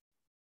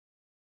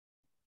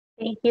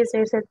 Thank you,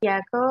 Sir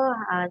Santiago.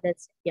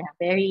 That's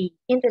very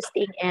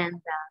interesting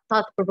and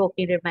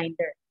thought-provoking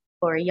reminder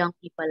for young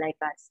people like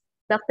us.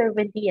 Dr.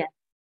 Vendia.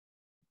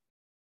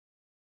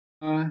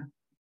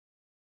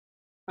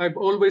 I've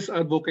always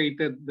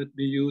advocated that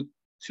the youth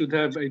should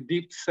have a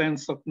deep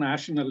sense of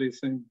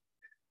nationalism,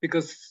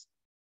 because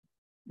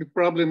the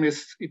problem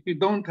is if you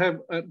don't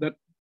have that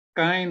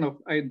kind of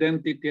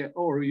identity,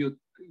 or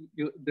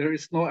there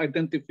is no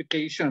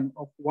identification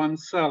of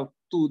oneself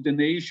to the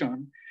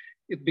nation,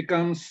 it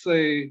becomes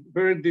a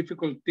very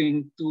difficult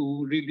thing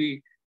to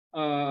really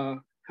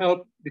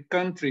help the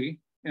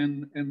country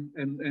and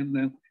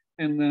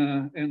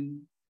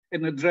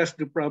address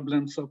the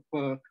problems of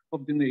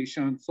the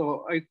nation.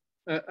 So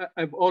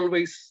I've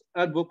always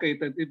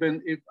advocated,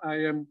 even if I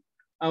am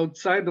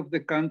outside of the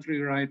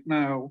country right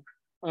now,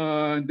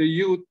 the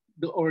youth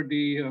or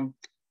the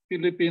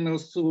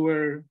Filipinos who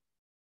were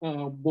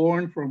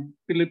born from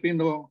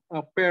Filipino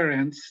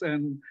parents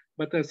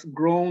but has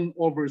grown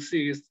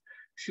overseas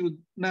should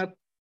not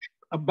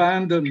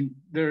abandon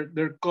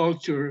their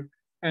culture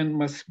and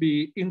must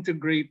be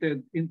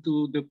integrated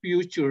into the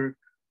future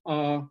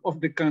of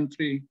the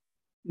country.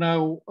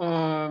 Now,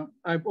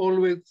 I've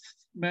always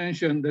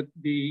mentioned that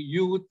the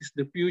youth is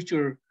the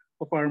future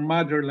of our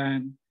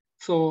motherland.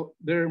 So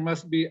there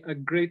must be a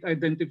great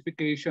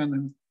identification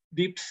and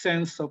deep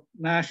sense of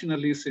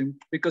nationalism,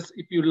 because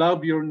if you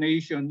love your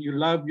nation, you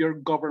love your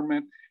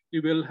government,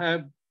 you will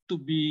have to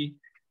be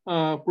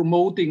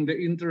promoting the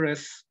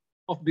interests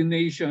of the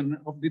nation,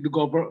 of the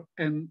government,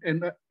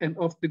 and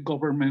of the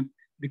government,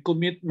 the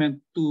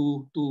commitment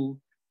to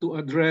to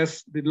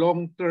address the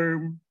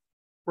long-term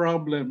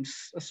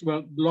problems as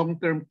well,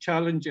 long-term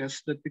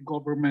challenges that the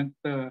government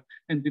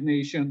and the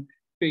nation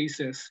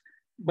faces.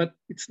 But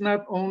it's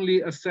not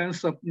only a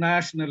sense of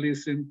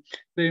nationalism.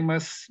 They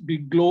must be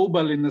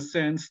global in the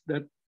sense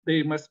that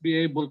they must be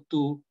able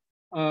to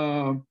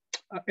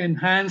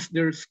enhance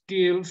their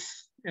skills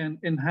and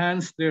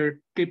enhance their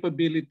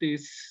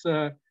capabilities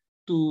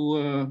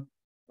to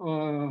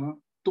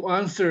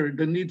answer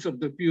the needs of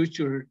the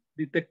future.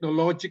 The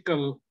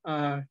technological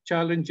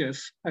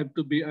challenges have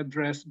to be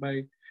addressed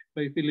by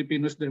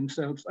Filipinos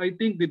themselves. I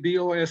think the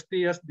DOST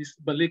has this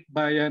Balik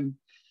Bayan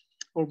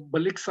or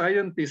Balik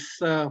Scientists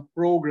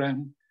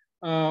program,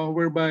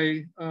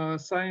 whereby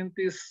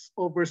scientists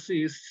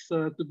overseas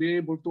to be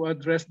able to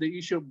address the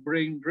issue of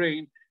brain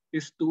drain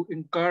is to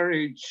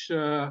encourage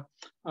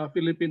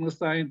Filipino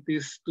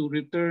scientists to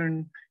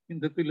return in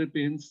the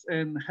Philippines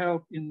and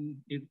help in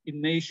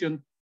nation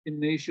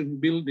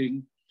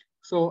building.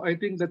 So I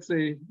think that's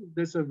a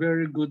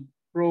very good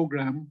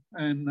program,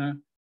 and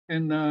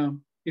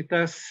it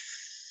has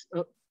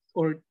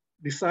or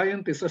the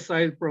scientists,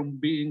 aside from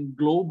being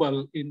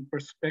global in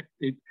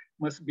perspective,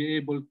 must be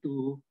able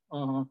to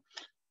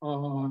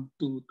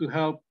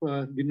help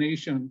the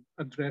nation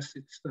address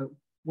its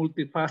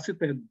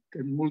multifaceted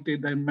and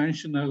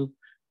multidimensional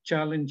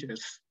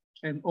challenges.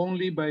 And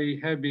only by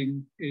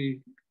having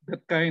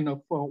that kind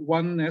of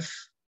oneness,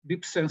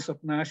 deep sense of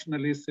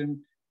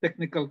nationalism,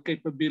 technical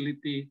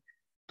capability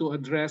to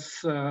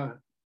address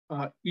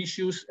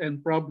issues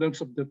and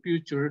problems of the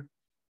future,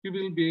 you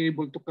will be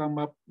able to come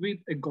up with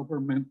a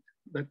government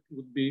that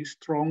would be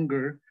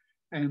stronger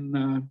and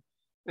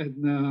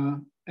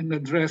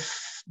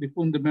address the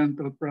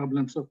fundamental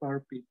problems of our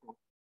people.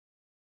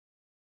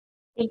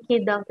 Thank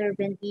you, Dr.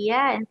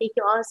 Bendia, and thank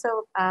you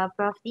also,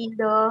 Prof.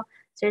 Dindo,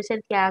 Sir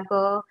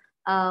Santiago,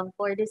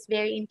 for this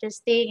very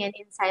interesting and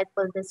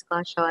insightful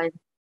discussion.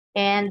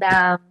 And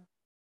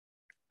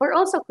we're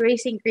also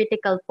raising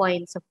critical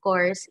points, of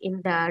course,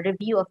 in the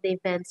review of the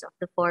events of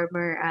the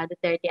former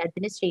Duterte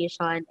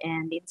administration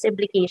and its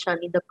implication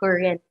in the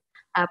current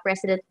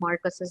President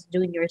Marcos's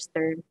Jr.'s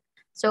term.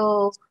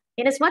 So,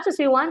 in as much as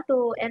we want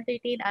to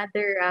entertain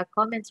other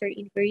comments or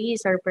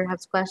inquiries or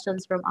perhaps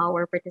questions from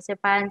our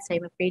participants,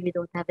 I'm afraid we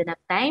don't have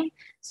enough time.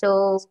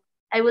 So,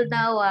 I will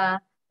now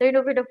turn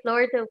over the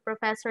floor to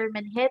Professor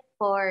Manhit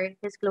for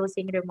his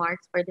closing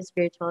remarks for this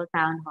virtual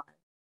town hall.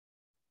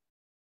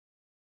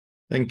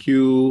 Thank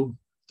you,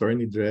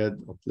 Attorney Dredd,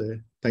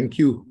 Ople. Thank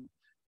you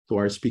to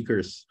our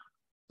speakers,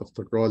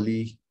 Dr.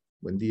 Rolly,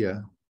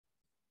 Buendia,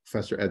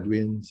 Professor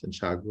Edwin,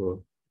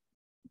 Santiago,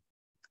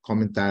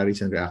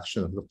 commentaries and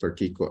reaction of Dr.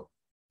 Kiko.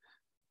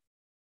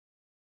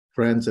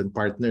 Friends and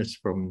partners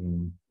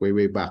from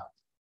way back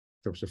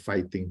in terms of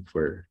fighting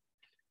for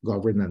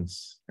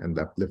governance and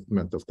the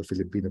upliftment of the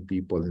Filipino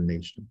people and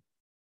nation.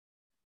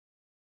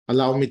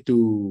 Allow me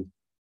to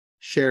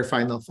share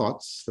final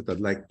thoughts that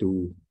I'd like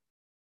to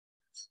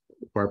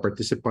for our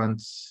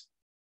participants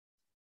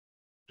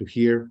to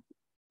hear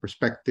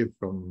perspective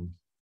from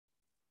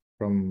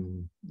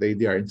the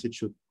ADRi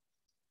Institute.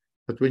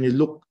 But when you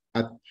look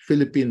at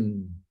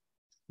Philippine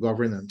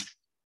governance,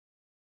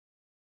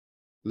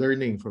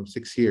 learning from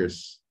 6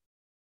 years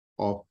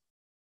of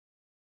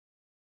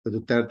the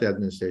Duterte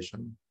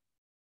administration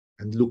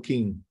and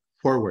looking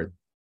forward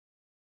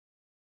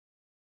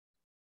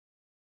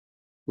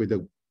with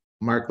the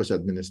Marcos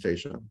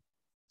administration,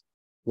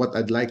 what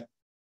I'd like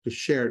to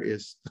share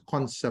is the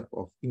concept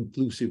of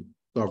inclusive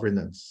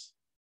governance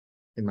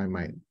in my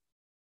mind.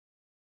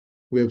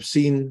 We have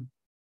seen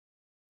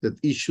that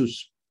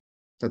issues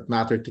that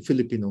matter to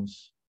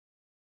Filipinos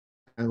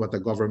and what the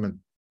government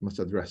must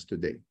address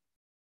today.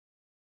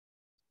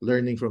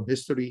 Learning from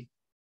history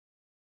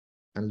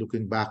and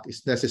looking back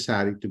is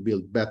necessary to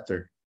build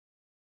better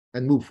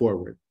and move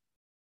forward,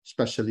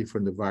 especially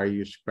from the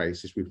various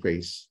crises we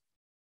face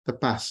the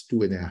past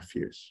 2.5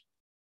 years.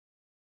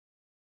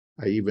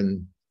 I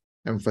even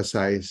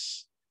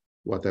emphasize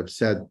what I've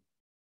said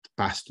the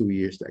past 2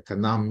 years, the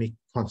economic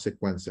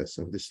consequences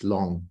of this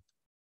long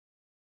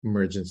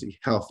emergency,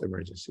 health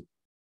emergency.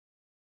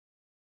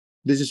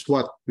 This is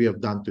what we have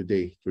done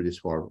today through this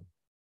forum.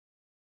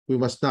 We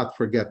must not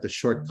forget the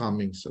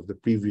shortcomings of the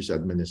previous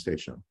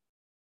administration,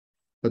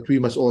 but we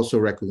must also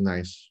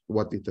recognize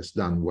what it has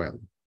done well.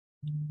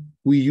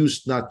 We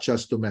used not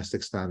just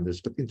domestic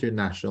standards, but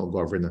international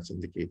governance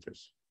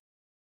indicators,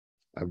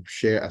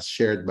 as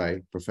shared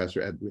by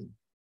Professor Edwin.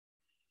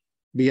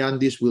 Beyond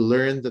this, we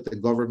learned that the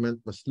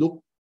government must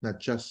look not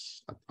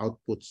just at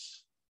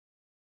outputs,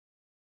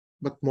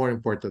 but more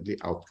importantly,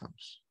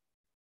 outcomes.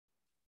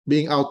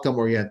 Being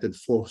outcome-oriented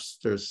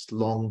fosters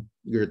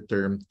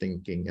longer-term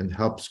thinking and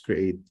helps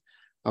create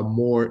a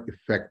more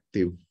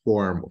effective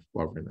form of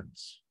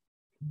governance.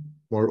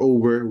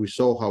 Moreover, we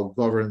saw how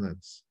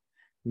governance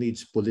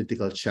needs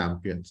political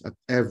champions at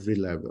every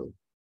level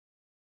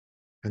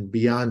and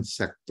beyond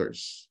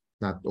sectors,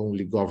 not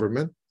only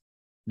government,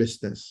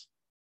 business,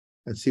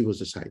 and civil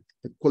society,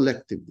 but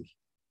collectively.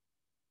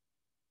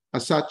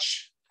 As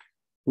such,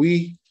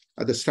 we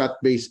at the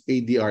Strat-based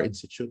ADRi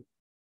Institute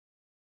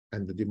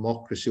and the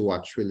Democracy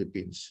Watch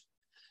Philippines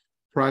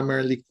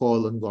primarily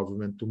call on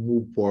government to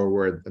move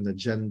forward an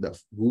agenda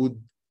of good,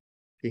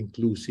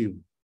 inclusive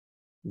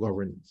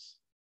governance,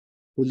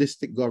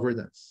 holistic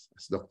governance,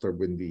 as Dr.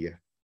 Buendia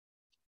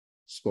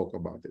spoke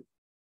about it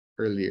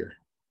earlier.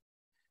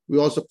 We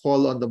also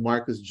call on the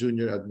Marcos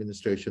Jr.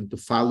 administration to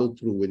follow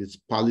through with its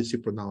policy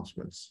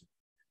pronouncements,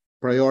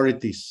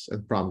 priorities,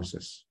 and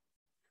promises.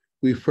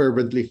 We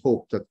fervently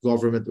hope that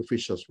government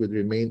officials will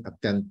remain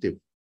attentive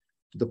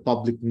to the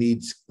public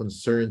needs,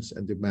 concerns,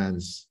 and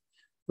demands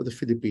of the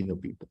Filipino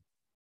people.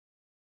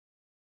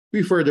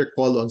 We further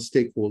call on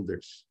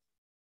stakeholders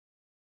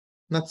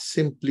not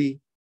simply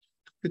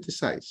to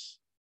criticize,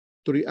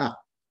 to react,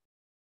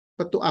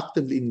 but to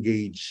actively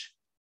engage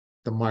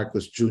the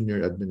Marcos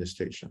Jr.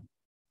 administration.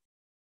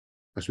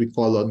 As we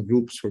call on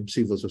groups from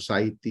civil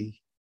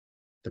society,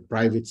 the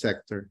private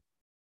sector,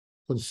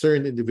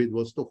 concerned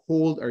individuals to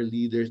hold our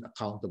leaders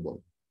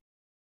accountable,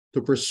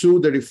 to pursue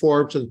the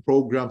reforms and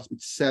programs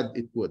it said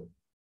it would.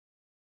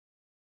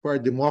 For our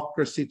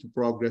democracy to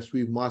progress,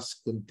 we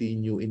must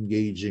continue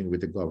engaging with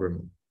the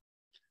government,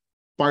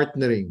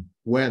 partnering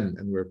when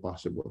and where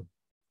possible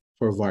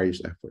for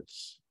various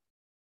efforts.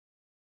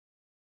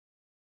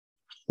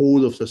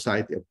 Whole of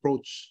society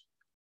approach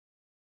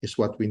is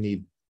what we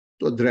need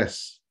to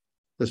address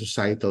the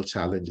societal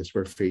challenges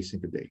we're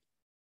facing today.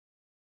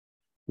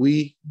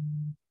 We,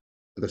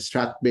 the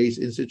Strat-Based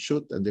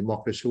Institute and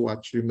Democracy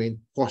Watch, remain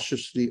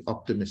cautiously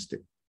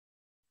optimistic,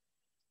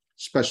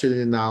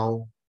 especially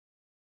now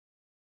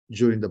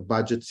during the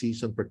budget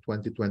season for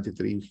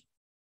 2023,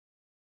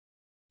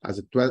 as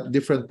the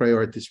different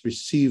priorities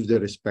receive their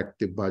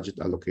respective budget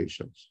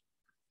allocations,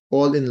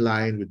 all in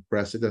line with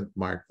President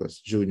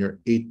Marcos Jr.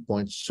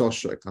 8-point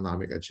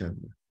socio-economic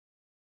agenda.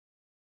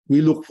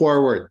 We look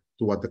forward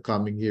to what the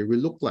coming year will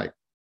look like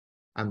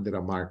under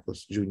a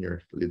Marcos Jr.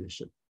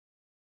 leadership.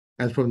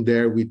 And from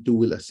there, we too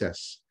will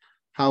assess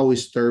how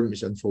his term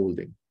is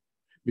unfolding,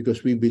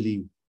 because we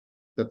believe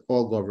that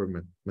all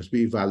government must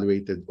be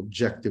evaluated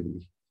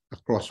objectively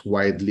across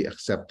widely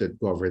accepted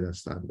governance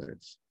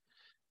standards.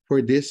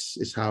 For this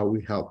is how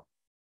we help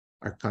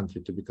our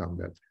country to become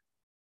better.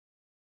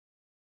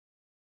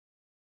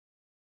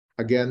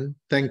 Again,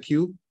 thank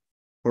you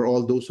for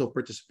all those who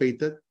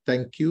participated.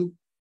 Thank you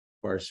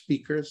for our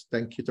speakers.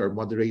 Thank you to our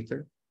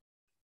moderator,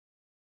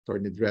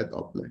 Attorney Dred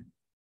Ople.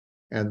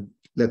 And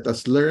let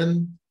us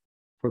learn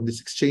from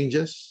these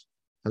exchanges,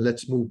 and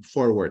let's move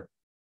forward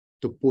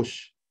to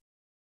push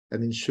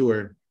and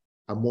ensure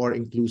a more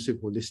inclusive,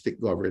 holistic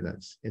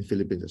governance in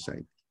Philippine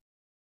society.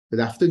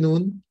 Good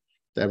afternoon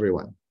to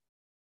everyone.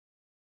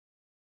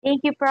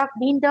 Thank you, Prof.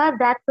 Dindo.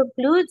 That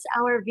concludes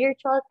our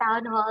virtual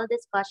town hall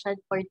discussion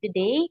for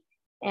today.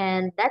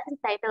 And that's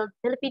entitled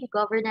Philippine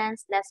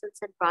Governance Lessons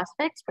and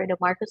Prospects for the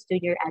Marcos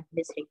Jr.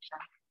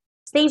 Administration.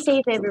 Stay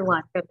safe,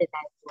 everyone, from the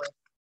time forward.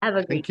 Have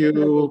a great day. Thank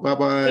you.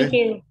 Bye-bye. Thank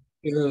you.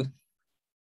 Thank you.